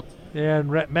open look. Yeah,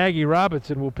 and Maggie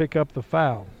Robinson will pick up the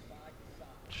foul.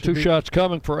 Two shots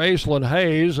coming for Aislinn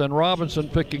Hayes, and Robinson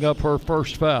picking up her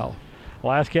first foul.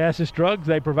 Lascassas Drugs,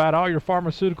 they provide all your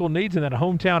pharmaceutical needs in that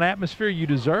hometown atmosphere you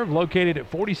deserve, located at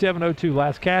 4702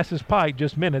 Lascassas Pike,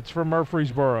 just minutes from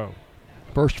Murfreesboro.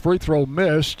 First free throw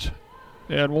missed,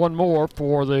 and one more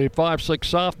for the 5'6"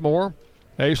 sophomore.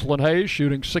 Aislinn Hayes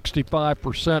shooting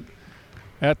 65%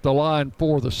 at the line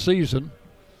for the season.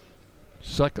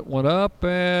 Second one up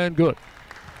and good.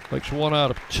 Makes 1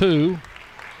 out of 2.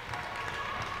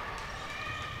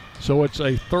 So it's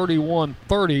a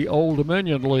 31-30 Old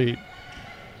Dominion lead.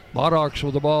 Monarchs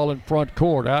with the ball in front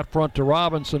court. Out front to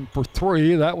Robinson for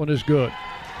 3. That one is good.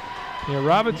 Yeah,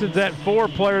 Robinson's that 4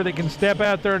 player that can step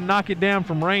out there and knock it down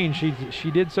from range. She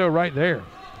did so right there.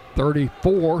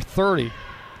 34-30.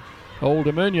 Old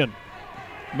Dominion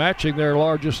matching their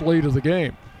largest lead of the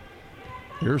game.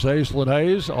 Here's Aislinn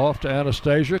Hayes off to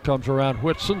Anastasia. Comes around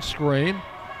Whitson, screen.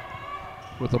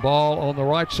 With the ball on the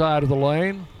right side of the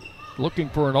lane. Looking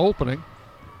for an opening.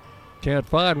 Can't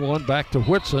find one. Back to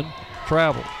Whitson.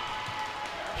 Travel.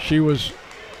 She was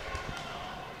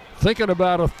thinking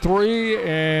about a 3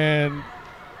 and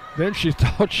Then she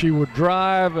thought she would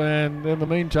drive, and in the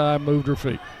meantime moved her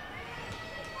feet.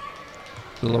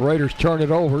 So the Raiders turn it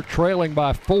over, trailing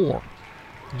by 4.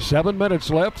 7 minutes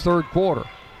left, third quarter.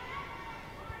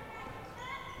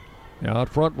 Now out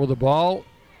front with the ball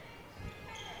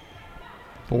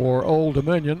for Old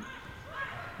Dominion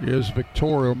is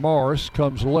Victoria Morris.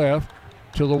 Comes left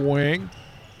to the wing.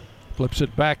 Flips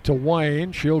it back to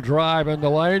Wayne. She'll drive in the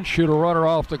lane, shoot a runner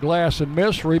off the glass and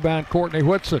miss. Rebound Courtney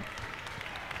Whitson.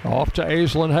 Off to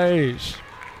Aislinn Hayes.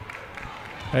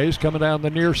 Hayes coming down the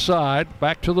near side,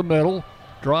 back to the middle.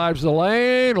 Drives the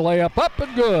lane, layup up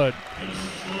and good.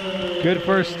 Good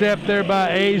first step there by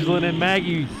Aislinn, and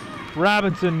Maggie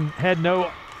Robinson had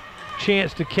no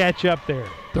chance to catch up there.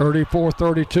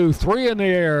 34-32, 3 in the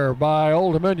air by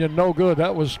Old Dominion, no good.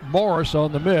 That was Morris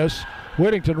on the miss.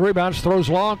 Whittington rebounds, throws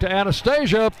long to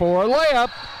Anastasia for a layup.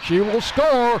 She will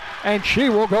score, and she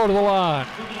will go to the line.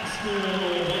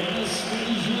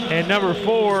 And number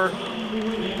 4,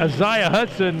 Isaiah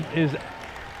Hudson, is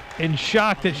in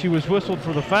shock that she was whistled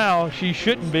for the foul. She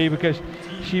shouldn't be, because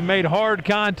she made hard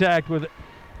contact with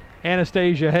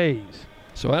Anastasia Hayes.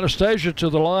 So Anastasia to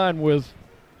the line with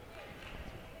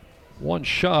one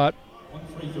shot.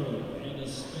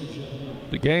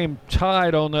 The game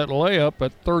tied on that layup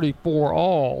at 34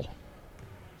 all.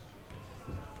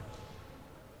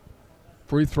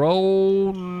 Free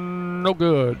throw, no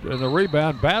good. And the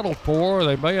rebound battled for,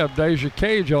 they may have Deja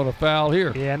Cage on a foul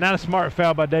here. Yeah, not a smart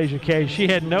foul by Deja Cage. She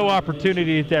had no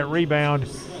opportunity at that rebound.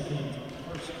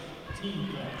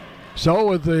 So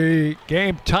with the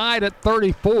game tied at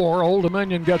 34, Old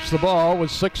Dominion gets the ball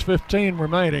with 6:15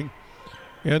 remaining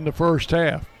in the first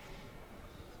half.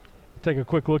 Take a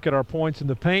quick look at our points in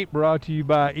the paint, brought to you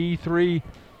by E3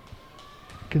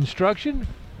 Construction.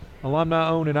 Alumni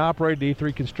owned and operated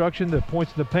E3 Construction. The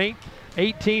points in the paint,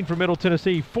 18 for Middle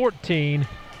Tennessee, 14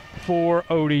 for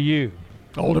ODU.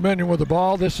 Old Dominion with the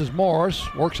ball. This is Morris.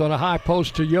 Works on a high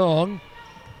post to Young.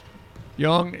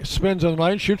 Young spins in the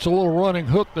lane, shoots a little running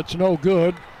hook that's no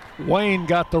good. Wayne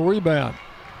got the rebound.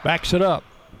 Backs it up.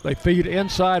 They feed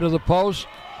inside of the post.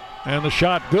 And the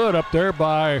shot good up there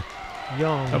by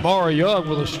Amara Young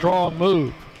with a strong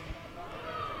move.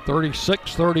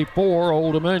 36-34,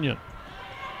 Old Dominion.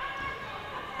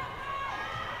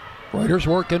 Raiders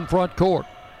work in front court.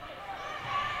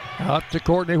 Out to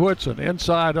Courtney Whitson.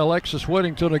 Inside Alexis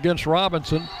Whittington against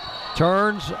Robinson.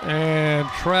 Turns and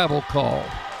travel call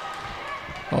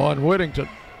on Whittington.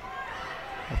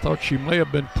 I thought she may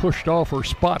have been pushed off her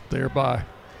spot there by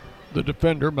the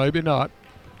defender. Maybe not.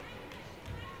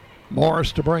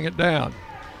 Morris to bring it down.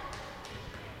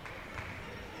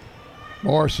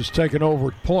 Morris has taken over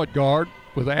at point guard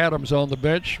with Adams on the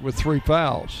bench with 3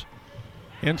 fouls.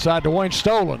 Inside to Wayne,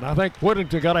 stolen. I think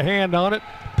Whittington got a hand on it.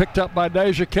 Picked up by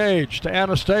Deja Cage to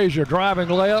Anastasia. Driving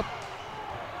layup.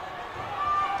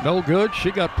 No good. She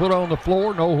got put on the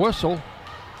floor. No whistle.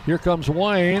 Here comes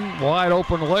Wayne. Wide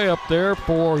open layup there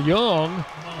for Young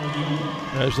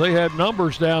as they had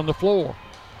numbers down the floor.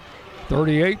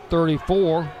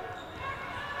 38-34.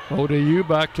 ODU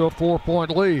back to a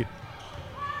 4-point lead.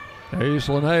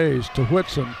 Aislinn Hayes to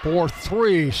Whitson for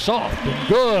 3. Soft and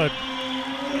good.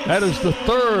 That is the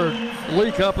third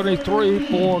Lee Company 3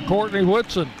 for Courtney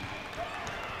Whitson.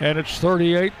 And it's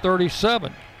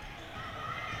 38-37.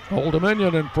 Old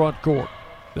Dominion in front court.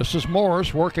 This is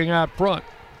Morris working out front.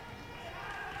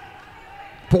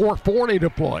 4:40 to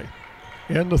play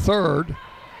in the third.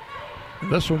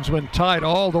 And this one's been tight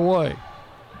all the way.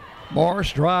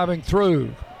 Morris driving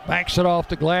through. Backs it off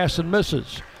the glass and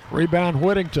misses. Rebound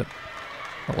Whittington.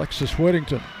 Alexis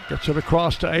Whittington gets it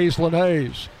across to Aislinn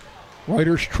Hayes.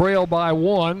 Raiders trail by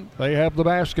 1. They have the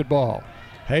basketball.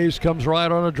 Hayes comes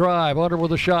right on a drive. Under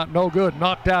with a shot. No good.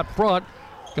 Knocked out front.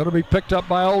 Going to be picked up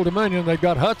by Old Dominion. They've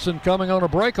got Hudson coming on a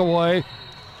breakaway.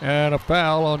 And a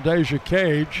foul on Deja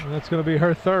Cage. And that's going to be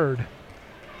her third.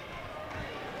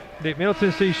 Middle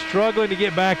Tennessee struggling to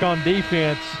get back on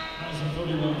defense.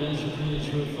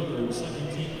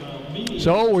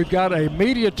 So we've got a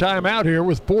media timeout here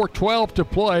with 4:12 to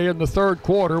play in the third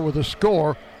quarter with a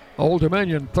score. Old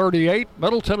Dominion 38,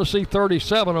 Middle Tennessee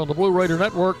 37 on the Blue Raider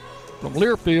Network from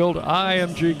Learfield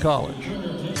IMG College.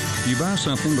 You buy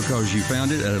something because you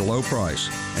found it at a low price,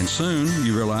 and soon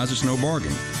you realize it's no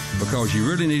bargain because you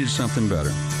really needed something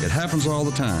better. It happens all the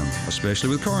time, especially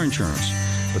with car insurance.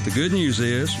 But the good news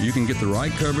is you can get the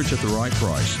right coverage at the right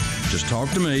price. Just talk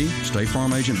to me, State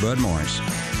Farm Agent Bud Morris.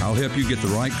 I'll help you get the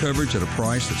right coverage at a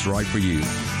price that's right for you.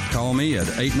 Call me at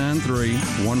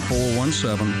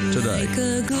 893-1417 today. Like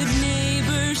a good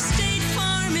neighbor, State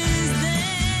Farm is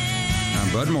there.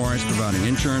 I'm Bud Morris, providing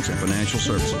insurance and financial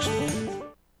services.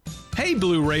 Hey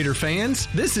Blue Raider fans,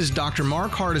 this is Dr.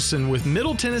 Mark Hardison with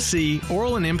Middle Tennessee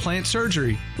Oral and Implant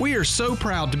Surgery. We are so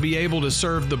proud to be able to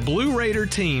serve the Blue Raider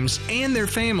teams and their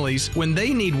families when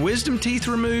they need wisdom teeth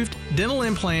removed, dental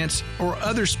implants, or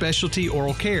other specialty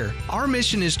oral care. Our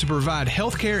mission is to provide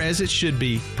health care as it should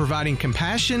be, providing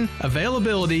compassion,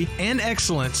 availability, and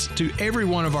excellence to every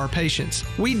one of our patients.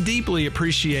 We deeply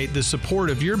appreciate the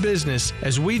support of your business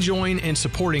as we join in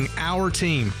supporting our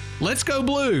team. Let's go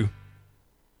Blue!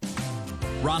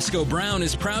 Roscoe Brown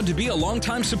is proud to be a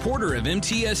longtime supporter of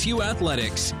MTSU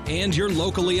Athletics and your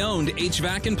locally owned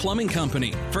HVAC and plumbing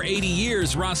company. For 80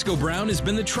 years, Roscoe Brown has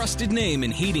been the trusted name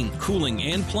in heating, cooling,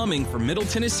 and plumbing for Middle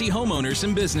Tennessee homeowners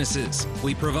and businesses.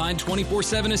 We provide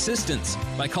 24/7 assistance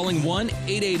by calling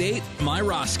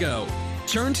 1-888-MY-ROSCOE.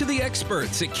 Turn to the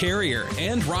experts at Carrier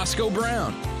and Roscoe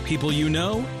Brown. People you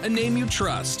know, a name you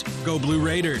trust. Go Blue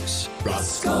Raiders.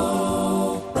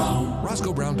 Roscoe Brown.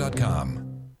 RoscoeBrown.com.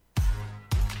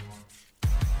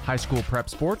 High school prep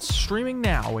sports streaming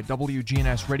now at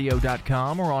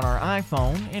WGNSradio.com or on our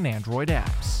iPhone and Android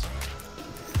apps.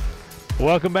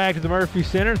 Welcome back to the Murphy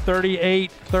Center.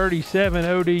 38-37,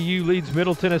 ODU leads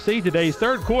Middle Tennessee. Today's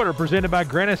third quarter presented by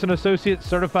Grannis & Associates,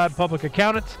 certified public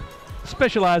accountants,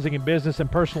 specializing in business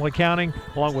and personal accounting,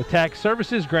 along with tax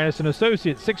services. Grannis &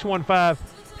 Associates,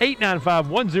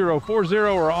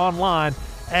 615-895-1040 or online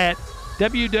at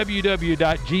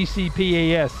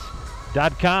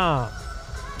www.gcpas.com.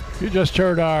 You just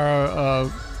heard our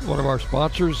one of our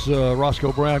sponsors,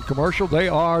 Roscoe Brown Commercial. They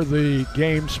are the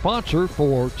game sponsor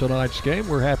for tonight's game.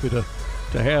 We're happy to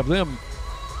have them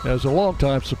as a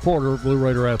longtime supporter of Blue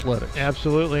Raider Athletics.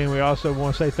 Absolutely, and we also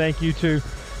want to say thank you to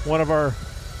one of our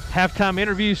halftime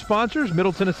interview sponsors,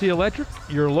 Middle Tennessee Electric,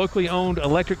 your locally owned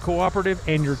electric cooperative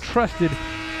and your trusted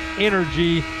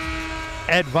energy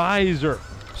advisor.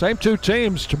 Same two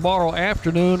teams tomorrow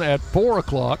afternoon at 4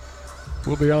 o'clock.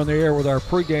 We'll be on the air with our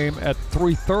pregame at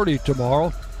 3:30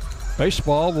 tomorrow.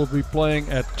 Baseball will be playing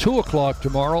at 2 o'clock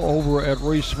tomorrow over at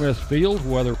Reese Smith Field,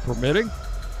 weather permitting.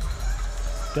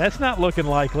 That's not looking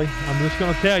likely. I'm just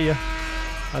going to tell you.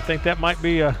 I think that might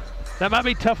be a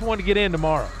tough one to get in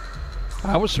tomorrow.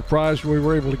 I was surprised we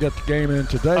were able to get the game in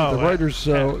today.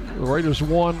 The Raiders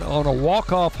won on a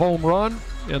walk-off home run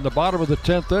in the bottom of the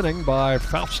 10th inning by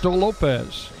Fausto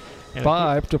Lopez.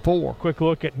 5-4. Quick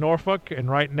look at Norfolk,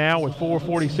 and right now with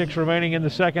 4:46 remaining in the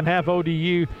second half,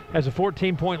 ODU has a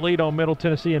 14-point lead on Middle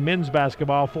Tennessee in men's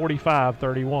basketball,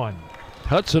 45-31.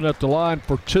 Hudson at the line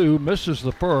for two, misses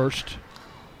the first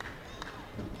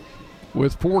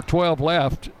with 4:12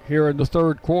 left here in the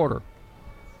third quarter.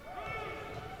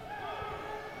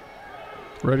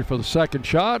 Ready for the second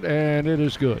shot, and it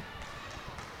is good.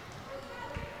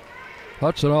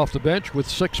 Hudson off the bench with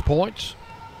 6 points.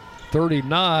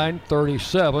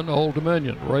 39-37, Old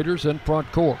Dominion. Raiders in front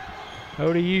court.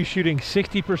 ODU shooting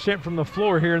 60% from the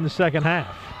floor here in the second half.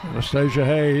 Anastasia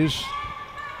Hayes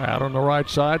out on the right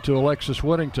side to Alexis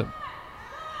Whittington.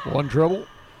 One dribble.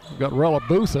 We've got Rella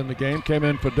Booth in the game. Came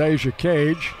in for Deja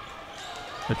Cage.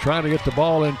 They're trying to get the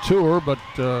ball into her, but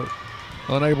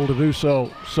unable to do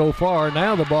so far.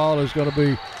 Now the ball is going to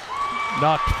be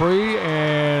knocked free,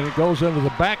 and it goes into the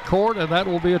backcourt, and that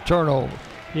will be a turnover.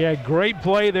 Yeah, great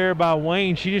play there by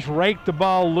Wayne. She just raked the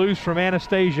ball loose from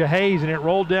Anastasia Hayes, and it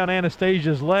rolled down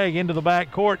Anastasia's leg into the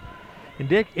backcourt. And,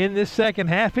 Dick, in this second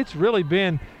half, it's really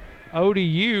been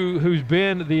ODU who's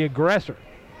been the aggressor.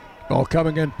 Ball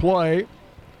coming in play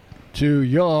to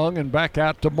Young and back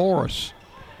out to Morris.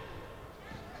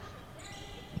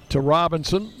 To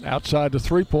Robinson, outside the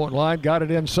three-point line, got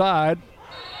it inside.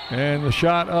 And the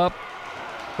shot up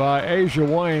by Asia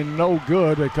Wayne, no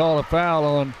good. They call a foul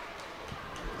on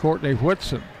Courtney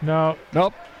Whitson. Nope.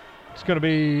 It's going to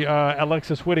be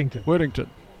Alexis Whittington.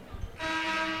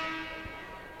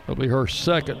 It'll be her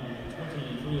second.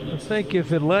 I think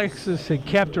if Alexis had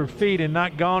kept her feet and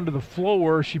not gone to the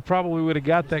floor, she probably would have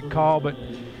got that call. But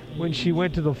when she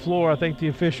went to the floor, I think the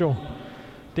official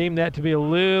deemed that to be a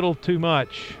little too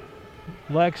much.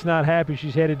 Lex not happy.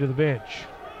 She's headed to the bench.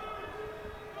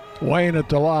 Wayne at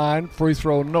the line. Free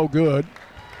throw no good.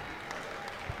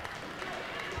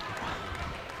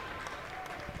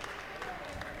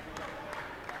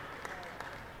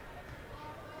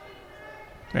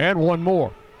 And one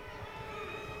more.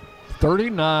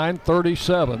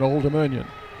 39-37, Old Dominion.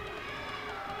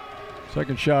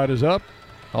 Second shot is up.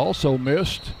 Also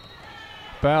missed.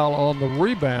 Foul on the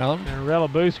rebound. And Rella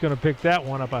Booth's going to pick that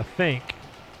one up, I think.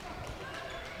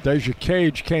 Deja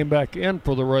Cage came back in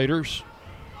for the Raiders.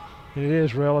 It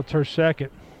is, Rella. It's her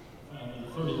second.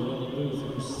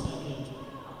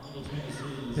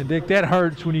 And, Dick, that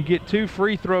hurts when you get two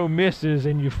free throw misses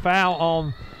and you foul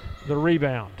on the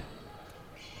rebound.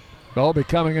 Ball will be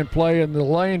coming in play in the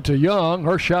lane to Young.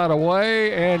 Her shot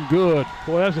away and good.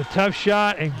 Boy, that was a tough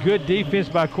shot and good defense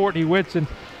by Courtney Whitson.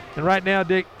 And right now,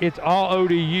 Dick, it's all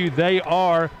ODU. They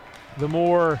are the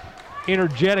more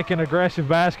energetic and aggressive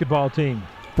basketball team.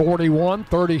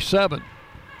 41-37.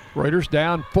 Raiders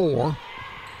down 4.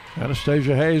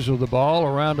 Anastasia Hayes with the ball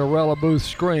around Arella Booth's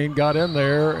screen. Got in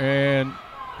there and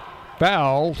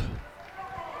fouled.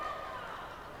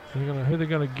 Who they're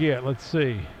going to get? Let's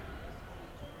see.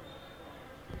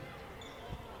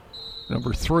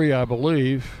 Number 3, I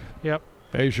believe. Yep.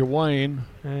 Asia Wayne.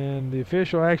 And the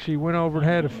official actually went over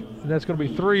and that's going to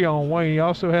be 3 on Wayne. He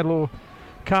also had a little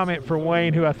comment for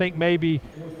Wayne, who I think maybe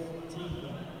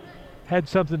had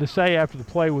something to say after the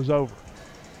play was over.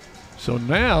 So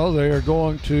now they are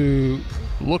going to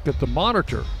look at the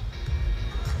monitor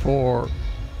for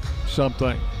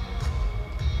something.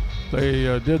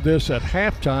 They did this at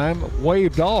halftime,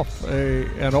 waved off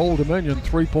an Old Dominion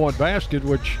three-point basket,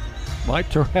 which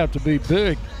might turn out to be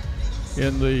big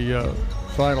in the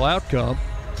final outcome.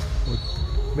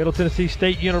 Middle Tennessee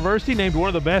State University named one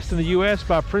of the best in the U.S.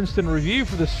 by Princeton Review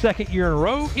for the 2nd year in a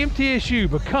row. MTSU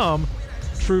become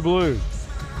True Blue.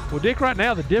 Well, Dick, right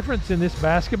now the difference in this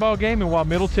basketball game, and while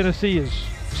Middle Tennessee is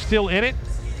still in it,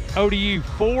 ODU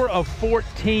 4 of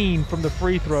 14 from the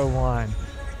free throw line.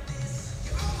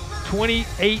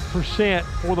 28%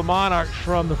 for the Monarchs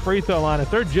from the free throw line. If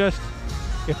they're just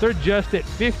at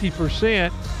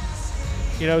 50%,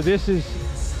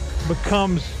 this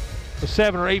becomes a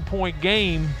 7 or 8 point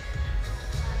game.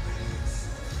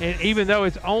 And even though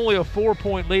it's only a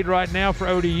 4-point lead right now for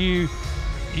ODU,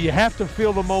 you have to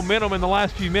feel the momentum in the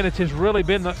last few minutes has really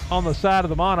been on the side of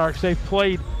the Monarchs. They've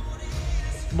played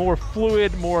more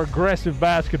fluid, more aggressive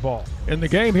basketball. In the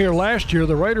game here last year,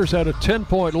 the Raiders had a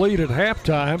 10-point lead at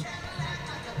halftime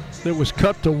that was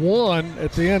cut to 1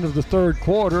 at the end of the 3rd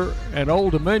quarter, and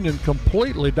Old Dominion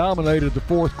completely dominated the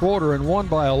 4th quarter and won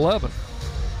by 11.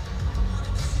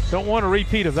 Don't want a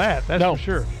repeat of that, that's for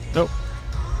sure. Nope.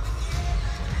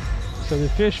 So the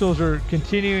officials are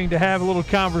continuing to have a little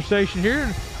conversation here.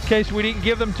 In case we didn't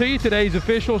give them to you, today's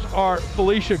officials are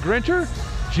Felicia Grincher,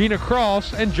 Gina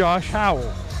Cross, and Josh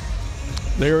Howell.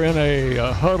 They're in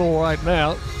a huddle right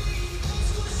now.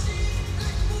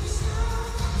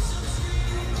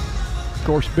 Of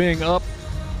course, being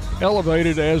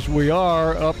elevated as we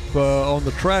are up on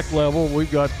the track level,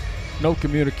 we've got no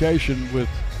communication with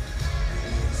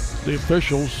the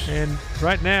officials. And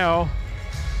right now,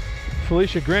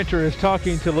 Felicia Grincher is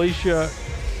talking to Alicia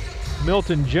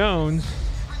Milton-Jones.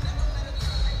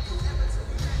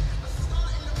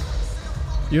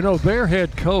 Their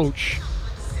head coach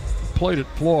played at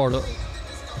Florida,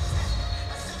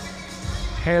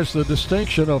 has the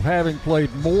distinction of having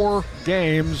played more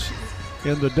games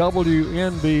in the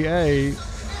WNBA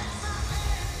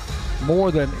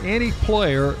more than any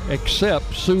player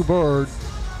except Sue Bird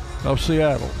of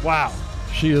Seattle. Wow.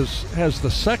 She has the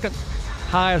 2nd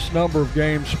highest number of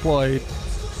games played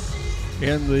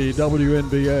in the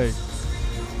WNBA.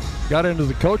 Got into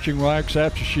the coaching ranks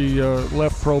after she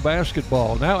left pro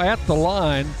basketball. Now at the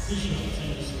line,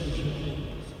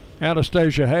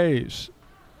 Anastasia Hayes.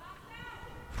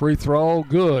 Free throw,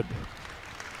 good.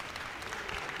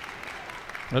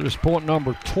 That is point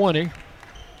number 20.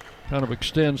 Kind of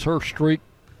extends her streak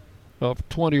of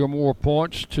 20 or more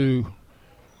points to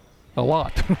a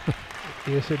lot.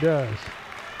 Yes, it does.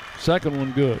 Second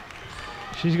one good.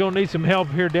 She's going to need some help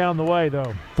here down the way,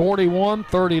 though.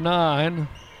 41-39.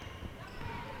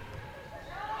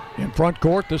 In front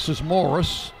court, this is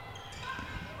Morris.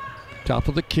 Top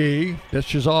of the key.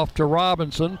 Dishes off to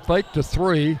Robinson. Fake to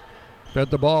 3. Fed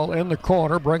the ball in the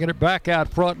corner. Bringing it back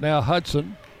out front now,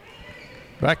 Hudson.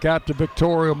 Back out to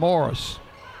Victoria Morris.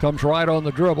 Comes right on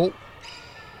the dribble.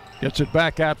 Gets it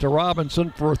back out to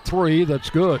Robinson for a 3. That's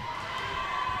good.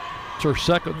 It's her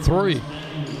second 3.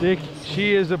 Dick,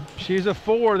 she's a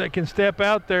 4 that can step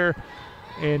out there,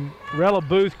 and Rella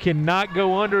Booth cannot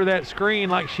go under that screen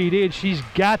like she did. She's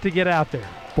got to get out there.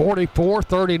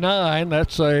 44-39.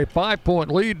 That's a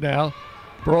 5-point lead now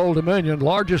for Old Dominion.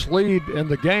 Largest lead in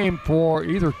the game for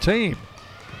either team.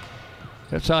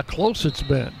 That's how close it's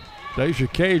been. Deja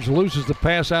Cage loses the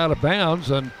pass out of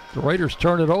bounds, and the Raiders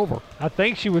turn it over. I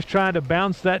think she was trying to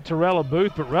bounce that to Rella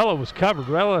Booth, but Rella was covered.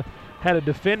 Rella had a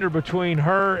defender between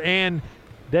her and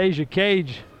Deja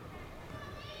Cage.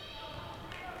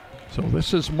 So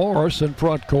this is Morris in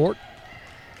front court.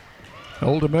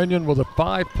 Old Dominion with a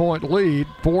 5-point lead,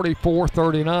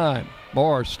 44-39.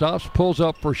 Morris stops, pulls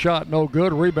up for a shot, no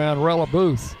good. Rebound, Rella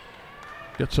Booth.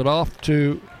 Gets it off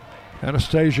to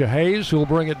Anastasia Hayes, who will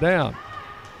bring it down.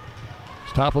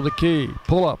 Top of the key.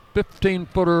 Pull up.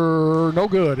 15-footer. No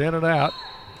good. In and out.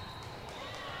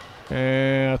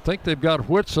 And I think they've got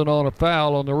Whitson on a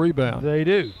foul on the rebound. They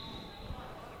do.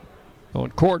 On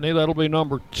Courtney, that'll be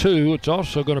number 2. It's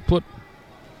also going to put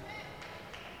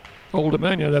Old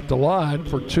Dominion at the line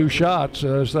for 2 shots,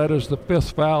 as that is the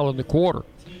 5th foul in the quarter.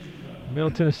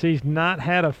 Middle Tennessee's not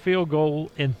had a field goal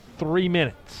in 3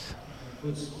 minutes.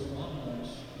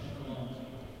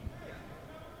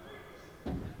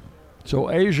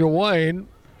 So Asia Wayne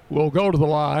will go to the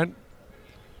line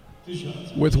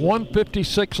with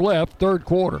 1:56 left, third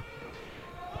quarter.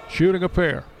 Shooting a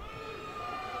pair.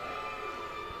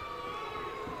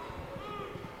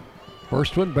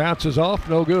 First one bounces off,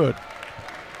 no good.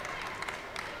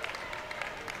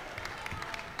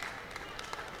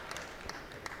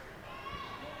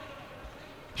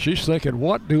 She's thinking,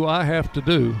 what do I have to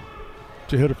do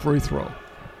to hit a free throw?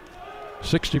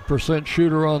 60%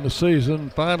 shooter on the season,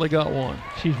 finally got one.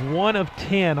 She's 1 of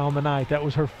 10 on the night. That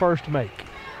was her first make.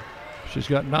 She's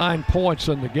got 9 points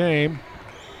in the game.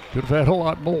 Could have had a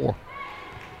lot more.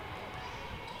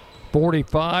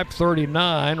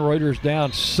 45-39, Raiders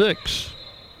down 6.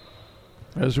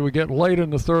 As we get late in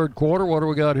the third quarter, what do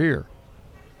we got here?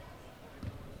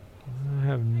 I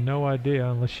have no idea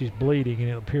unless she's bleeding, and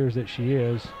it appears that she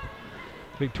is.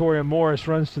 Victoria Morris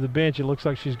runs to the bench. It looks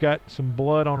like she's got some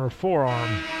blood on her forearm.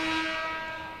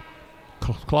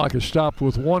 Clock is stopped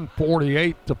with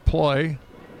 1:48 to play.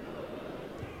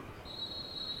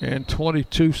 And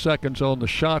 22 seconds on the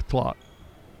shot clock.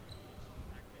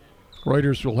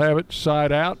 Raiders will have it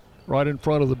side out, right in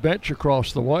front of the bench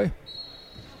across the way.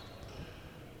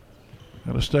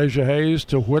 Anastasia Hayes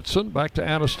to Whitson, back to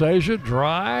Anastasia,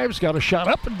 drives, got a shot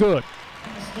up and good.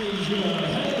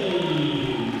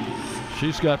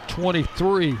 She's got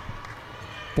 23,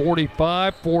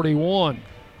 45-41.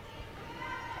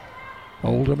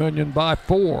 Old Dominion by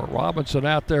 4. Robinson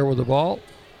out there with the ball.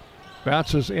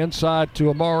 Bounces inside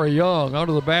to Amari Young.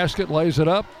 Under the basket, lays it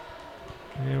up.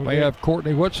 May have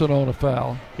Courtney Whitson on a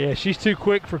foul. Yeah, she's too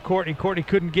quick for Courtney. Courtney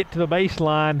couldn't get to the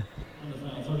baseline.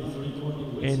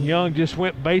 And Young just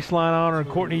went baseline on her, and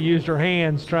Courtney used her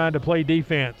hands trying to play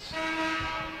defense.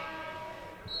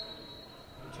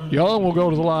 Young will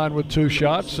go to the line with 2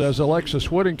 shots as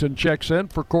Alexis Whittington checks in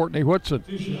for Courtney Whitson.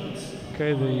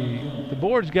 Okay, the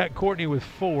board's got Courtney with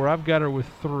 4. I've got her with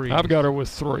 3. I've got her with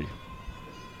 3.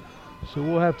 So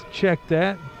we'll have to check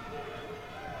that.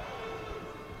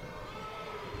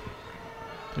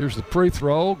 Here's the free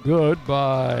throw. Good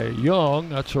by Young.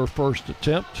 That's her first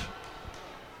attempt.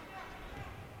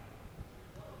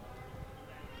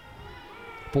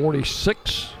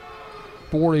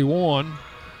 46-41.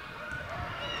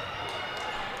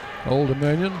 Old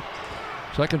Dominion.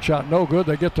 Second shot no good.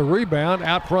 They get the rebound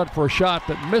out front for a shot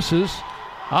that misses.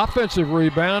 Offensive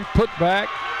rebound, put back,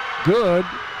 good.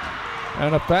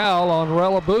 And a foul on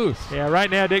Rella Booth. Yeah, right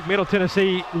now, Dick, Middle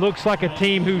Tennessee looks like a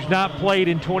team who's not played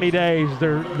in 20 days.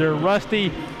 They're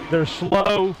rusty, they're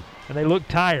slow, and they look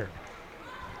tired.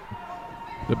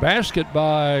 The basket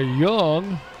by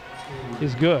Young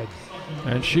is good.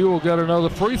 And she will get another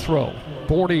free throw.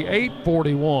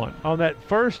 48-41. On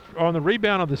the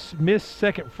rebound of the missed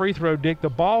second free throw, Dick, the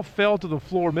ball fell to the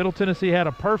floor. Middle Tennessee had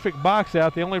a perfect box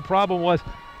out. The only problem was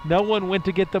no one went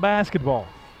to get the basketball.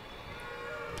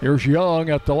 Here's Young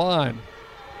at the line.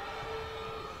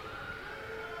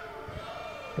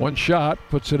 One shot,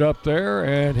 puts it up there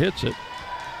and hits it.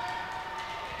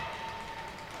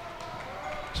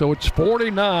 So it's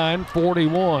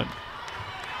 49-41.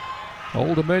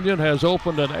 Old Dominion has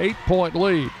opened an 8-point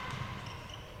lead.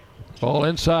 Ball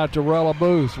inside to Rella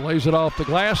Booth. Lays it off the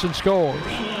glass and scores.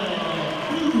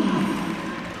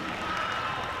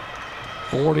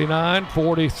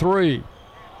 49-43.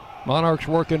 Monarchs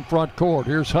work in front court.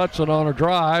 Here's Hudson on a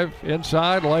drive.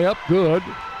 Inside, layup, good.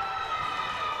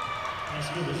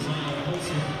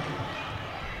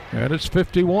 And it's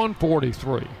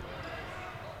 51-43.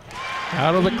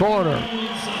 Out of the corner.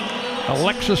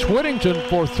 Alexis Whittington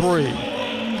for 3.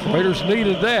 Raiders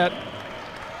needed that.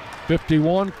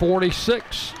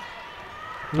 51-46.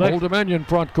 Old Dominion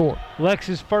front court.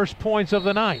 Lex's first points of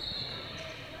the night.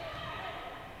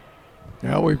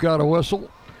 Now we've got a whistle.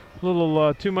 A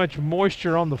little too much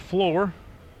moisture on the floor.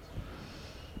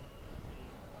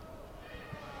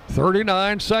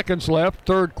 39 seconds left,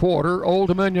 third quarter. Old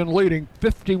Dominion leading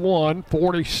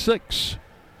 51-46.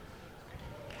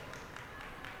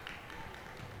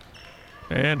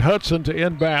 And Hudson to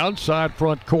inbound, side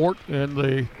front court in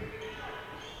the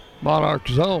Monarch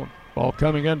zone. Ball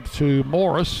coming into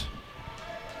Morris.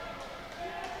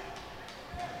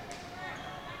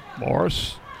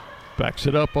 Morris backs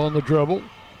it up on the dribble.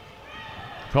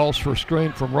 Calls for a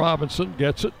screen from Robinson,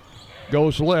 gets it,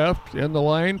 goes left, in the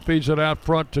lane, feeds it out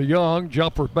front to Young.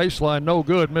 Jumper baseline, no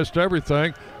good, missed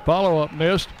everything. Follow-up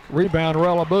missed, rebound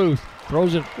Rella Booth.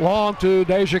 Throws it long to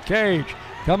Deja Cage.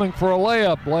 Coming for a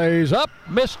layup, lays up,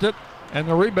 missed it, and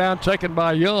the rebound taken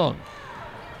by Young.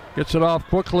 Gets it off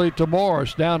quickly to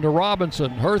Morris, down to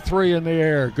Robinson. Her three in the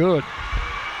air, good.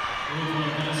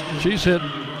 She's hit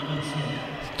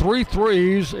 3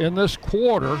 threes in this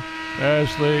quarter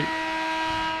as the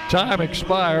time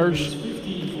expires.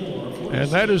 And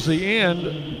that is the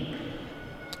end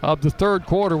of the third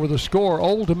quarter with a score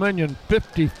Old Dominion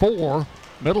 54,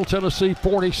 Middle Tennessee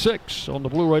 46 on the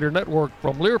Blue Raider Network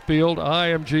from Learfield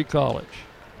IMG College.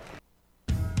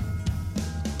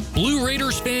 Blue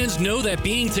Raiders fans know that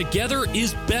being together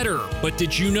is better, but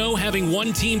did you know having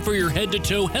one team for your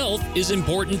head-to-toe health is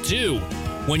important too?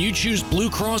 When you choose Blue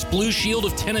Cross Blue Shield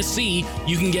of Tennessee,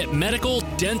 you can get medical,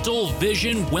 dental,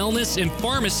 vision, wellness, and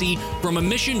pharmacy from a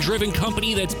mission-driven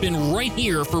company that's been right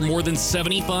here for more than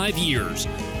 75 years.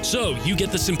 So you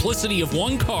get the simplicity of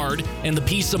one card and the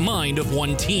peace of mind of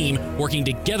one team working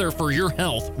together for your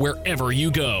health wherever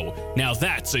you go. Now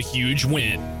that's a huge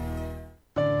win.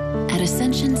 At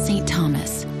Ascension St.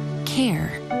 Thomas,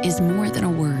 care is more than a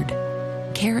word.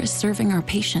 Care is serving our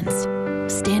patients,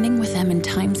 standing with them in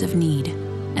times of need,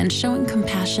 and showing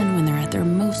compassion when they're at their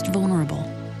most vulnerable.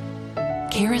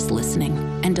 Care is listening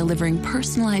and delivering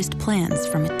personalized plans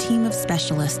from a team of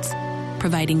specialists,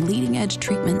 providing leading-edge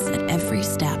treatments at every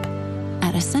step.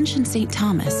 At Ascension St.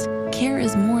 Thomas, care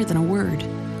is more than a word.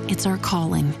 It's our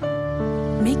calling.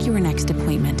 Make your next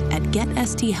appointment at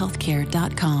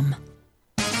getsthealthcare.com.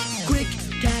 Quick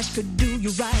cash could do you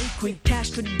right. Quick cash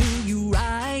could do you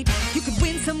right. You could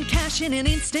win some cash in an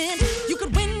instant. You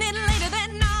could win it later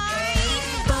that night.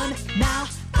 Fun now,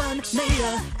 fun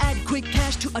later. Add Quick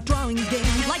Cash to a drawing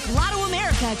game like Lotto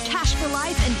America, Cash for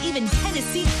Life, and even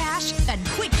Tennessee Cash. Add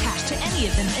Quick Cash to any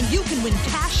of them, and you can win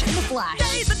cash in a flash.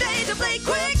 Today's the day to play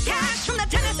Quick Cash from the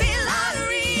Tennessee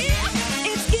Lottery.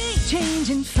 It's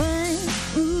game-changing fun.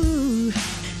 Ooh.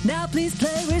 Now please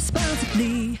play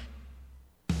responsibly.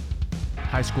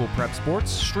 High school prep sports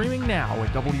streaming now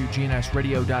at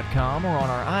WGNSradio.com or on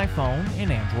our iPhone and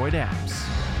Android apps.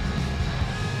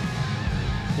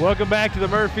 Welcome back to the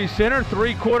Murphy Center.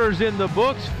 3 quarters in the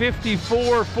books,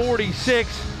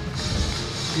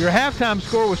 54-46. Your halftime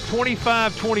score was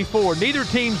 25-24. Neither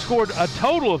team scored a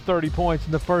total of 30 points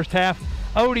in the first half.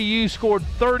 ODU scored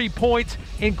 30 points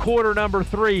in quarter number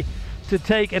 3 to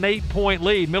take an 8-point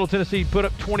lead. Middle Tennessee put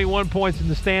up 21 points in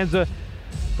the stanza.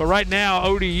 But right now,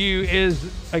 ODU is,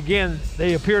 again,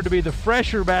 they appear to be the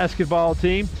fresher basketball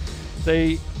team.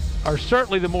 They are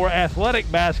certainly the more athletic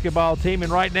basketball team.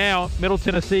 And right now, Middle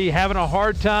Tennessee having a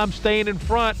hard time staying in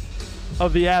front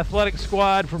of the athletic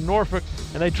squad from Norfolk,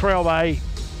 and they trail by 8.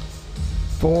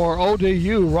 For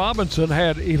ODU, Robinson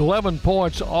had 11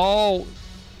 points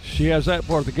she has that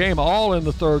part of the game, all in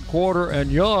the third quarter, and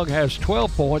Young has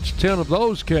 12 points. 10 of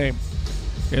those came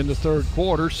in the third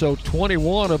quarter, so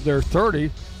 21 of their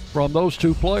 30 from those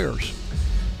two players.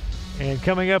 And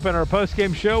coming up in our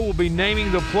postgame show, we'll be naming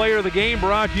the player of the game,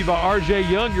 brought to you by RJ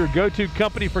Young, your go-to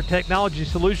company for technology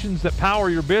solutions that power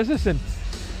your business. And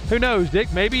who knows,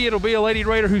 Dick, maybe it'll be a Lady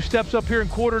Raider who steps up here in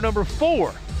quarter number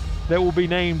 4 that will be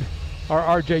named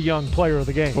our RJ Young player of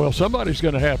the game. Well, somebody's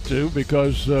going to have to,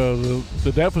 because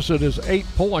the deficit is 8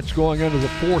 points going into the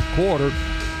fourth quarter.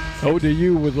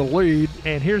 ODU with the lead.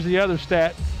 And here's the other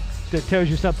stat that tells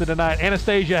you something tonight.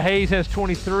 Anastasia Hayes has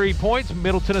 23 points.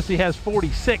 Middle Tennessee has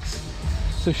 46.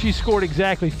 So she scored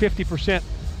exactly 50%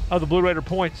 of the Blue Raider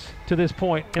points to this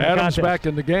point in the Adams contest. back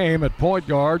in the game at point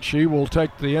guard. She will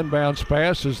take the inbounds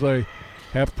pass as they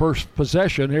have first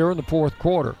possession here in the fourth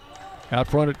quarter. Out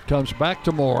front it comes back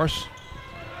to Morris.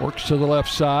 Works to the left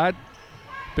side.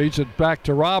 Feeds it back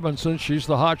to Robinson. She's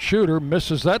the hot shooter.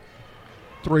 Misses that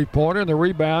three-pointer, and the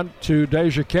rebound to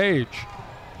Deja Cage.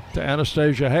 To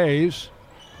Anastasia Hayes.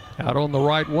 Out on the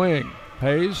right wing.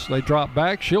 Hayes, they drop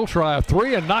back. She'll try a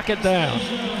three and knock it down.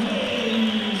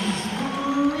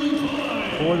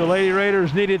 Boy, the Lady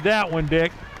Raiders needed that one,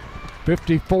 Dick.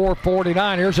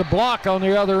 54-49. Here's a block on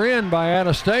the other end by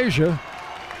Anastasia.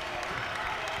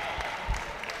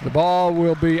 The ball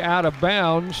will be out of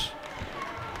bounds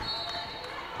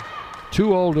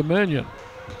to Old Dominion.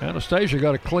 Anastasia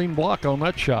got a clean block on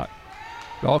that shot.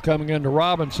 Ball coming into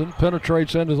Robinson,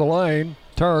 penetrates into the lane,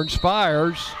 turns,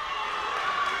 fires,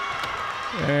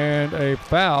 and a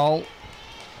foul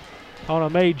on a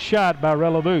made shot by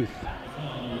Rella Booth.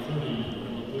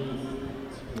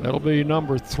 That'll be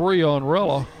number 3 on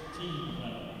Rella.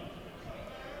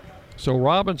 So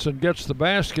Robinson gets the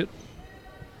basket.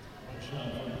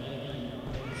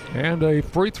 and a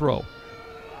free throw.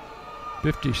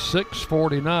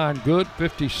 56-49, good.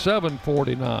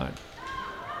 57-49.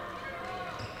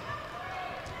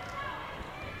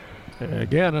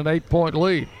 Again, an 8-point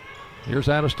lead. Here's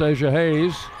Anastasia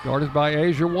Hayes, guarded by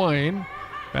Asia Wayne.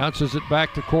 Bounces it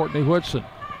back to Courtney Whitson.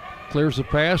 Clears the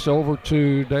pass over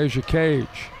to Deja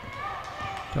Cage.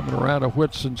 Coming around a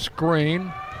Whitson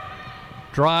screen.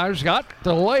 Drives, got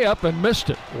the layup and missed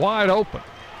it. Wide open.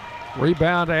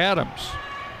 Rebound Adams.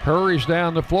 Hurries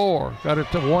down the floor. Got it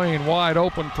to Wayne, wide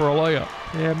open for a layup.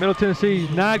 Yeah, Middle Tennessee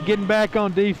not getting back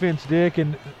on defense, Dick.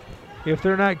 And if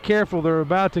they're not careful, they're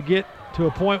about to get to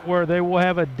a point where they will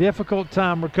have a difficult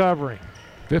time recovering.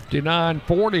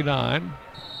 59-49.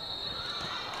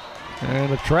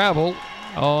 And a travel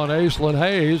on Aislinn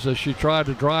Hayes as she tried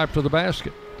to drive to the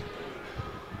basket.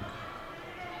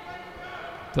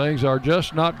 Things are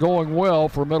just not going well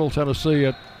for Middle Tennessee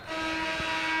at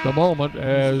the moment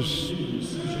as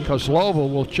Kozlova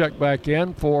will check back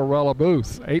in for Rella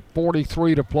Booth.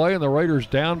 8:43 to play and the Raiders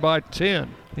down by 10.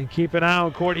 And keep an eye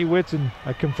on Courtney Whitson.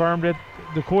 I confirmed at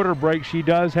the quarter break she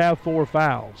does have 4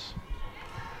 fouls.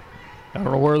 I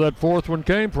don't know where that fourth one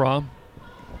came from.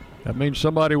 That means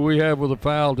somebody we have with a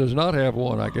foul does not have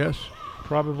one, I guess.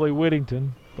 Probably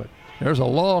Whittington. But there's a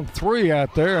long three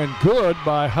out there and good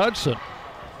by Hudson.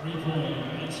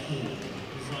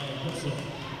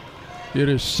 It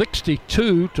is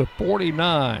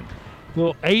 62-49.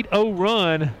 Little 8-0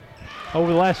 run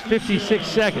over the last 56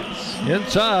 seconds.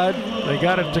 Inside, they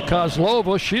got it to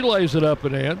Kozlova. She lays it up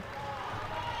and in.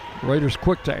 Raiders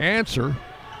quick to answer.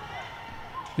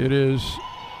 It is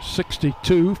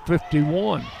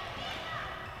 62-51.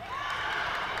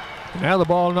 Now the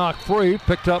ball knocked free,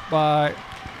 picked up by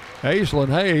Aislinn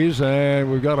Hayes,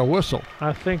 and we've got a whistle.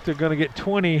 I think they're going to get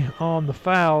 20 on the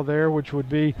foul there, which would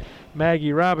be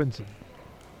Maggie Robinson.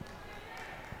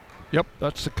 Yep,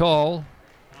 that's the call.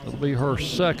 It'll be her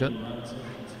second.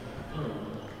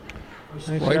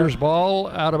 Raiders ball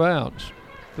out of bounds.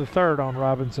 The third on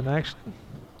Robinson, actually.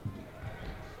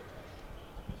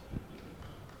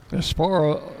 As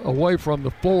far away from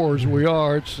the floor as we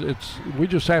are, we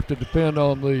just have to depend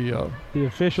on the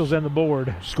officials and the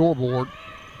board scoreboard.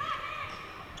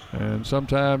 And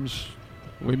sometimes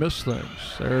we miss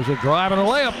things. There's a drive and a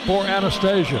layup for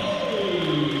Anastasia.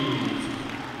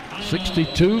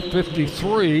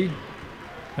 62-53,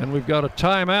 and we've got a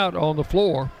timeout on the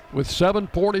floor with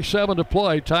 7:47 to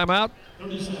play. Timeout.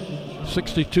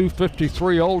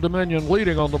 62-53, Old Dominion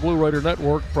leading on the Blue Raider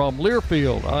Network from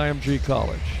Learfield IMG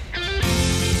College.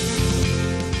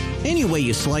 Any way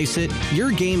you slice it,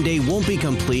 your game day won't be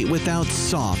complete without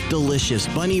soft, delicious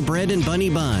Bunny Bread and Bunny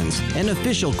Buns, an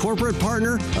official corporate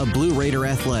partner of Blue Raider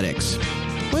Athletics.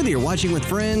 Whether you're watching with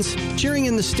friends, cheering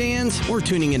in the stands, or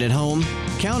tuning in at home,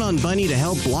 count on Bunny to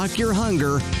help block your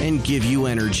hunger and give you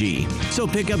energy. So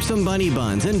pick up some Bunny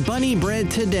Buns and Bunny Bread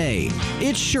today.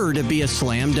 It's sure to be a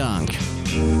slam dunk.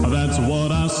 That's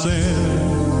what I said.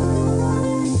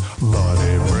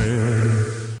 Bunny Bread.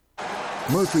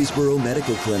 Murfreesboro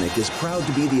Medical Clinic is proud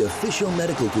to be the official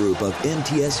medical group of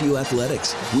MTSU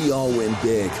Athletics. We all win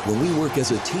big when we work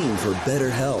as a team for better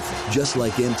health. Just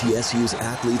like MTSU's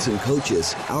athletes and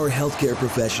coaches, our healthcare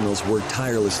professionals work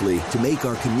tirelessly to make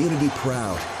our community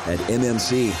proud. At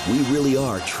MMC, we really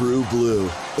are true blue.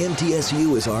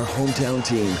 MTSU is our hometown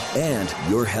team, and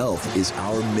your health is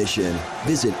our mission.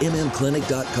 Visit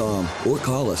mmclinic.com or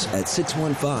call us at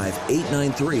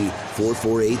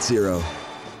 615-893-4480.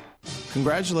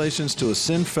 Congratulations to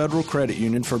Ascend Federal Credit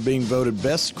Union for being voted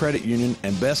Best Credit Union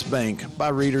and Best Bank by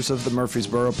readers of the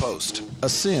Murfreesboro Post.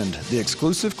 Ascend, the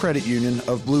exclusive credit union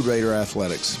of Blue Raider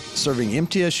Athletics, serving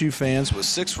MTSU fans with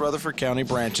 6 Rutherford County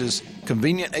branches,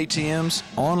 convenient ATMs,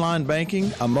 online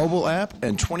banking, a mobile app,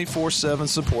 and 24/7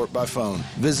 support by phone.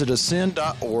 Visit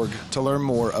ascend.org to learn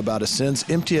more about Ascend's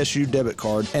MTSU debit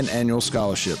card and annual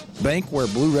scholarship. Bank where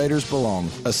Blue Raiders belong.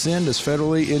 Ascend is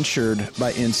federally insured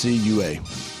by NCUA.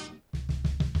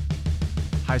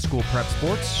 High school prep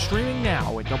sports streaming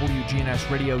now at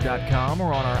WGNSradio.com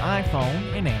or on our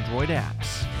iPhone and Android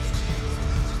apps.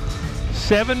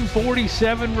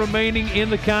 7:47 remaining in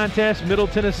the contest. Middle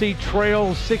Tennessee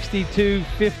trails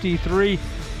 62-53.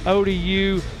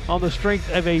 ODU, on the strength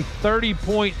of a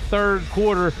 30-point third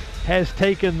quarter, has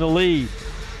taken the lead.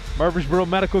 Murfreesboro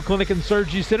Medical Clinic and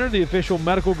Surgery Center, the official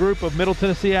medical group of Middle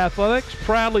Tennessee Athletics,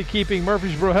 proudly keeping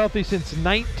Murfreesboro healthy since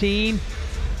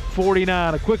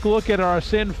 1949. A quick look at our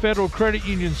Ascend Federal Credit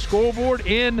Union scoreboard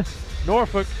in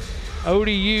Norfolk.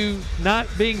 ODU not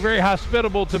being very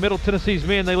hospitable to Middle Tennessee's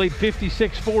men. They lead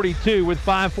 56-42 with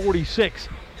 5:46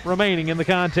 remaining in the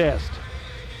contest.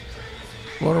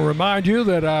 I want to remind you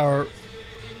that our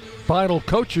final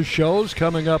coaches shows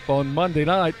coming up on Monday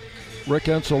night. Rick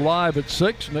Ensel live at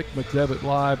 6, Nick McDevitt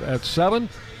live at 7.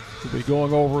 We'll be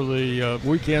going over the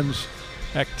weekend's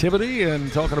activity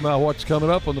and talking about what's coming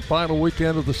up on the final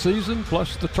weekend of the season,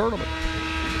 plus the tournament.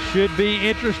 Should be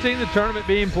interesting. The tournament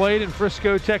being played in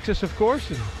Frisco, Texas, of course.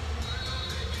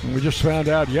 And we just found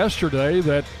out yesterday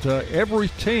that every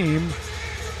team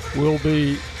will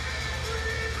be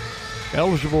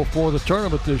eligible for the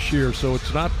tournament this year. So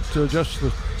it's not just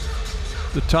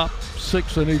the top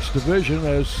 6 in each division,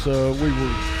 as we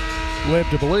were led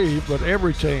to believe, but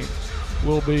every team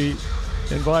will be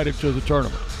invited to the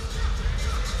tournament.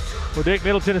 Well, Dick,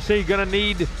 Middle Tennessee going to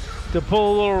need to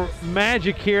pull a little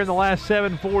magic here in the last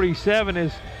 7:47,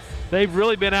 as they've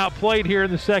really been outplayed here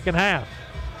in the second half.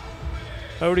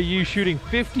 ODU shooting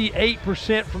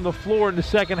 58% from the floor in the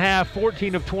second half,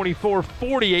 14 of 24,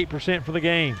 48% for the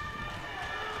game.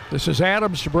 This is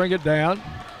Adams to bring it down.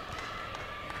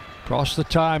 Across the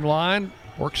timeline,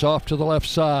 works off to the left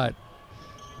side.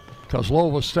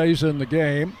 Kozlova stays in the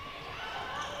game.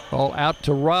 Ball out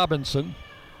to Robinson.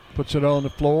 Puts it on the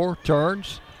floor,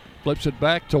 turns, flips it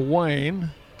back to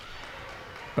Wayne.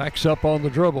 Backs up on the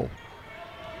dribble.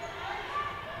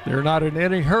 They're not in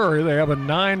any hurry. They have a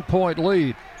 9-point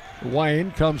lead.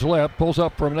 Wayne comes left, pulls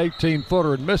up from an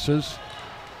 18-footer and misses.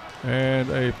 And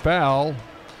a foul.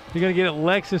 You're going to get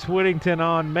Alexis Whittington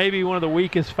on maybe one of the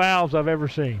weakest fouls I've ever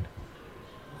seen.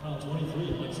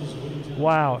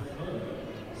 Wow.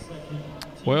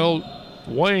 Well,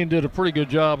 Wayne did a pretty good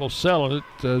job of selling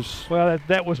it. Well,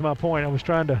 that was my point. I was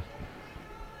trying to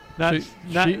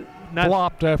she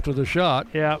flopped after the shot.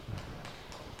 Yeah.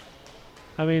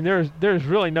 I mean, there's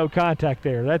really no contact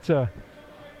there. That's a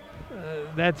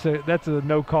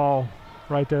no call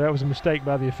right there. That was a mistake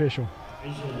by the official.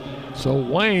 So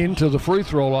Wayne to the free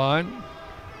throw line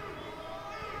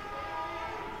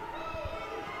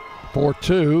for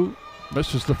 2.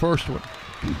 Misses the first one.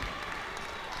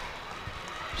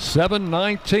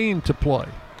 7:19 to play.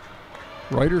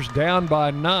 Raiders down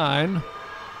by 9.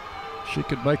 She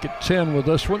could make it 10 with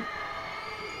this one.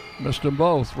 Missed them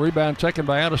both. Rebound taken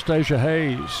by Anastasia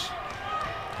Hayes.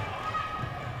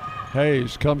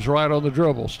 Hayes comes right on the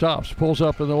dribble, stops, pulls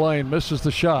up in the lane, misses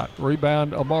the shot.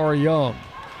 Rebound Amari Young.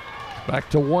 Back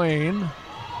to Wayne,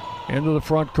 into the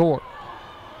front court.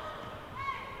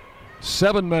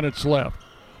 7 minutes left.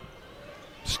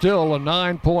 Still a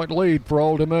 9-point lead for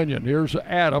Old Dominion. Here's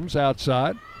Adams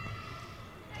outside.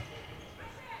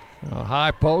 A high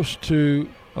post to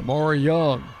Amari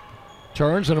Young.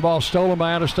 Turns and the ball stolen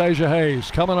by Anastasia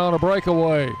Hayes. Coming on a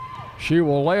breakaway. She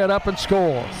will lay it up and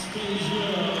score.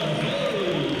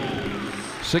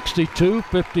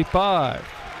 62-55.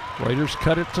 Raiders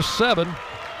cut it to 7.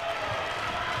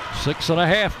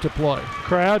 6.5 to play.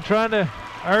 Crowd trying to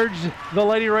urge the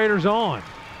Lady Raiders on.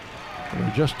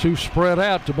 They're just too spread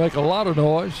out to make a lot of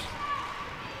noise,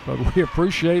 but we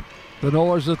appreciate the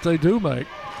noise that they do make.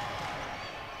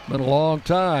 Been a long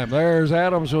time. There's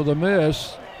Adams with a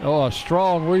miss. Oh, a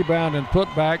strong rebound and put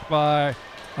back by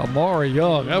Amari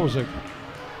Young. That was a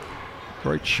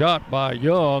great shot by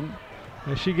Young.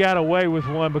 And she got away with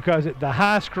one because at the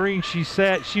high screen she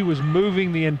set, she was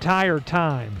moving the entire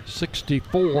time.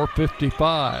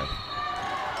 64-55.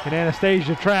 And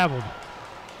Anastasia traveled.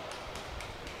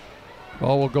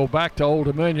 Ball will go back to Old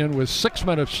Dominion with 6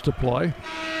 minutes to play.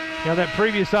 Now that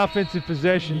previous offensive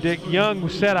possession, Dick, Young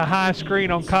set a high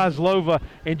screen on Kozlova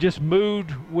and just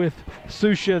moved with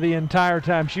Susha the entire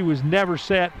time. She was never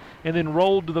set, and then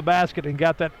rolled to the basket and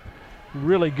got that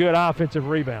really good offensive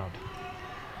rebound.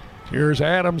 Here's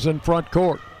Adams in front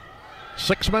court.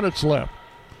 6 minutes left.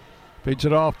 Feeds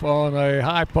it off on a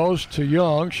high post to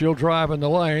Young. She'll drive in the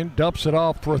lane, dumps it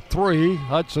off for 3.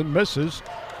 Hudson misses.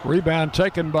 Rebound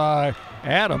taken by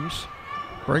Adams.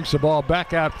 Brings the ball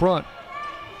back out front.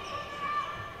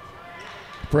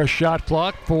 Fresh shot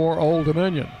clock for Old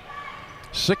Dominion.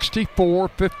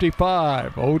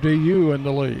 64-55. ODU in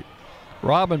the lead.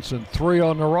 Robinson, 3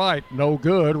 on the right. No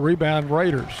good. Rebound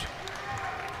Raiders.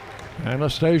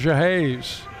 Anastasia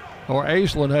Hayes, or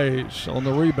Aislinn Hayes, on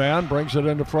the rebound. Brings it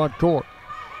into front court.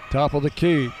 Top of the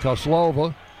key.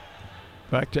 Kozlova.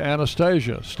 Back to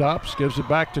Anastasia. Stops. Gives it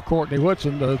back to Courtney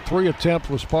Whitson. The 3 attempt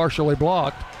was partially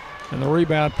blocked. And the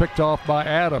rebound picked off by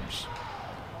Adams.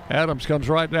 Adams comes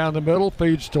right down the middle,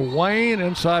 feeds to Wayne,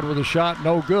 inside with a shot,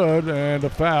 no good, and a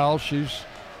foul. She's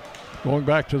going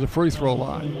back to the free throw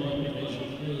line.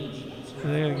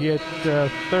 They're going to get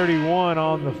 31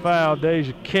 on the foul,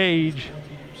 Deja Cage.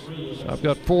 So I've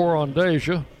got 4 on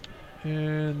Deja.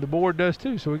 And the board does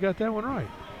too, so we got that one right.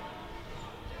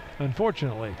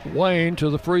 Unfortunately. Wayne to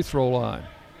the free throw line.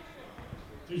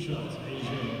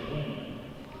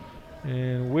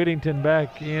 And Whittington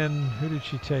back in. Who did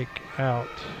she take out?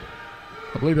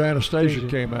 I believe Anastasia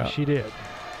came out. She did.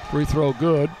 Free throw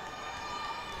good.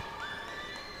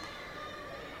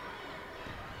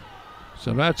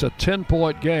 So that's a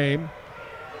 10-point game.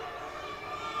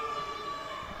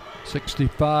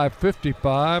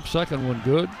 65-55. Second one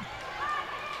good.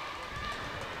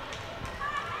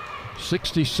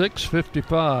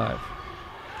 66-55.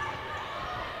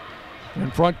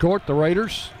 In front court, the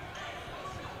Raiders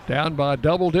down by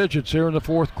double digits here in the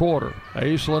fourth quarter.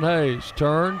 Aislinn Hayes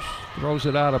turns, throws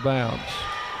it out of bounds.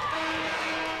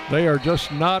 They are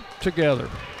just not together.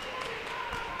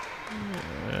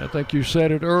 I think you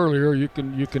said it earlier. You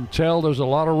can tell there's a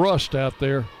lot of rust out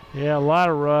there. Yeah, a lot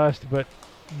of rust. But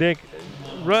Dick,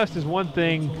 rust is one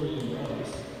thing.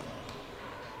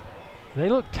 They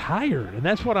look tired, and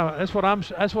that's what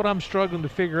I'm struggling to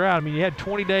figure out. I mean, you had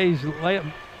 20 days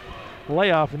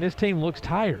layoff, and this team looks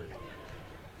tired.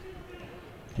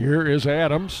 Here is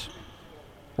Adams.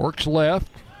 Works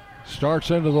left,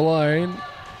 starts into the lane,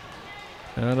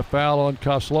 and a foul on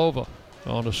Koslova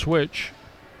on a switch.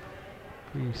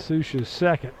 Susha's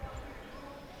second.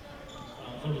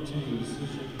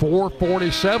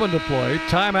 4:47 to play.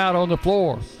 Timeout on the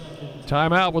floor.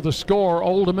 Timeout with the score,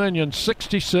 Old Dominion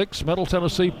 66, Middle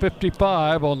Tennessee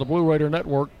 55 on the Blue Raider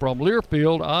Network from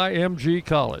Learfield IMG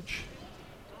College.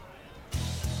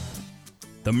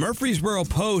 The Murfreesboro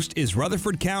Post is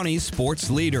Rutherford County's sports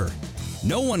leader.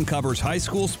 No one covers high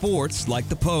school sports like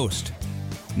the Post.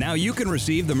 Now you can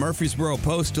receive the Murfreesboro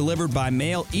Post delivered by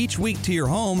mail each week to your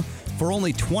home for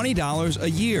only $20 a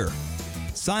year.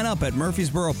 Sign up at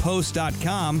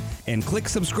murfreesboropost.com and click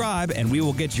subscribe, and we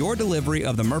will get your delivery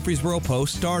of the Murfreesboro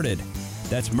Post started.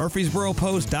 That's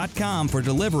murfreesboropost.com for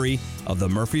delivery of the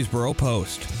Murfreesboro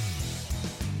Post.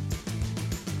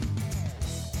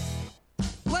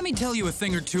 Let me tell you a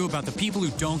thing or two about the people who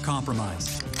don't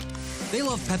compromise. They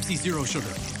love Pepsi Zero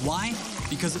Sugar. Why?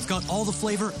 Because it's got all the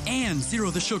flavor and zero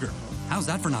the sugar. How's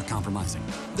that for not compromising?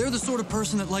 They're the sort of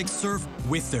person that likes surf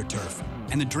with their turf.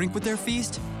 And the drink with their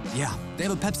feast? Yeah, they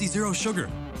have a Pepsi Zero Sugar.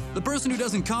 The person who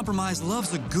doesn't compromise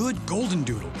loves a good Golden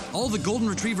Doodle. All the Golden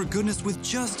Retriever goodness with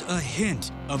just a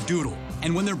hint of Doodle.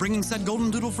 And when they're bringing said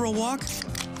Golden Doodle for a walk,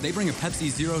 they bring a Pepsi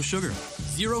Zero Sugar.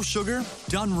 Zero sugar,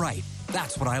 done right.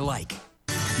 That's what I like.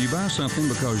 You buy something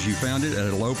because you found it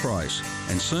at a low price,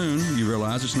 and soon you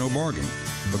realize it's no bargain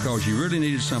because you really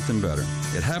needed something better.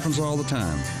 It happens all the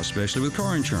time, especially with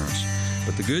car insurance.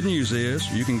 But the good news is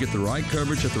you can get the right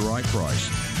coverage at the right price.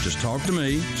 Just talk to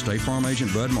me, State Farm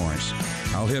Agent Bud Morris.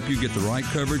 I'll help you get the right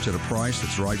coverage at a price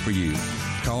that's right for you.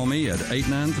 Call me at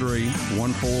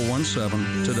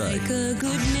 893-1417 today. Like a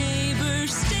good neighbor,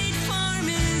 State Farm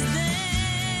is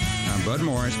there. I'm Bud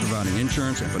Morris, providing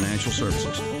insurance and financial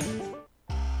services.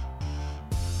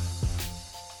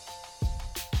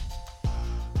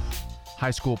 High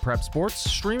school prep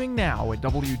sports streaming now at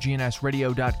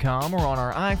WGNSradio.com or on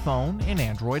our iPhone and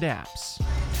Android apps.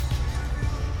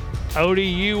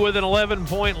 ODU with an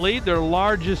 11-point lead, their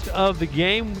largest of the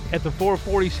game at the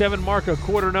 4:47 mark of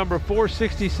quarter number 4,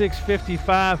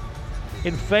 66-55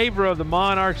 in favor of the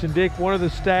Monarchs. And Dick, one of the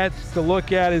stats to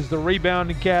look at is the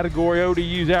rebounding category.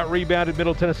 ODU's out-rebounded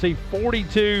Middle Tennessee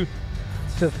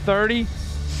 42-30.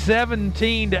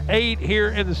 17-8 here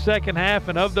in the second half,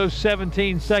 and of those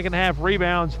 17 second half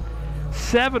rebounds,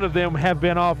 7 of them have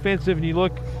been offensive. And you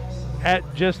look at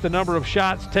just the number of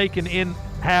shots taken in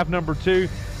half number 2,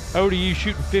 ODU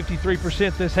shooting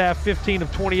 53% this half, 15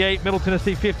 of 28. Middle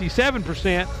Tennessee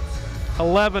 57%,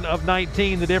 11 of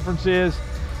 19. The difference is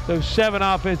those 7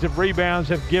 offensive rebounds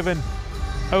have given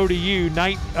ODU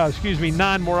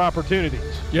 9 more opportunities.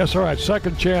 Yes, all right.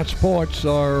 Second chance points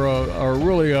are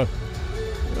really a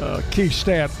key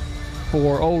stat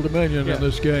for Old Dominion in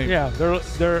this game. Yeah,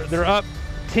 they're up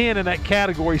 10 in that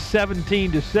category,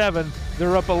 17-7.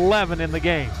 They're up 11 in the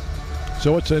game.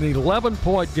 So it's an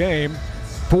 11-point game,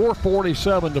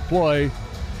 4:47 to play,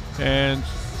 and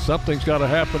something's got to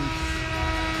happen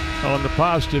on the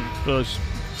positive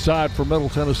side for Middle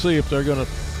Tennessee if they're going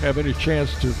to have any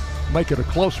chance to make it a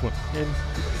close one. And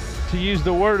to use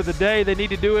the word of the day, they need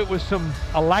to do it with some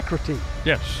alacrity.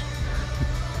 Yes.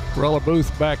 Rella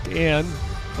Booth back in,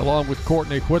 along with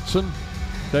Courtney Whitson,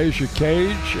 Deja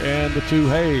Cage, and the 2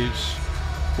 Hayes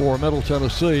for Middle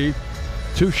Tennessee.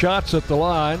 2 shots at the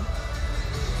line.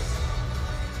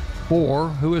 4.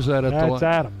 Who is that at the line? That's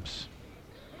Adams.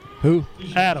 Who?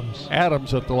 Adams.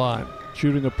 Adams at the line,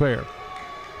 shooting a pair.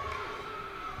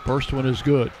 First one is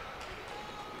good.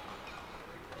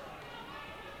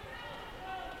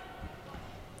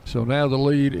 So now the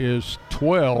lead is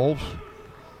 12.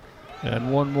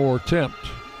 And one more attempt.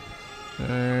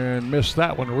 and missed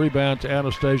that one. Rebound to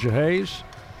Anastasia Hayes.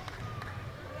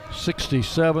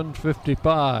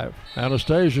 67-55.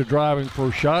 Anastasia driving for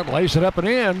a shot, lays it up and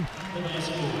in,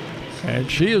 and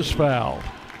she is fouled.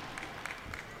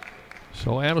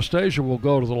 So Anastasia will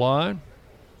go to the line.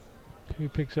 Who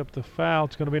picks up the foul?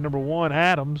 It's going to be number 1,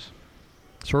 Adams.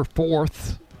 It's her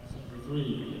 4th.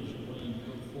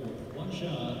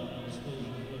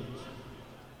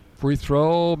 Free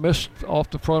throw missed off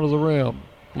the front of the rim.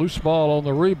 Loose ball on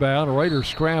the rebound. Raiders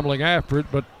scrambling after it,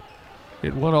 but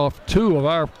it went off 2 of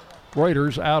our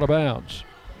Raiders out of bounds.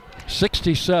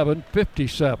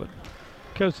 67-57.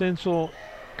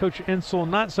 Coach Insel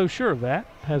not so sure of that.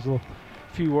 Has a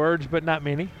few words, but not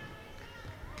many.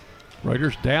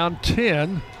 Raiders down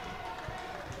 10.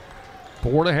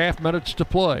 4.5 minutes to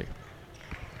play.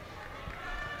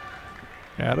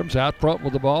 Adams out front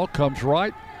with the ball, comes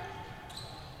right.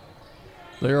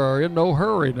 They are in no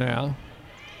hurry now.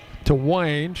 To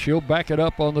Wayne, she'll back it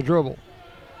up on the dribble.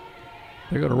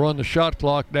 They're going to run the shot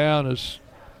clock down as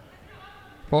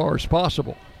far as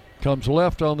possible. Comes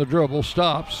left on the dribble,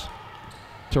 stops.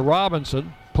 To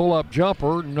Robinson, pull-up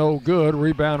jumper, no good.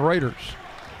 Rebound Raiders.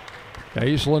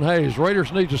 Aislinn Hayes.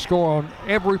 Raiders need to score on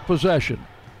every possession.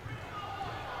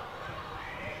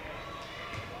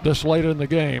 This late in the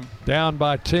game, down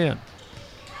by 10.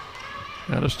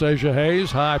 Anastasia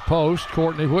Hayes, high post,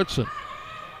 Courtney Whitson.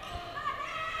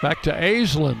 Back to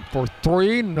Aislinn for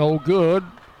 3, no good.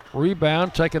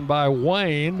 Rebound taken by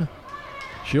Wayne.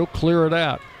 She'll clear it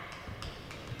out.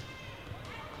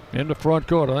 In the front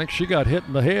court. I think she got hit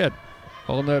in the head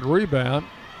on that rebound.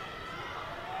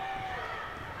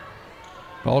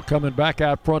 Ball coming back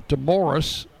out front to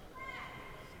Morris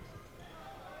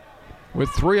with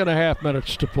 3.5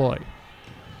 minutes to play.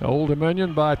 Old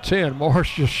Dominion by 10. Morris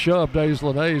just shoved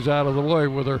Aislinn Hayes out of the way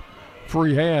with her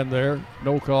free hand there.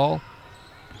 No call.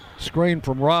 Screen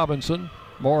from Robinson.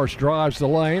 Morris drives the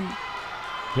lane.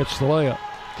 Hits the layup.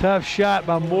 Tough shot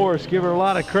by Morris. Give her a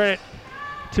lot of credit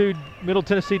to Middle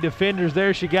Tennessee defenders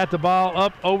there. She got the ball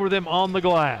up over them on the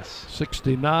glass.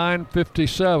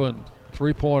 69-57.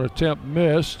 Three-point attempt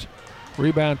missed.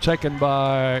 Rebound taken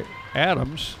by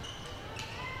Adams.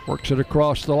 Works it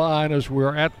across the line as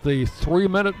we're at the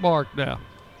 3-minute mark now.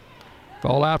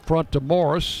 Ball out front to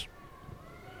Morris.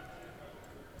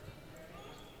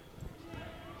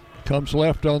 Comes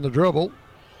left on the dribble.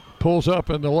 Pulls up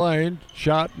in the lane.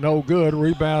 Shot no good.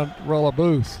 Rebound Rella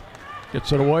Booth.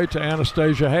 Gets it away to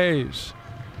Anastasia Hayes.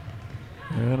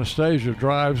 Anastasia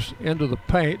drives into the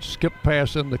paint. Skip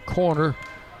pass in the corner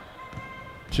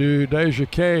to Deja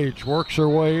Cage. Works her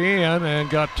way in and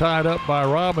got tied up by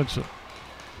Robinson.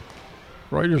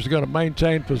 Raiders are going to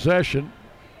maintain possession.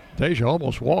 Deja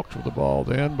almost walked with the ball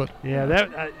then, but yeah,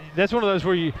 that's one of those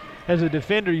where you, as a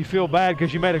defender, you feel bad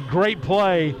because you made a great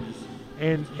play,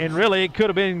 and really it could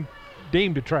have been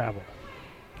deemed to travel.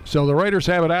 So the Raiders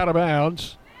have it out of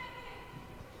bounds.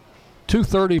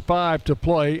 2:35 to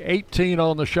play, 18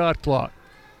 on the shot clock.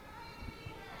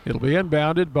 It'll be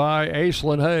inbounded by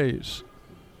Aislinn Hayes.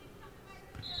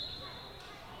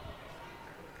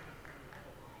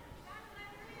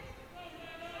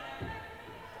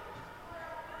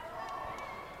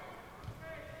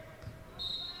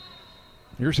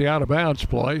 Here's the out-of-bounds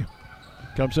play.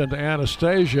 Comes into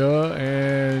Anastasia,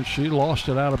 and she lost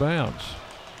it out of bounds.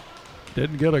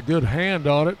 Didn't get a good hand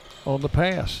on it on the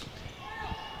pass.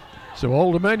 So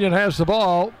Old Dominion has the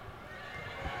ball,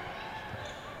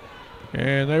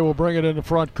 and they will bring it in the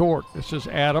front court. This is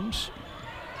Adams.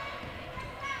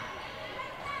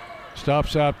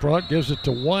 Stops out front, gives it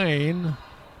to Wayne.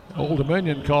 Old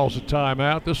Dominion calls a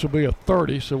timeout. This will be a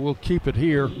 30, so we'll keep it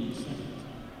here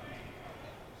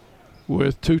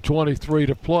with 2:23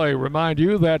 to play. Remind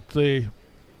you that the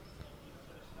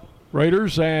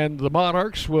Raiders and the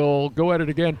Monarchs will go at it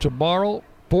again tomorrow,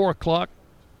 4 o'clock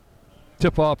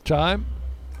tip-off time,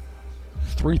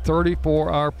 3:30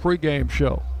 for our pregame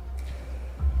show.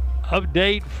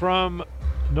 Update from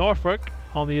Norfolk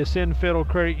on the Ascend Federal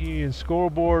Credit Union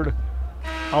scoreboard.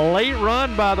 A late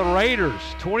run by the Raiders.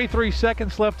 23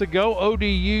 seconds left to go.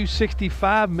 ODU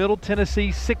 65, Middle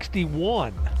Tennessee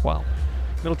 61. Wow.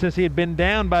 Middle Tennessee had been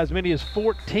down by as many as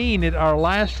 14 at our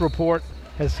last report.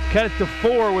 Has cut it to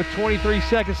 4 with 23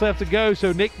 seconds left to go.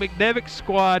 So Nick McDevick's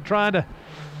squad trying to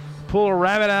pull a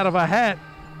rabbit out of a hat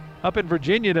up in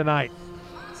Virginia tonight.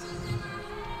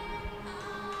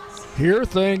 Here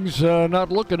things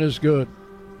not looking as good.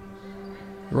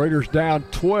 The Raiders down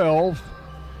 12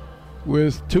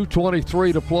 with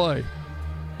 2:23 to play.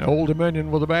 Old Dominion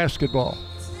with the basketball.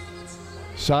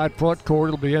 Side front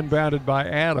court will be inbounded by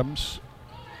Adams.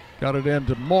 Got it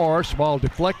into Morris. Ball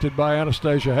deflected by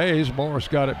Anastasia Hayes. Morris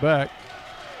got it back.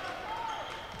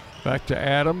 Back to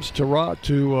Adams, to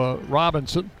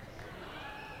Robinson.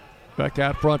 Back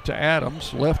out front to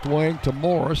Adams. Left wing to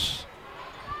Morris.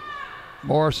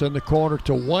 Morris in the corner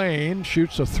to Wayne.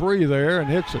 Shoots a three there and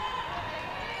hits it.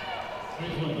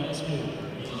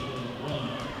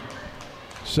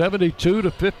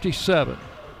 72-57.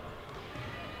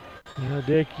 You know,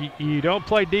 Dick, you don't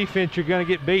play defense, you're going to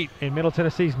get beat. And Middle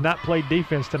Tennessee's not played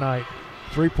defense tonight.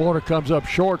 Three-pointer comes up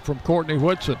short from Courtney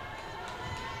Whitson.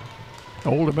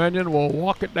 Old Dominion will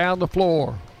walk it down the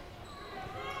floor.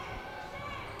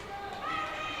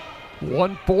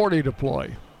 1:40 to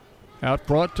play. Out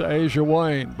front to Asia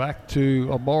Wayne. Back to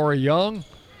Amari Young.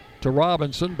 To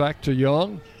Robinson. Back to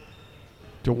Young.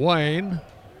 To Wayne.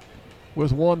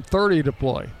 With 1:30 to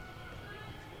play.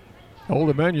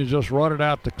 Old Dominion just running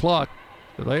out the clock.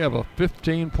 They have a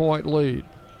 15-point lead.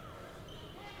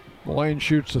 Wayne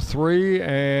shoots a three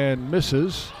and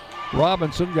misses.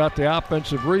 Robinson got the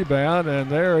offensive rebound,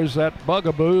 and there is that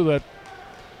bugaboo that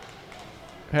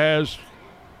has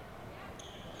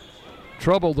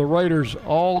troubled the Raiders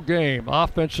all game.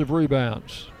 Offensive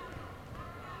rebounds.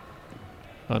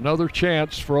 Another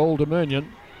chance for Old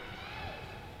Dominion.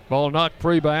 Ball knocked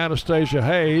free by Anastasia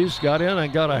Hayes. Got in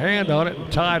and got a hand on it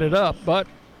and tied it up. But,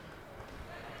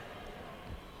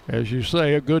 as you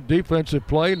say, a good defensive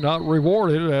play, not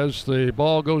rewarded as the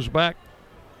ball goes back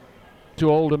to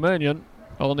Old Dominion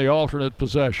on the alternate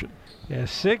possession. Yeah,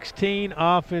 16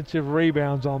 offensive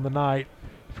rebounds on the night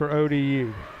for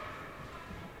ODU.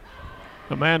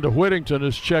 Amanda Whittington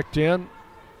is checked in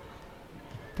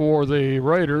for the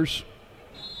Raiders.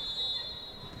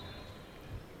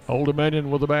 Old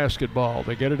Dominion with the basketball.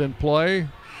 They get it in play.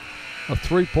 A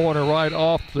three-pointer right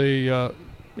off the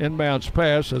inbounds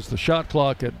pass as the shot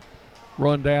clock had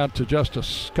run down to just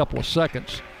a couple of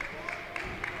seconds.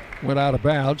 Went out of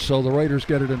bounds, so the Raiders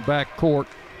get it in back court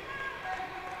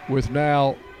with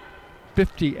now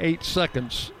 58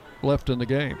 seconds left in the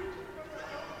game.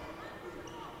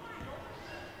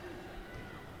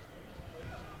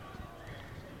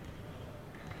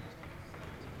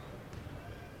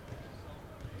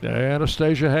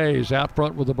 Anastasia Hayes out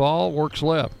front with the ball, works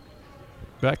left.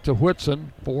 Back to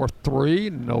Whitson for three,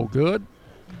 no good.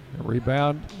 A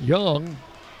rebound, Young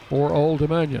for Old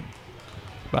Dominion.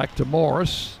 Back to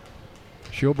Morris.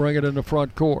 She'll bring it in the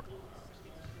front court.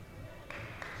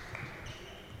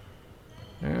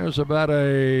 There's about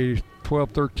a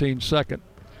 12-13 second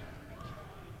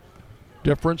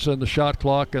difference in the shot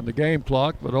clock and the game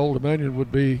clock, but Old Dominion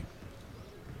would be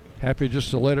happy just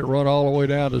to let it run all the way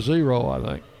down to zero, I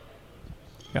think.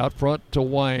 Out front to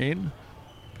Wayne.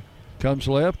 Comes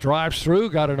left, drives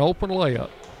through, got an open layup.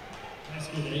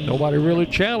 Nobody really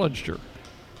challenged her.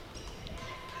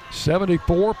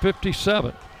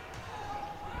 74-57,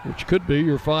 which could be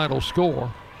your final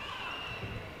score.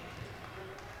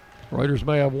 Raiders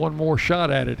may have one more shot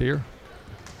at it here.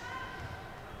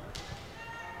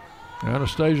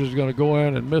 Anastasia's going to go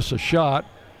in and miss a shot.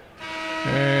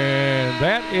 And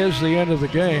that is the end of the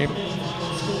game.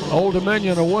 Old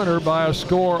Dominion a winner by a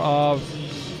score of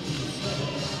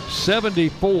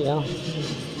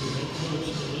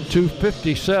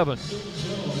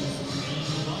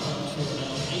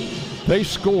 74-57. They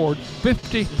scored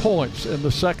 50 points in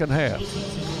the second half.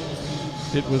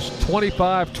 It was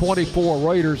 25-24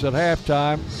 Raiders at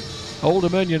halftime. Old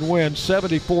Dominion wins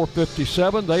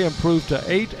 74-57. They improved to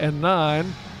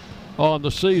 8-9 on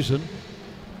the season.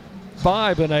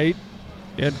 5-8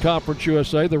 in Conference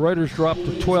USA. The Raiders dropped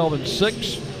to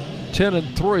 12-6,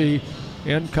 10-3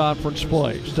 in conference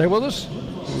play. Stay with us.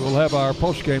 We will have our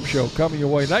postgame show coming your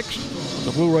way next on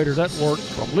the Blue Raider Network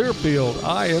from Learfield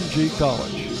IMG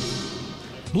College.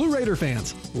 Blue Raider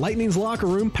fans, Lightning's Locker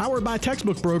Room, powered by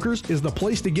Textbook Brokers, is the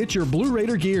place to get your Blue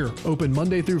Raider gear. Open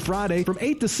Monday through Friday from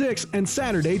 8 to 6 and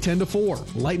Saturday 10 to 4.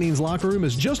 Lightning's Locker Room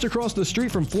is just across the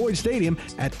street from Floyd Stadium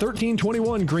at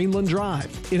 1321 Greenland Drive.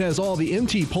 It has all the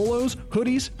MT polos,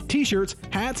 hoodies, t-shirts,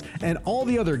 hats, and all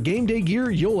the other game day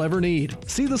gear you'll ever need.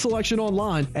 See the selection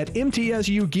online at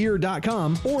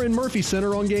mtsugear.com or in Murphy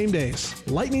Center on game days.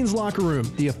 Lightning's Locker Room,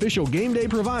 the official game day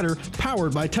provider,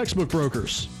 powered by Textbook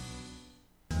Brokers.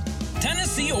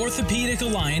 Tennessee Orthopedic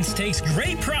Alliance takes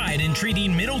great pride in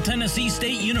treating Middle Tennessee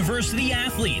State University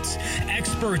athletes.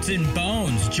 Experts in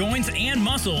bones, joints, and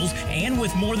muscles, and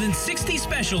with more than 60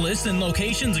 specialists in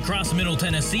locations across Middle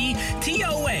Tennessee,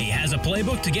 TOA has a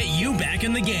playbook to get you back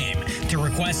in the game. To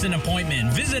request an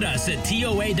appointment, visit us at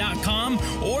TOA.com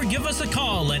or give us a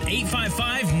call at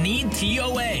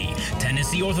 855-NEED-TOA.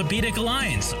 Tennessee Orthopedic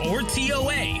Alliance, or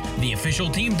TOA, the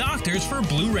official team doctors for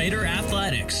Blue Raider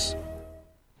Athletics.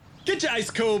 Get your ice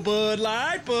cold Bud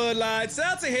Light. Bud Light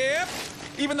Seltzer here.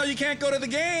 Even though you can't go to the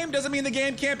game, doesn't mean the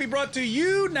game can't be brought to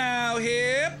you now,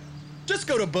 hip. Just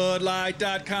go to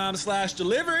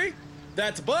budlight.com/delivery.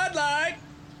 That's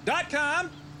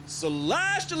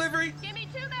budlight.com/delivery. Give me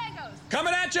 2 mangoes.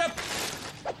 Coming at you.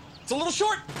 It's a little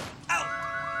short. Ow.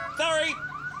 Sorry.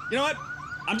 You know what?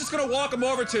 I'm just going to walk them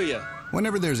over to you.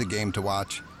 Whenever there's a game to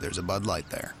watch, there's a Bud Light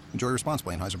there. Enjoy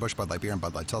responsibly. Anheuser-Busch, Bud Light Beer, and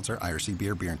Bud Light Seltzer. IRC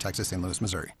Beer in Texas, St. Louis,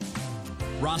 Missouri.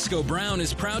 Roscoe Brown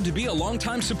is proud to be a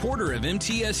longtime supporter of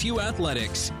MTSU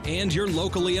Athletics and your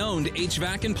locally owned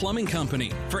HVAC and plumbing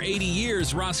company. For 80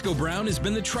 years, Roscoe Brown has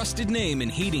been the trusted name in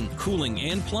heating, cooling,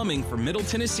 and plumbing for Middle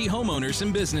Tennessee homeowners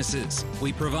and businesses.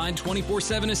 We provide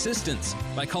 24/7 assistance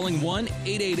by calling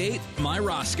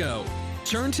 1-888-MY-ROSCOE.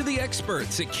 Turn to the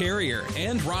experts at Carrier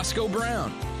and Roscoe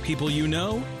Brown. People you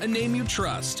know, a name you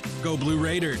trust. Go Blue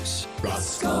Raiders.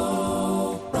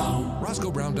 Roscoe Brown.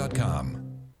 RoscoeBrown.com.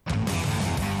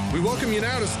 We welcome you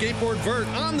now to Skateboard Vert.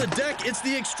 On the deck, it's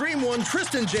the Extreme One,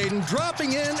 Tristan Jaden,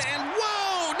 dropping in, and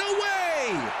whoa, no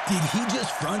way! Did he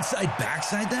just frontside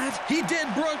backside that? He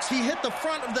did, Brooks. He hit the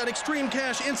front of that Extreme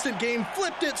Cash instant game,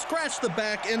 flipped it, scratched the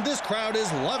back, and this crowd is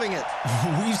loving it.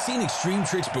 We've seen extreme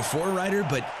tricks before, Ryder,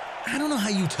 but I don't know how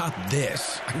you top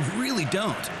this. I really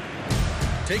don't.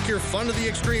 Take your fun to the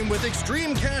extreme with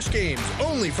Extreme Cash Games,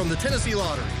 only from the Tennessee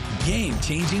Lottery.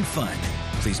 Game-changing fun.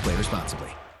 Please play responsibly.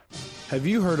 Have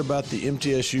you heard about the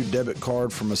MTSU debit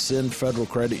card from Ascend Federal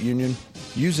Credit Union?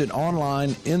 Use it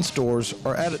online, in stores,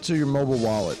 or add it to your mobile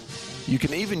wallet. You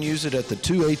can even use it at the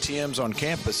 2 ATMs on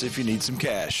campus if you need some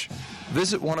cash.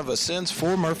 Visit one of Ascend's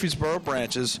 4 Murfreesboro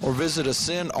branches or visit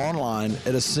Ascend online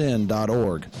at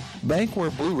ascend.org. Bank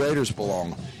where Blue Raiders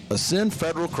belong. Ascend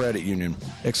Federal Credit Union,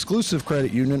 exclusive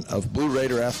credit union of Blue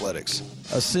Raider Athletics.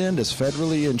 Ascend is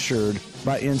federally insured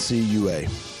by NCUA.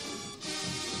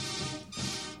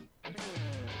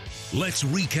 Let's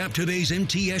recap today's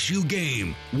MTSU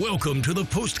game. Welcome to the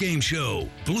postgame show.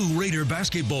 Blue Raider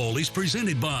basketball is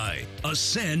presented by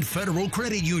Ascend Federal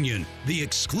Credit Union, the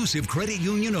exclusive credit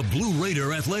union of Blue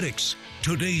Raider Athletics.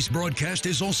 Today's broadcast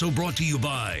is also brought to you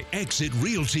by Exit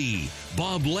Realty,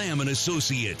 Bob Lamb &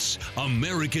 Associates,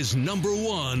 America's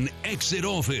 #1 exit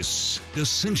office,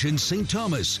 Ascension St.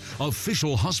 Thomas,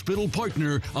 official hospital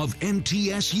partner of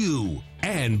MTSU,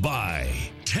 and by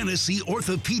Tennessee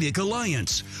Orthopedic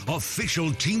Alliance,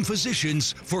 official team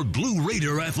physicians for Blue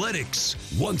Raider Athletics.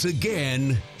 Once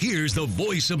again, here's the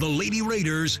voice of the Lady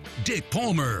Raiders, Dick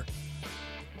Palmer.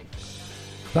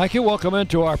 Thank you. Welcome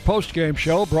into our post-game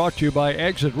show brought to you by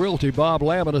Exit Realty, Bob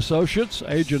Lamb & Associates,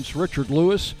 agents Richard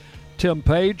Lewis, Tim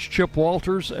Page, Chip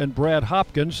Walters, and Brad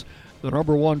Hopkins, the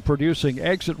 #1 producing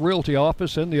Exit Realty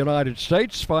office in the United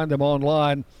States. Find them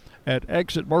online at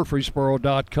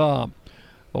exitmurfreesboro.com.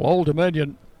 Well, Old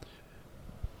Dominion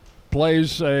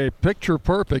plays a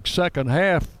picture-perfect second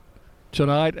half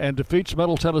tonight and defeats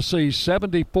Middle Tennessee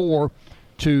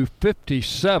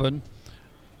 74-57.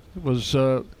 It was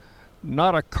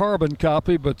not a carbon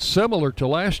copy, but similar to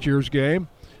last year's game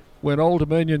when Old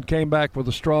Dominion came back with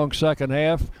a strong second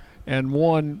half and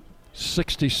won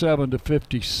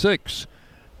 67-56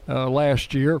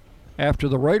 last year after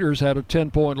the Raiders had a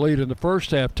 10-point lead in the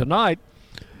first half. Tonight,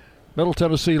 Middle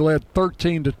Tennessee led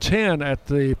 13-10 at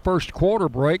the first quarter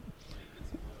break.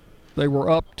 They were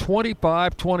up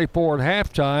 25-24 at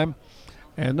halftime,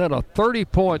 and then a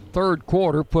 30-point third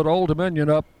quarter put Old Dominion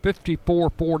up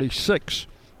 54-46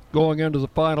 going into the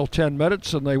final 10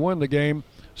 minutes, and they win the game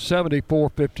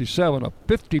 74-57, a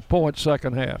 50-point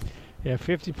second half. Yeah,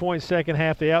 50-point second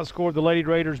half. They outscored the Lady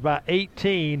Raiders by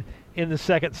 18 in the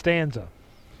second stanza.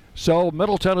 So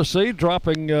Middle Tennessee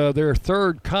dropping their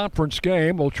third conference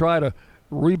game. Will try to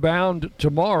rebound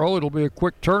tomorrow. It'll be a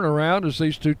quick turnaround as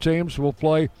these two teams will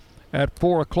play at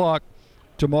 4 o'clock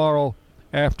tomorrow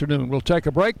afternoon. We'll take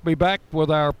a break. Be back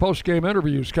with our post-game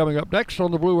interviews coming up next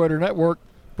on the Blue Raider Network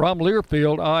from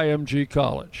Learfield IMG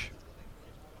College.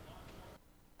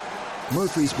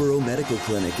 Murfreesboro Medical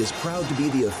Clinic is proud to be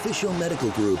the official medical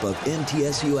group of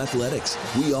MTSU Athletics.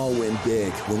 We all win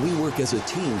big when we work as a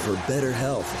team for better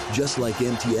health. Just like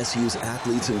MTSU's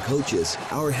athletes and coaches,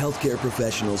 our healthcare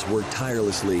professionals work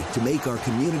tirelessly to make our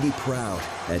community proud.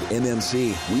 At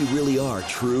MMC, we really are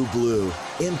true blue.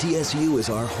 MTSU is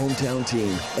our hometown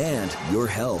team, and your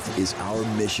health is our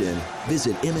mission.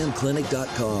 Visit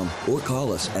mmclinic.com or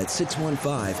call us at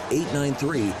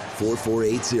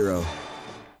 615-893-4480.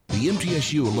 The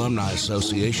MTSU Alumni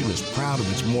Association is proud of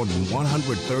its more than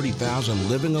 130,000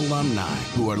 living alumni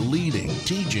who are leading,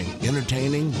 teaching,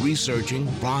 entertaining, researching,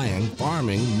 flying,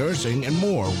 farming, nursing, and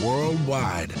more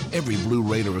worldwide. Every Blue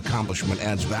Raider accomplishment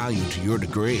adds value to your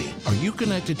degree. Are you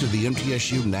connected to the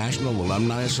MTSU National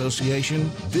Alumni Association?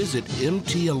 Visit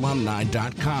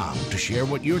mtalumni.com to share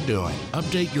what you're doing,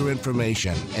 update your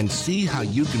information, and see how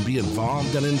you can be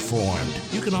involved and informed.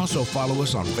 You can also follow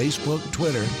us on Facebook,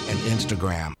 Twitter, and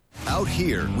Instagram. Out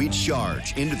here, we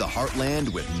charge into the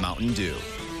heartland with Mountain Dew.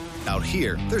 Out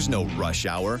here, there's no rush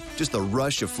hour, just the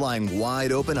rush of flying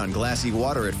wide open on glassy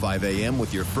water at 5 a.m.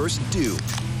 with your first Dew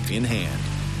in hand.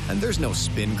 And there's no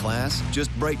spin class,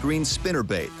 just bright green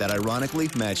spinnerbait that ironically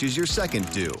matches your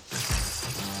second Dew.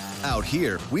 Out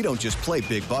here, we don't just play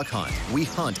big buck hunt, we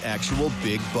hunt actual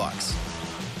big bucks.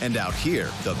 And out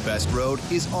here, the best road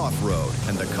is off-road,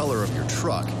 and the color of your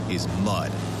truck is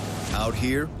mud. Out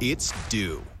here, it's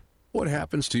Dew. What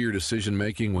happens to your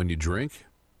decision-making when you drink?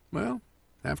 Well,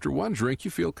 after one drink,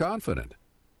 you feel confident.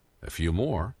 A few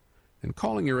more, and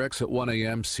calling your ex at 1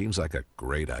 a.m. seems like a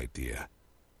great idea.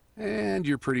 And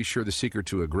you're pretty sure the secret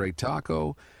to a great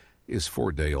taco is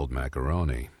 4-day-old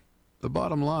macaroni. The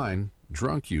bottom line,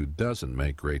 drunk you doesn't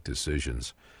make great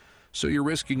decisions. So you're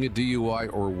risking a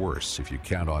DUI or worse if you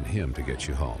count on him to get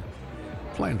you home.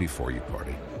 Plan before you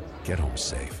party. Get home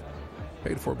safe.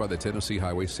 Paid for by the Tennessee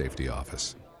Highway Safety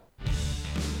Office.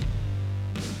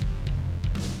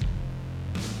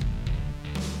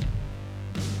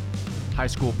 High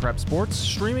school prep sports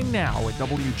streaming now at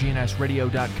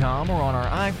WGNSradio.com or on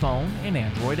our iPhone and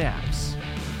Android apps.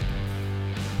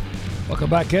 Welcome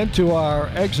back into our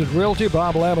Exit Realty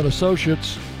Bob Lamb and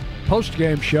Associates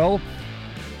post-game show.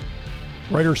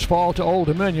 Raiders fall to Old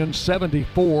Dominion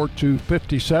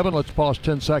 74-57. Let's pause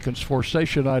 10 seconds for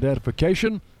station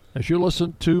identification as you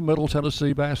listen to Middle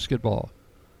Tennessee basketball.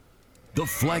 The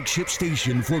flagship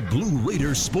station for Blue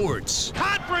Raider sports.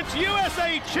 Conference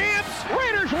USA champs.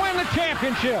 Raiders win the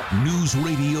championship. News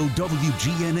Radio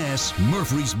WGNS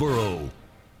Murfreesboro.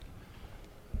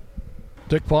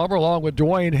 Dick Palmer along with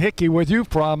Dwayne Hickey with you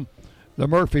from the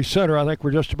Murphy Center. I think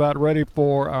we're just about ready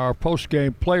for our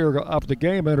post-game player of the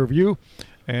game interview.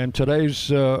 And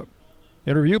today's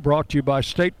interview brought to you by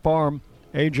State Farm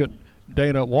agent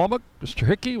Dana Womack. Mr.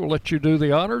 Hickey, we'll let you do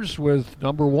the honors with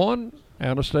number one,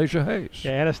 Anastasia Hayes.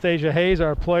 Yeah, Anastasia Hayes,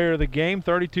 our player of the game,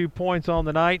 32 points on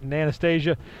the night, and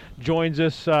Anastasia joins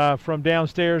us from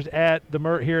downstairs at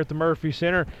here at the Murphy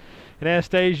Center. And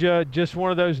Anastasia, just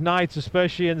one of those nights,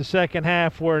 especially in the second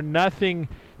half, where nothing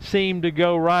seemed to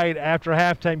go right after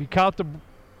halftime. You caught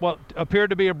what appeared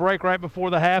to be a break right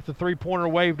before the half. The three-pointer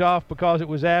waved off because it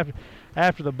was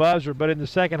after the buzzer. But in the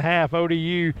second half,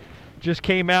 ODU just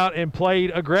came out and played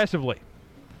aggressively.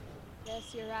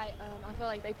 Yes, you're right. I feel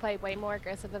like they played way more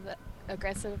aggressive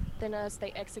than us.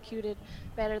 They executed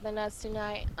better than us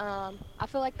tonight. I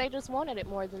feel like they just wanted it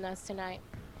more than us tonight.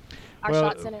 Our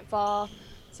shots didn't fall,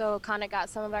 so kind of got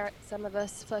some of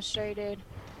us frustrated,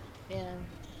 and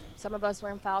some of us were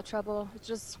in foul trouble. It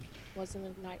just wasn't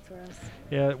a night for us.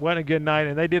 Yeah, it wasn't a good night,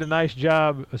 and they did a nice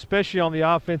job, especially on the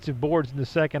offensive boards in the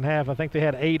second half. I think they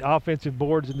had 8 offensive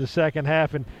boards in the second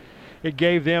half, and it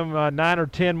gave them 9 or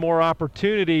 10 more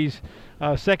opportunities.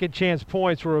 Second chance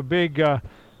points were a big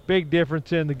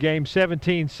difference in the game,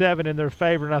 17-7 in their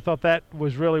favor, and I thought that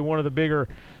was really one of the bigger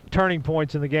turning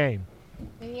points in the game.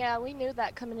 And yeah, we knew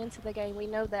that coming into the game. We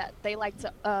know that they like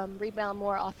to rebound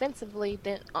more offensively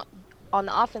than on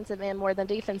the offensive end more than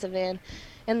defensive end.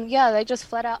 And yeah, they just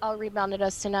flat out out-rebounded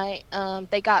us tonight.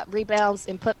 They got rebounds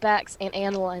and putbacks and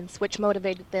and-ones, which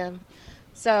motivated them.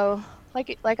 So,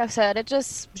 like I said, it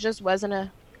just wasn't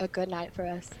a good night for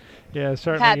us. Yeah,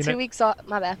 certainly. We've had 2 weeks off.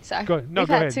 My bad, sorry. Go ahead. No, we've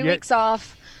go had ahead. 2 weeks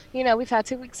off. We've had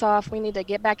 2 weeks off. We need to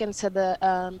get back into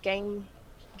the game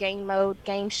mode,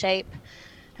 game shape.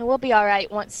 And we'll be all right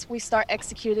once we start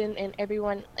executing and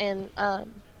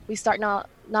we start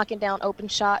knocking down open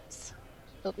shots.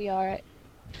 We'll be all right.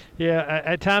 Yeah,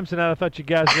 at times tonight I thought you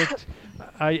guys looked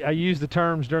I used the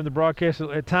terms during the broadcast.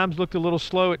 At times looked a little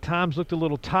slow, at times looked a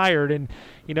little tired, and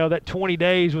that 20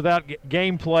 days without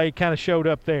gameplay kind of showed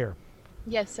up there.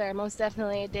 Yes, sir, most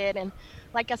definitely it did. And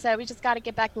like I said, we just got to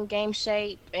get back in game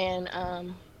shape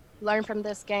and learn from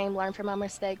this game, learn from our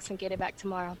mistakes, and get it back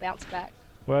tomorrow, bounce back.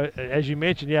 Well, as you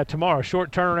mentioned, tomorrow,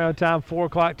 short turnaround time, 4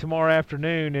 o'clock tomorrow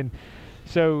afternoon. And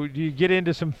so do you get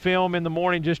into some film in the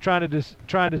morning just trying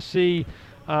to see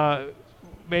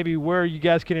maybe where you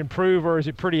guys can improve, or is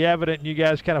it pretty evident and you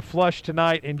guys kind of flush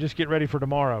tonight and just get ready for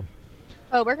tomorrow?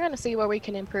 Oh, we're going to see where we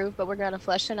can improve, but we're going to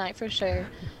flush tonight for sure.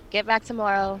 Get back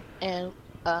tomorrow, and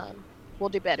we'll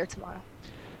do better tomorrow.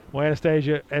 Well,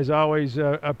 Anastasia, as always,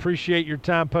 appreciate your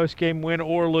time post-game, win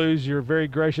or lose. You're very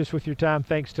gracious with your time.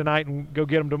 Thanks tonight, and go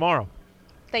get them tomorrow.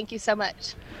 Thank you so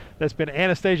much. That's been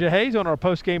Anastasia Hayes on our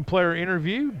post-game player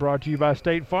interview, brought to you by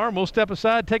State Farm. We'll step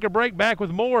aside, take a break, back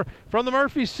with more from the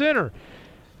Murphy Center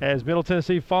as Middle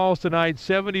Tennessee falls tonight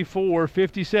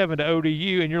 74-57 to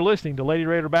ODU, and you're listening to Lady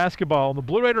Raider basketball on the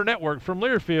Blue Raider Network from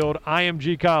Learfield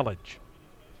IMG College.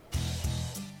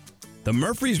 The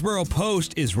Murfreesboro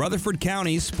Post is Rutherford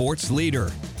County's sports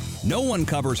leader. No one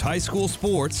covers high school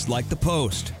sports like the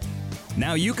Post.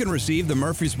 Now you can receive the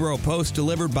Murfreesboro Post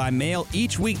delivered by mail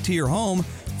each week to your home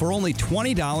for only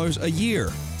 $20 a year.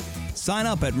 Sign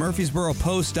up at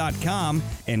murfreesboropost.com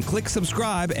and click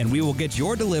subscribe, and we will get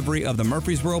your delivery of the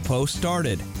Murfreesboro Post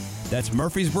started. That's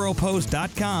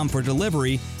murfreesboropost.com for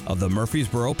delivery of the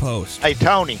Murfreesboro Post. Hey,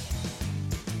 Tony.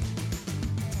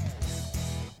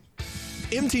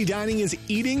 MT Dining is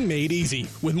eating made easy.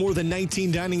 With more than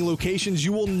 19 dining locations,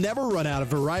 you will never run out of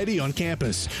variety on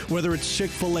campus. Whether it's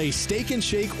Chick-fil-A, Steak and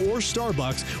Shake, or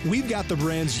Starbucks, we've got the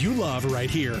brands you love right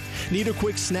here. Need a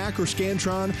quick snack or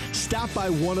Scantron? Stop by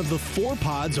one of the 4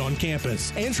 pods on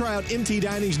campus. And try out MT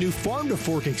Dining's new Farm to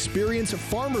Fork Experience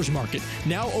Farmers Market,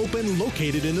 now open,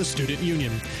 located in the Student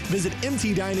Union. Visit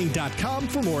mtdining.com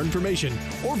for more information,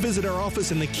 or visit our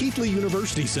office in the Keithley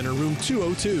University Center, room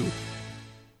 202.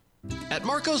 At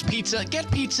Marco's Pizza,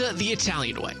 get pizza the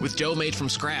Italian way. With dough made from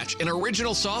scratch, an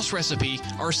original sauce recipe,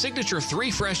 our signature 3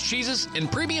 fresh cheeses,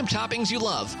 and premium toppings you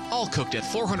love. All cooked at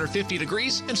 450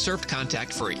 degrees and served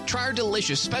contact-free. Try our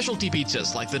delicious specialty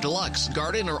pizzas like the Deluxe,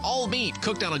 Garden, or All Meat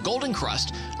cooked on a golden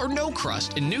crust or no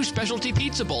crust in new specialty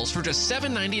pizza bowls for just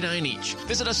 $7.99 each.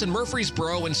 Visit us in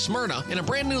Murfreesboro and Smyrna in a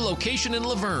brand new location in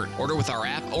Laverne. Order with our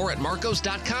app or at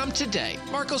marcos.com today.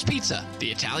 Marco's Pizza,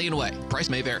 the Italian way. Price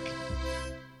may vary.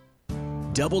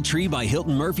 DoubleTree by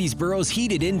Hilton Murfreesboro's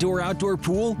heated indoor-outdoor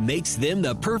pool makes them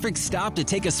the perfect stop to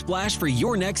take a splash for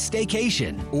your next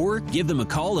staycation. Or give them a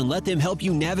call and let them help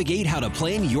you navigate how to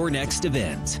plan your next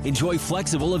event. Enjoy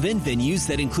flexible event venues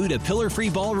that include a pillar-free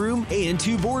ballroom and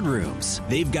 2 boardrooms.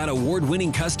 They've got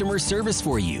award-winning customer service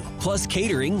for you, plus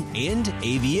catering and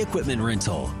AV equipment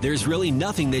rental. There's really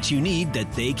nothing that you need that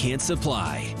they can't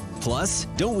supply. Plus,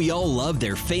 don't we all love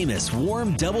their famous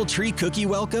warm DoubleTree cookie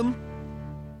welcome?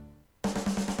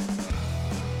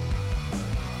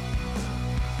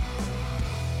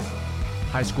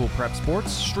 High school prep sports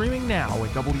streaming now at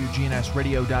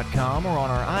WGNSradio.com or on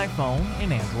our iPhone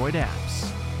and Android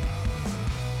apps.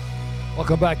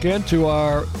 Welcome back into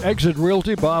our Exit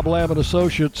Realty Bob Lamb &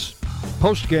 Associates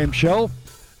post-game show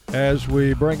as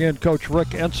we bring in Coach Rick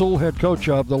Ensel, head coach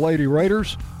of the Lady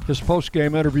Raiders. His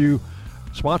post-game interview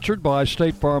sponsored by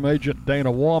State Farm agent Dana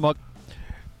Womack.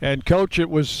 And, Coach, it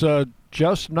was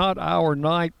just not our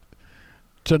night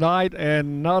tonight,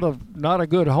 and not a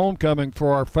good homecoming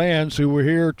for our fans who were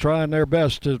here trying their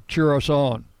best to cheer us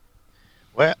on.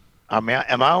 Well, am I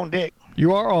on, Dick?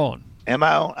 You are on. Am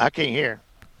I on? I can't hear.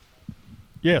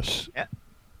 Yes. Yeah.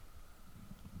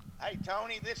 Hey,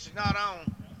 Tony, this is not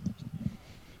on.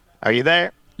 Are you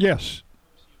there? Yes.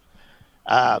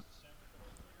 I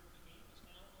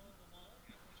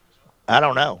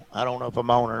don't know. I don't know if I'm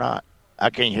on or not.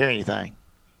 I can't hear anything.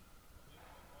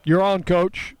 You're on,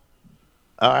 Coach.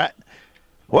 All right.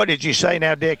 What did you say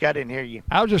now, Dick? I didn't hear you.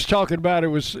 I was just talking about it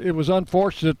was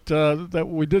unfortunate that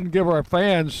we didn't give our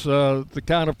fans the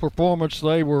kind of performance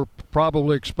they were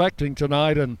probably expecting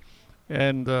tonight,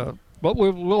 but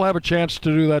we'll have a chance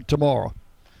to do that tomorrow.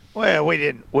 Well, we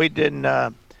didn't.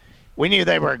 We knew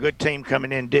they were a good team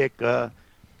coming in, Dick. They're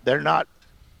not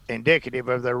indicative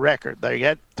of their record. They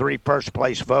got 3 first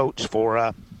place votes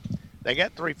for.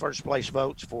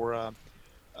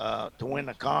 To win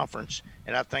the conference,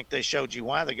 and I think they showed you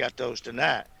why they got those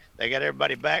tonight. They got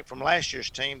everybody back from last year's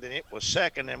team that it was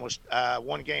second and was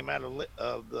 1 game out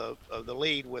of the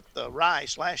lead with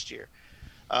Rice last year.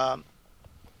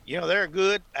 They're a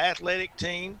good athletic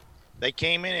team. They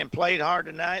came in and played hard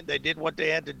tonight. They did what they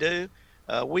had to do.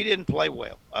 We didn't play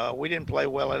well. We didn't play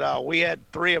well at all. We had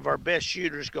 3 of our best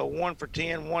shooters go 1 for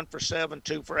 10, 1 for 7,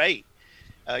 2 for 8.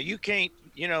 You can't.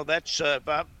 That's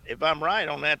if I'm right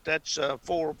on that, that's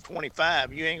 4 of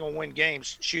 25. You ain't gonna win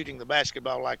games shooting the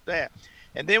basketball like that.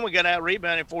 And then we got out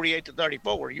rebounded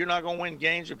 48-34. You're not gonna win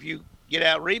games if you get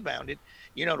out rebounded.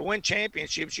 To win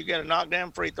championships, you got to knock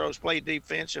down free throws, play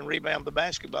defense, and rebound the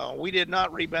basketball. We did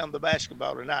not rebound the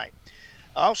basketball tonight.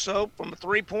 Also, from a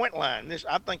 3-point line,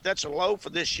 I think that's a low for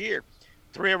this year.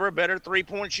 3 of our better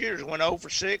 3-point shooters went 0 for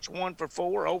 6, 1 for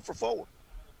 4, 0 for 4.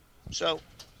 So,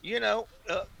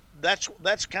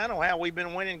 that's kind of how we've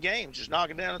been winning games, is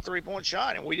knocking down a 3-point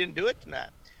shot, and we didn't do it tonight.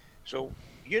 So,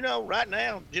 right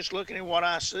now, just looking at what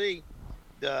I see,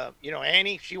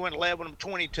 Annie, she went 11 of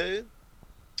 22,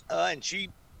 and she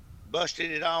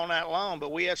busted it all night long.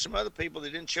 But we had some other people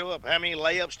that didn't show up. How many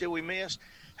layups did we miss?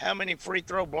 How many free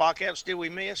throw blockouts did we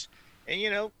miss?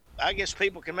 And, I guess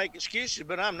people can make excuses,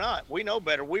 but I'm not. We know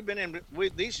better.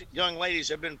 These young ladies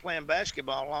have been playing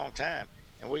basketball a long time,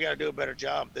 and we got to do a better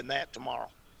job than that tomorrow.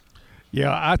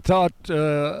 Yeah, I thought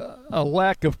a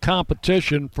lack of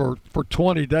competition for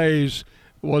 20 days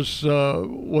was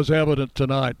evident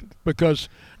tonight because,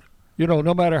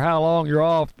 no matter how long you're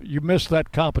off, you miss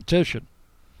that competition.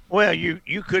 Well,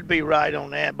 you could be right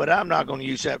on that, but I'm not going to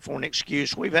use that for an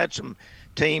excuse. We've had some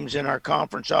teams in our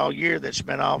conference all year that's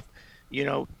been off,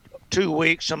 2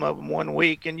 weeks, some of them 1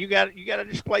 week, and you got to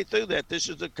just play through that. This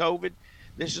is the COVID,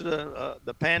 this is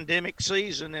the pandemic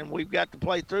season, and we've got to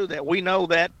play through that. We know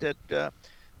that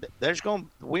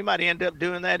we might end up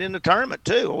doing that in the tournament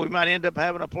too, or we might end up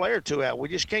having a player or two out. We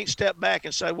just can't step back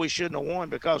and say we shouldn't have won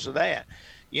because of that.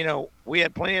 We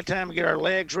had plenty of time to get our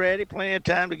legs ready, plenty of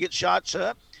time to get shots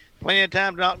up, plenty of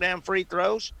time to knock down free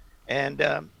throws, and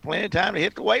plenty of time to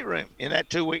hit the weight room in that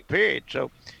 2 week period. So,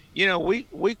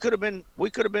 we could have been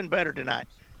better tonight.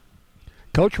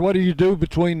 Coach, what do you do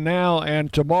between now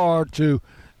and tomorrow to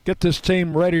get this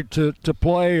team ready to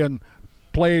play and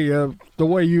play the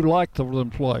way you like them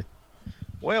to play?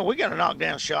 Well, we got to knock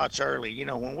down shots early.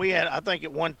 When we had, I think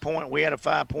at one point we had a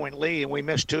 5-point lead and we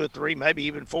missed 2 or 3, maybe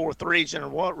even 4 threes in a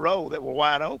row that were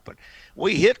wide open.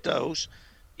 We hit those.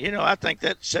 I think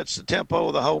that sets the tempo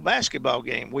of the whole basketball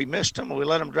game. We missed them. We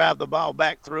let them drive the ball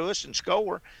back through us and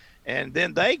score, and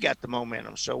then they got the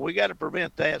momentum. So we got to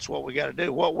prevent that. That's what we got to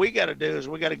do. What we got to do is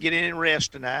we got to get in and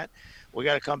rest tonight. We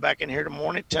got to come back in here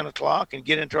tomorrow at 10 o'clock and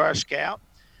get into our scout,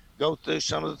 go through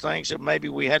some of the things that maybe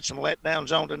we had some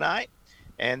letdowns on tonight,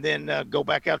 and then go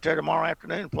back out there tomorrow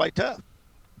afternoon and play tough.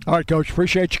 All right, Coach,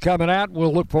 appreciate you coming out.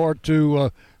 We'll look forward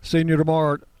to seeing you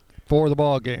tomorrow for the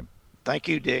ball game. Thank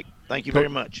you, Dick. Thank you very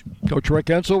much. Coach Rick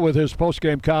Insell with his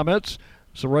postgame comments.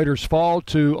 The Raiders fall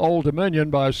to Old Dominion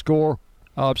by a score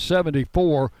of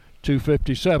 74-57.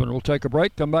 We'll take a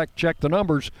break, come back, check the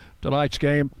numbers tonight's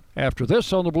game after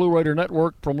this on the Blue Raider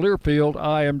Network from Learfield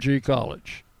IMG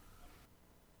College.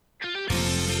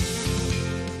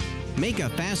 Make a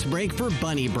fast break for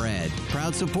Bunny Bread,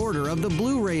 proud supporter of the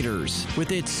Blue Raiders.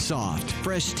 With its soft,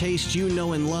 fresh taste you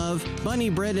know and love, Bunny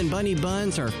Bread and Bunny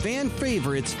Buns are fan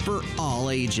favorites for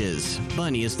all ages.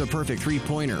 Bunny is the perfect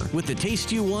three-pointer with the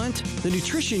taste you want, the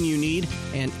nutrition you need,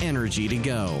 and energy to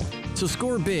go. So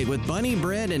score big with Bunny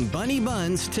Bread and Bunny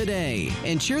Buns today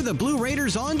and cheer the Blue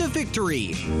Raiders on to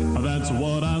victory. That's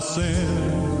what I said.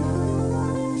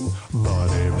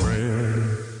 Bunny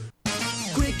Bread.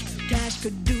 Quick Cash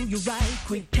could do you right.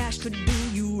 Quick Cash could do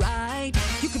you right.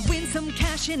 You could win some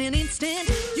cash in an instant.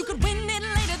 You could win it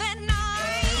later that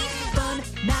night. Fun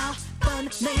now, fun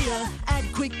later. Add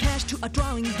Quick Cash to a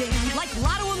drawing game like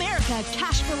Lotto America,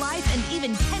 Cash for Life, and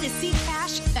even Tennessee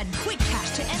Cash. Add Quick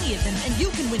Cash to any of them, and you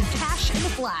can win cash in a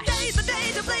flash. Today's the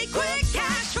day to play Quick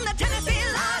Cash from the Tennessee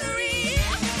Lottery.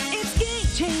 It's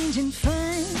game-changing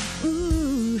fun.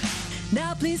 Ooh.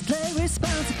 Now please play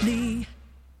responsibly.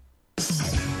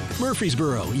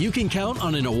 Murfreesboro, you can count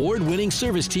on an award-winning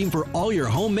service team for all your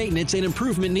home maintenance and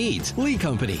improvement needs. Lee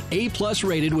Company, A+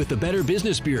 rated with the Better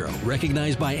Business Bureau,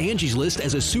 recognized by Angie's List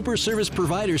as a super service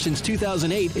provider since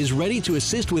 2008, is ready to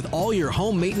assist with all your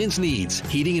home maintenance needs.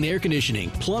 Heating and air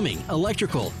conditioning, plumbing,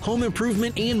 electrical, home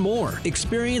improvement, and more.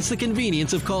 Experience the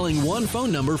convenience of calling one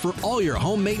phone number for all your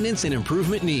home maintenance and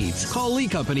improvement needs. Call Lee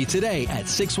Company today at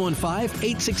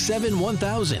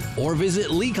 615-867-1000 or visit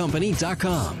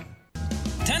leecompany.com.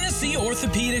 Tennessee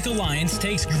Orthopedic Alliance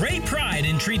takes great pride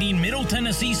in treating Middle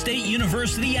Tennessee State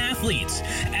University athletes.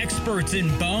 Experts in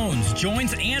bones,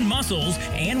 joints, and muscles,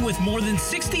 and with more than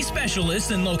 60 specialists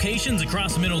in locations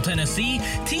across Middle Tennessee,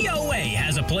 TOA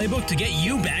has a playbook to get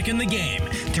you back in the game.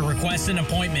 To request an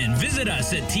appointment, visit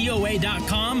us at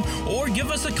TOA.com or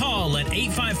give us a call at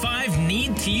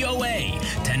 855-NEED-TOA.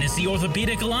 Tennessee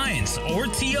Orthopedic Alliance, or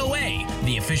TOA,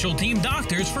 the official team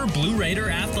doctors for Blue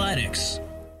Raider Athletics.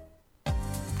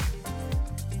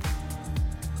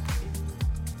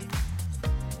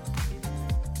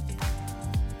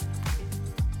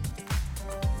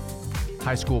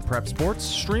 High School Prep Sports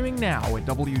streaming now at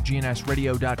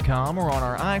WGNSradio.com or on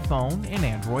our iPhone and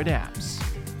Android apps.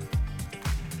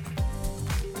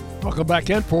 Welcome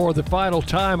back in for the final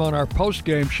time on our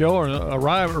post-game show. A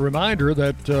reminder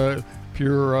that if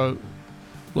you're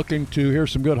looking to hear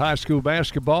some good high school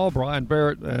basketball, Brian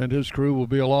Barrett and his crew will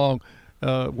be along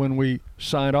when we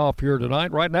sign off here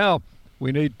tonight. Right now,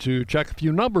 we need to check a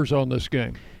few numbers on this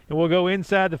game. And we'll go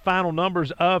inside the final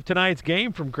numbers of tonight's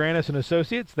game from Grannis &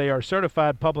 Associates. They are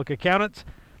certified public accountants.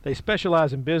 They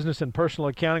specialize in business and personal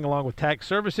accounting along with tax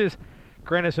services.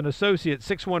 Grannis & Associates,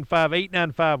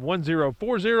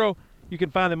 615-895-1040. You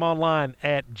can find them online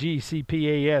at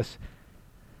gcpas.com.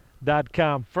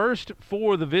 First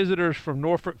for the visitors from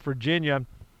Norfolk, Virginia,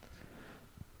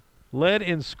 led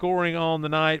in scoring on the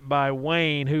night by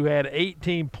Wayne, who had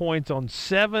 18 points on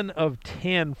 7 of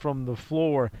 10 from the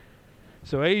floor.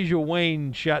 So Asia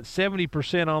Wayne shot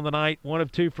 70% on the night, 1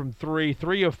 of 2 from 3,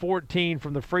 3 of 14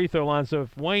 from the free throw line. So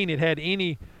if Wayne had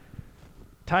any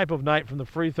type of night from the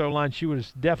free throw line, she would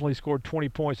have definitely scored 20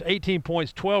 points. 18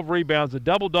 points, 12 rebounds, a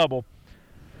double-double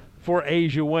for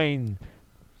Asia Wayne.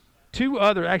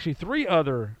 Three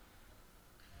other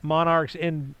Monarchs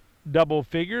in double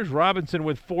figures. Robinson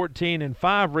with 14 and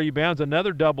 5 rebounds,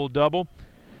 another double-double.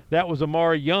 That was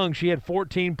Amara Young. She had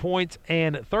 14 points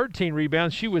and 13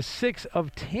 rebounds. She was 6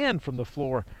 of 10 from the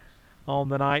floor on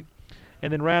the night.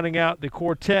 And then rounding out the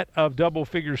quartet of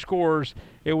double-figure scorers,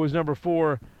 it was number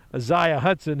 4, Isaiah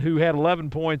Hudson, who had 11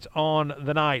 points on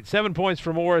the night. 7 points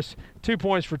for Morris, 2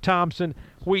 points for Thompson.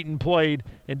 Wheaton played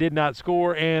and did not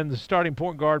score. And the starting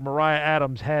point guard, Mariah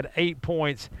Adams, had 8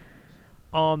 points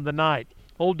on the night.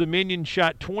 Old Dominion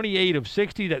shot 28 of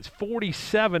 60. That's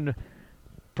 47%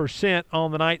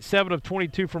 on the night. 7 of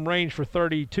 22 from range for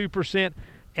 32%.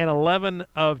 And 11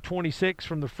 of 26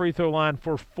 from the free throw line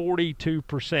for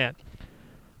 42%.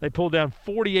 They pulled down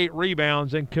 48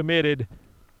 rebounds and committed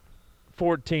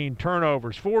 14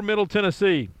 turnovers. For Middle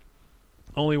Tennessee,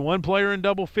 only one player in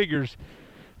double figures,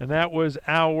 and that was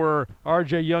our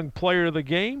R.J. Young player of the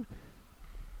game,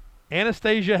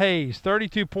 Anastasia Hayes.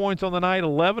 32 points on the night,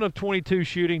 11 of 22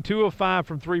 shooting, 2 of 5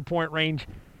 from three-point range,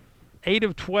 8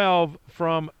 of 12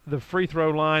 from the free throw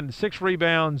line, 6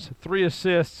 rebounds, 3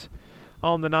 assists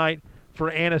on the night for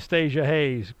Anastasia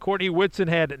Hayes. Courtney Whitson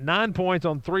had 9 points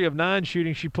on 3 of 9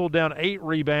 shooting. She pulled down 8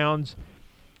 rebounds.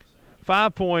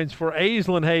 5 points for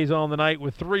Aislinn Hayes on the night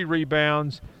with 3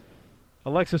 rebounds.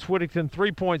 Alexis Whittington,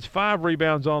 3 points, 5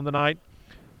 rebounds on the night.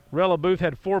 Rella Booth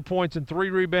had 4 points and 3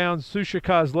 rebounds. Susha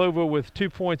Kozlova with 2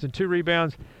 points and 2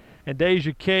 rebounds. And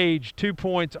Deja Cage, 2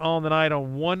 points on the night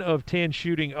on 1 of 10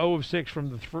 shooting, 0 of 6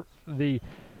 from the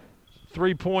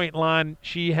three-point line.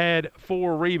 She had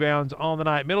 4 rebounds on the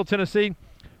night. Middle Tennessee,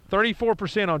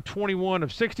 34% on 21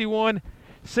 of 61.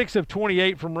 6 of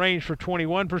 28 from range for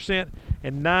 21%,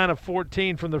 and 9 of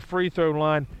 14 from the free throw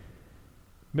line.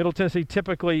 Middle Tennessee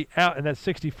typically and that's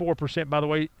 64%, by the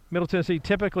way. Middle Tennessee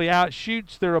typically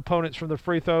outshoots their opponents from the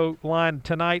free throw line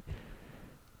tonight.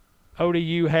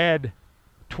 ODU had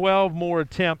 12 more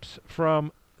attempts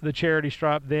from the charity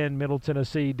stripe than Middle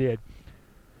Tennessee did.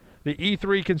 The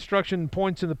E3 Construction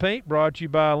Points in the Paint, brought to you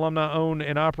by alumni-owned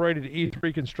and operated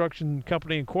E3 Construction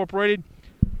Company Incorporated.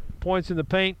 Points in the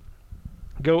Paint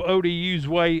go ODU's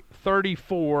way,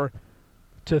 34-30.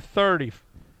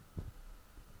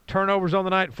 Turnovers on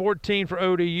the night, 14 for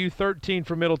ODU, 13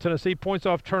 for Middle Tennessee. Points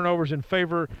off turnovers in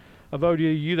favor of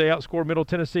ODU. They outscored Middle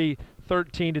Tennessee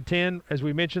 13-10. As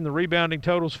we mentioned, the rebounding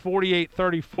totals,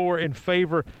 48-34 in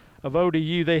favor of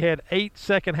ODU. They had 8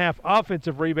 second-half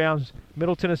offensive rebounds.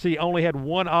 Middle Tennessee only had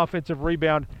 1 offensive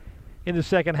rebound in the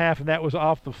second half, and that was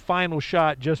off the final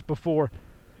shot just before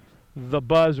the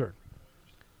buzzer.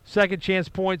 Second chance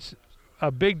points, a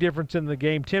big difference in the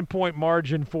game. 10-point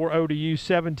margin for ODU,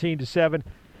 17-7.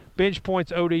 Bench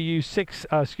points, ODU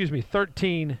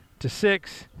 13-6.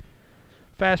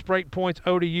 Fast break points,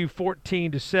 ODU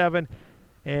 14-7.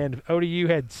 And ODU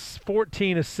had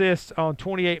 14 assists on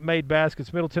 28 made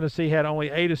baskets. Middle Tennessee had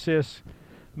only 8 assists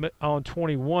on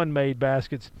 21 made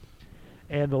baskets.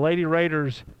 And the Lady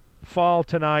Raiders fall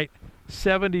tonight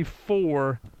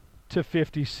 74-57.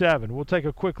 We'll take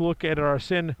a quick look at our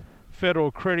Ascend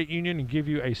Federal Credit Union and give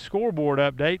you a scoreboard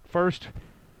update. First,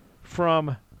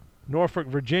 from Norfolk,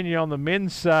 Virginia on the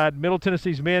men's side, Middle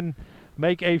Tennessee's men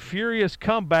make a furious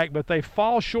comeback, but they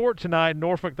fall short tonight.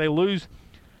 Norfolk, they lose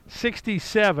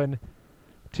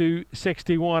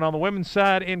 67-61. On the women's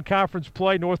side in conference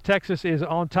play, North Texas is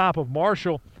on top of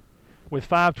Marshall with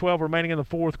 5:12 remaining in the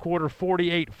fourth quarter,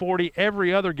 48-40.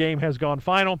 Every other game has gone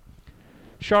final.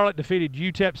 Charlotte defeated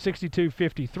UTEP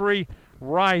 62-53.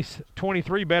 Rice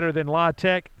 23 better than La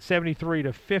Tech,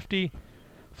 73-50.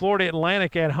 Florida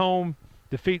Atlantic at home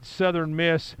defeats Southern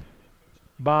Miss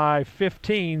by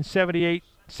 15, 78-63.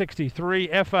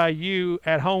 FIU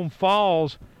at home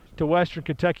falls to Western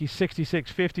Kentucky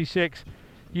 66-56.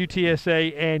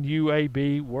 UTSA and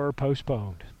UAB were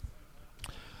postponed.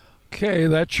 Okay,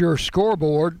 that's your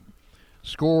scoreboard.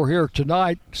 Score here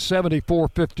tonight,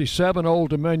 74-57,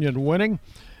 Old Dominion winning.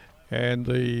 And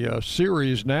the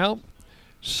series now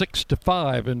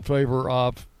 6-5 in favor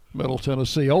of Middle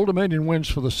Tennessee. Old Dominion wins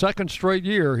for the second straight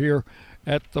year here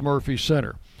at the Murphy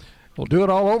Center. We'll do it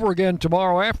all over again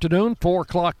tomorrow afternoon, 4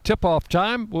 o'clock tip-off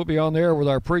time. We'll be on the air with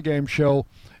our pregame show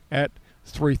at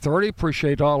 3:30.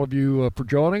 Appreciate all of you for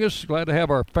joining us. Glad to have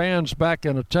our fans back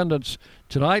in attendance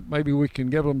tonight. Maybe we can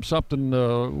give them something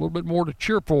a little bit more to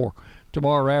cheer for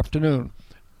tomorrow afternoon.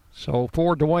 So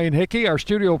for Dwayne Hickey, our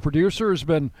studio producer has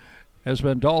been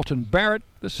Dalton Barrett.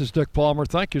 This is Dick Palmer.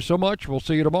 Thank you so much. We'll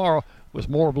see you tomorrow with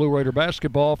more Blue Raider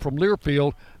basketball from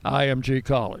Learfield IMG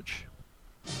College.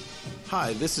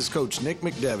 Hi, this is Coach Nick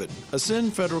McDevitt.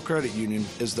 Ascend Federal Credit Union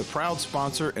is the proud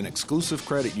sponsor and exclusive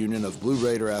credit union of Blue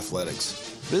Raider Athletics.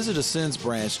 Visit Ascend's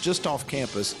branch just off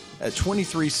campus at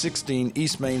 2316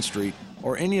 East Main Street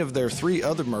or any of their 3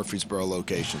 other Murfreesboro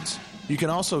locations. You can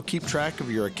also keep track of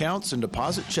your accounts and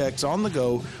deposit checks on the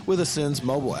go with Ascend's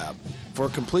mobile app. For a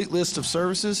complete list of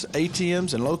services,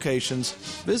 ATMs, and locations,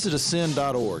 visit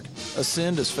ascend.org.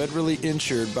 Ascend is federally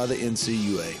insured by the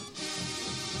NCUA.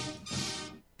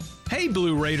 Hey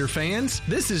Blue Raider fans,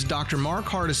 this is Dr. Mark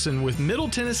Hardison with Middle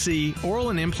Tennessee Oral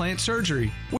and Implant Surgery.